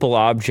simple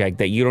object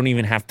that you don't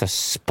even have to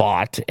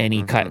spot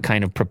any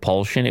kind of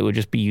propulsion. It would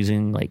just be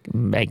using like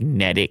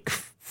magnetic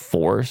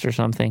force or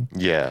something.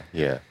 Yeah.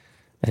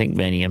 I think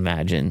many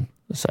imagine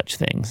such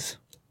things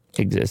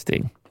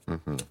existing.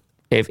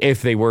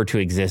 If they were to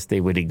exist,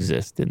 they would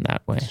exist in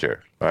that way.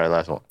 Sure. All right,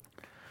 last one.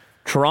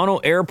 Toronto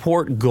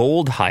airport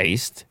gold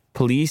heist.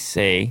 Police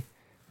say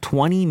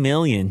 20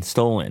 million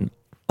stolen.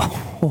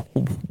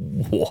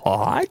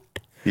 What?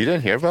 You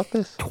didn't hear about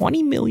this?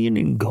 20 million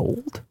in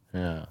gold?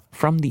 Yeah.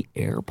 From the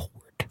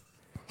airport.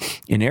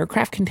 An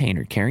aircraft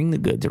container carrying the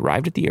goods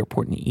arrived at the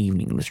airport in the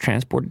evening and was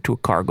transported to a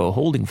cargo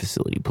holding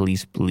facility.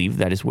 Police believe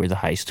that is where the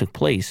heist took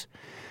place.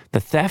 The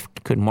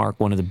theft could mark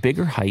one of the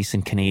bigger heists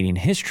in Canadian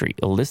history,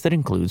 a list that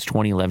includes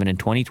 2011 and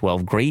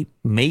 2012 Great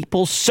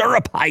Maple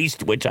Syrup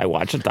Heist, which I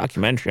watched a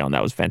documentary on.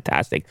 That was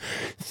fantastic.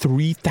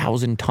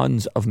 3,000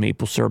 tons of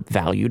maple syrup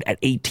valued at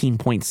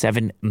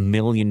 $18.7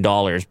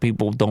 million.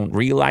 People don't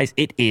realize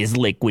it is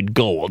liquid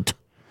gold.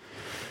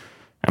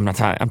 I'm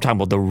talking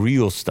about the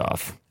real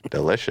stuff.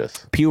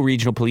 Delicious. Peel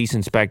Regional Police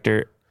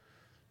Inspector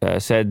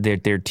said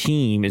that their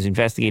team is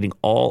investigating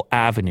all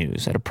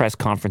avenues. At a press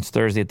conference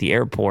Thursday at the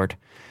airport,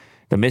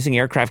 the missing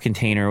aircraft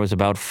container was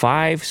about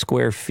 5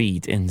 square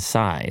feet in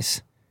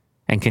size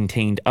and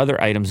contained other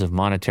items of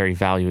monetary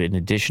value in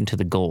addition to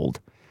the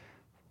gold.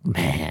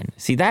 Man,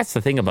 see, that's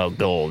the thing about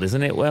gold,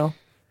 isn't it, Will?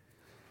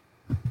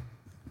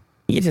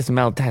 You just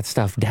melt that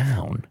stuff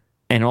down,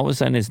 and all of a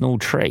sudden there's no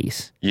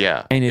trace.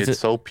 Yeah. And it's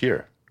so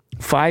pure.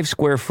 5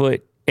 square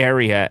foot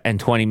area and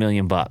 $20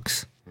 million.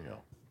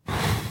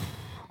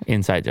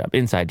 Inside job.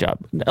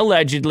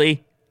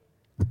 Allegedly.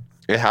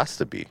 It has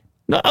to be.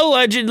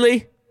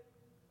 Allegedly.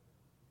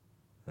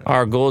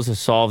 Our goal is to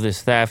solve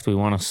this theft. We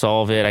want to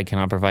solve it. I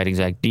cannot provide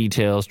exact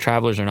details.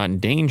 Travelers are not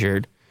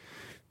endangered.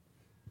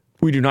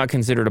 We do not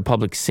consider it a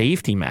public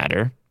safety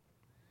matter.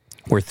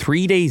 We're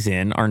 3 days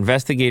in. Our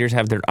investigators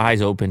have their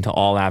eyes open to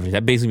all avenues.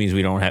 That basically means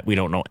we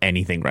don't know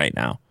anything right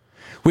now.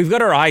 We've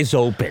got our eyes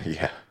open.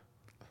 Yeah.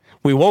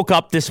 We woke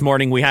up this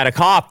morning, we had a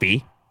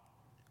coffee,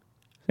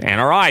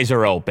 and our eyes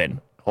are open.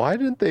 Why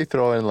didn't they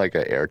throw in like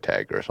an air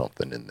tag or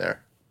something in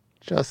there?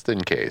 Just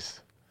in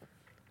case.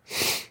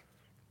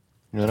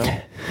 You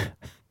know?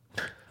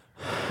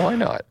 Why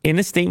not? In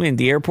a statement,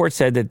 the airport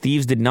said that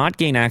thieves did not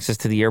gain access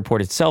to the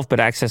airport itself, but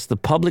accessed the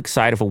public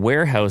side of a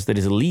warehouse that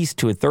is leased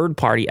to a third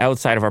party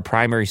outside of our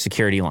primary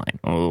security line.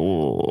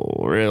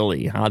 Oh,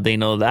 really? How'd they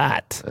know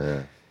that?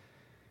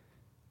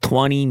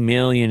 $20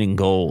 million in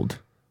gold.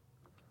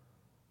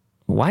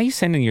 Why are you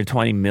sending your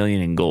 $20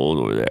 million in gold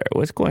over there?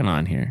 What's going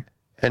on here?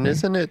 And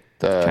isn't it...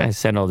 Trying to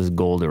send all this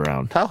gold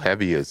around. how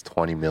heavy is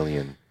 20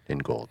 million in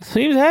gold?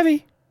 Seems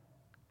heavy.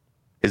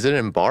 Is it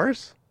in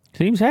bars?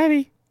 Seems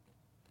heavy.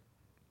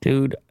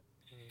 Dude,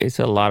 it's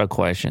a lot of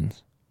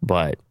questions.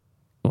 But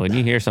when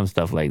you hear some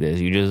stuff like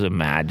this, you just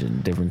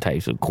imagine different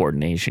types of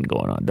coordination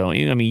going on, don't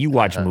you? I mean, you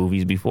watch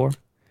movies before.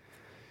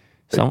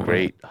 The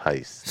Great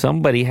Heist.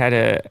 Somebody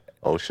had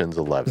Ocean's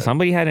 11.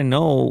 Somebody had to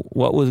know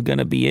what was going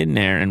to be in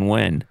there and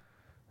when.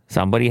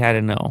 Somebody had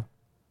to know.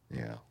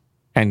 Yeah.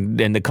 And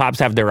the cops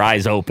have their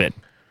eyes open.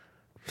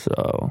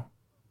 So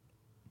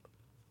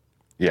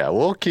Yeah,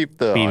 we'll keep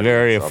the... be audience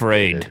very updated.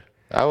 afraid.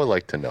 I would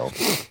like to know.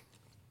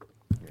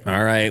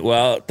 All right.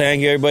 Well,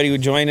 thank you, everybody, who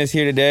joined us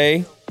here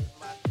today.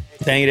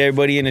 Thank you to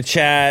everybody in the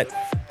chat.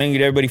 Thank you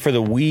to everybody for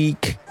the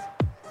week,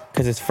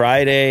 because it's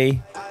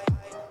Friday.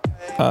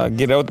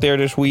 Get out there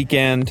this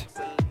weekend.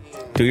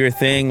 Do your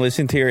thing.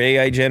 Listen to your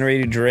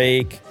AI-generated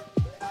Drake.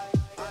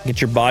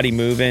 Get your body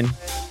moving.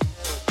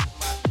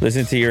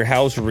 Listen to your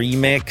house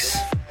remix.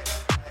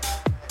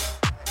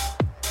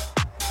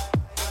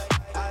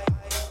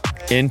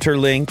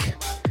 Interlink.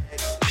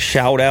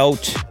 Shout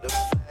out.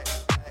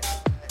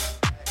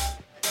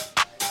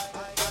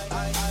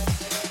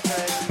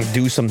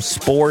 Do some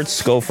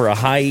sports. Go for a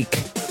hike.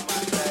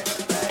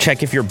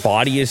 Check if your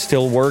body is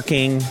still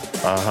working.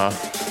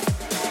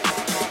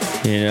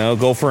 You know,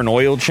 go for an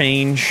oil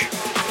change.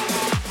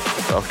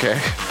 Okay.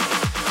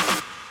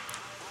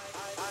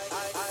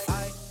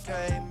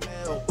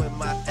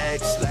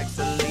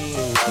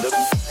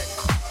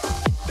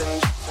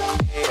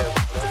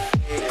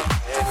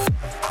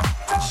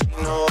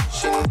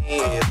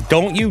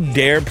 Don't you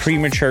dare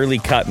prematurely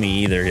cut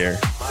me either here.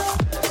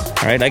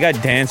 All right, I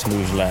got dance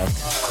moves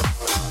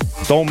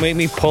left. Don't make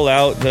me pull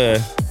out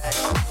the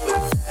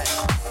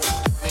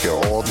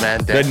Your old man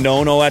the dead.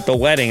 no-no at the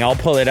wedding. I'll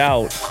pull it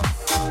out.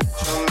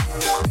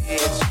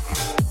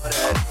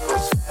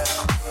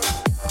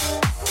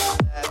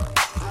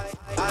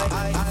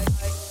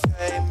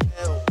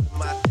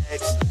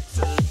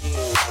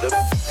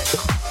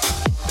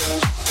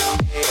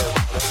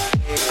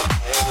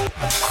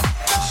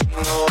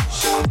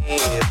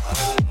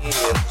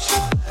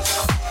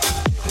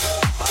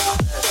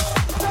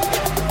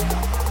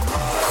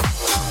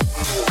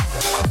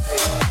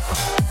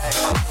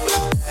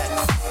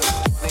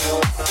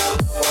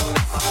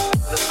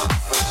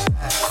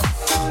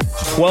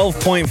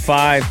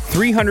 .5,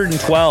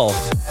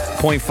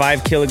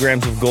 312.5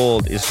 kilograms of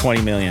gold is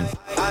 20 million.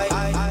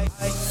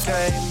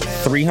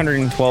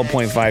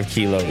 312.5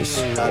 kilos.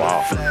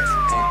 Wow.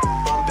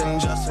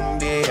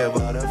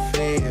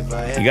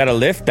 You gotta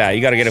lift that.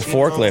 You gotta get a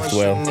forklift,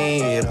 Will.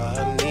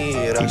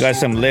 You got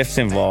some lifts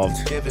involved.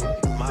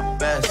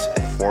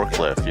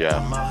 Forklift,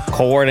 yeah.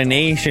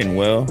 Coordination,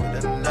 Will.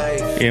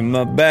 In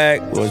my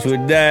back, what's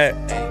with that?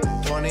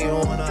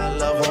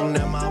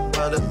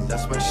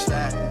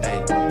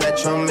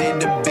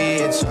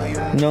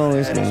 No,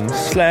 it's gonna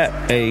slap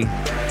a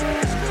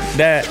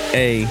that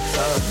a.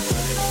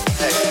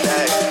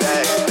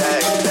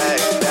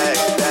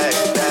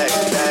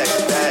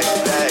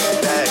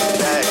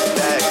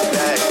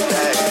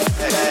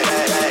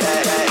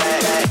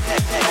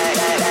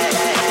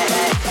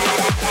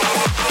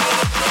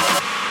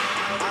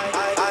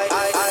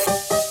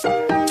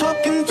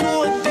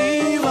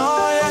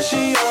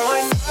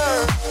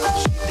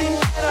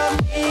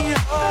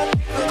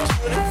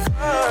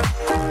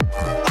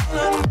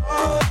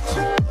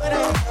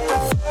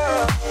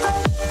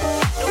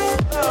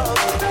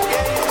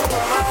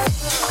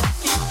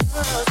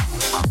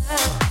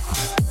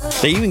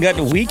 They even got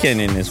The Weeknd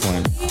in this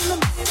one.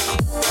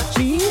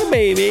 Need a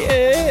baby,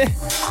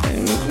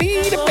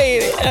 need a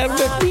baby,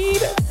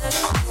 need a...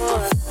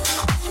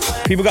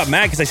 People got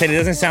mad because I said it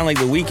doesn't sound like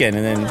The Weeknd,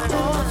 and then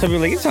some people were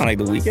like, it sounds like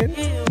The Weeknd.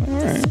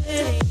 All right.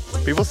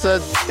 People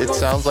said it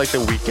sounds like The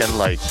Weeknd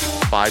like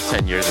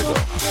 5-10 years ago.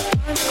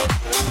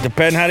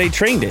 Depending how they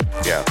trained it.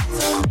 Yeah.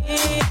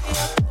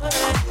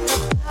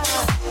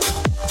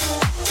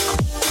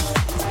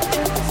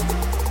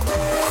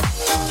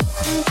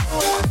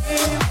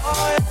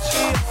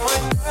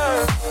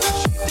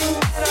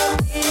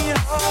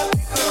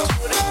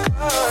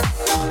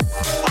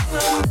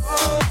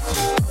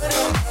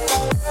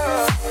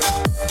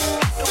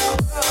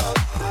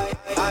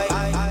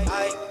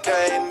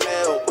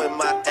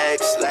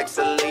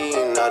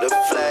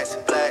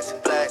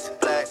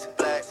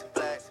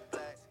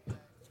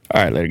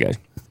 All right, later,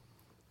 guys.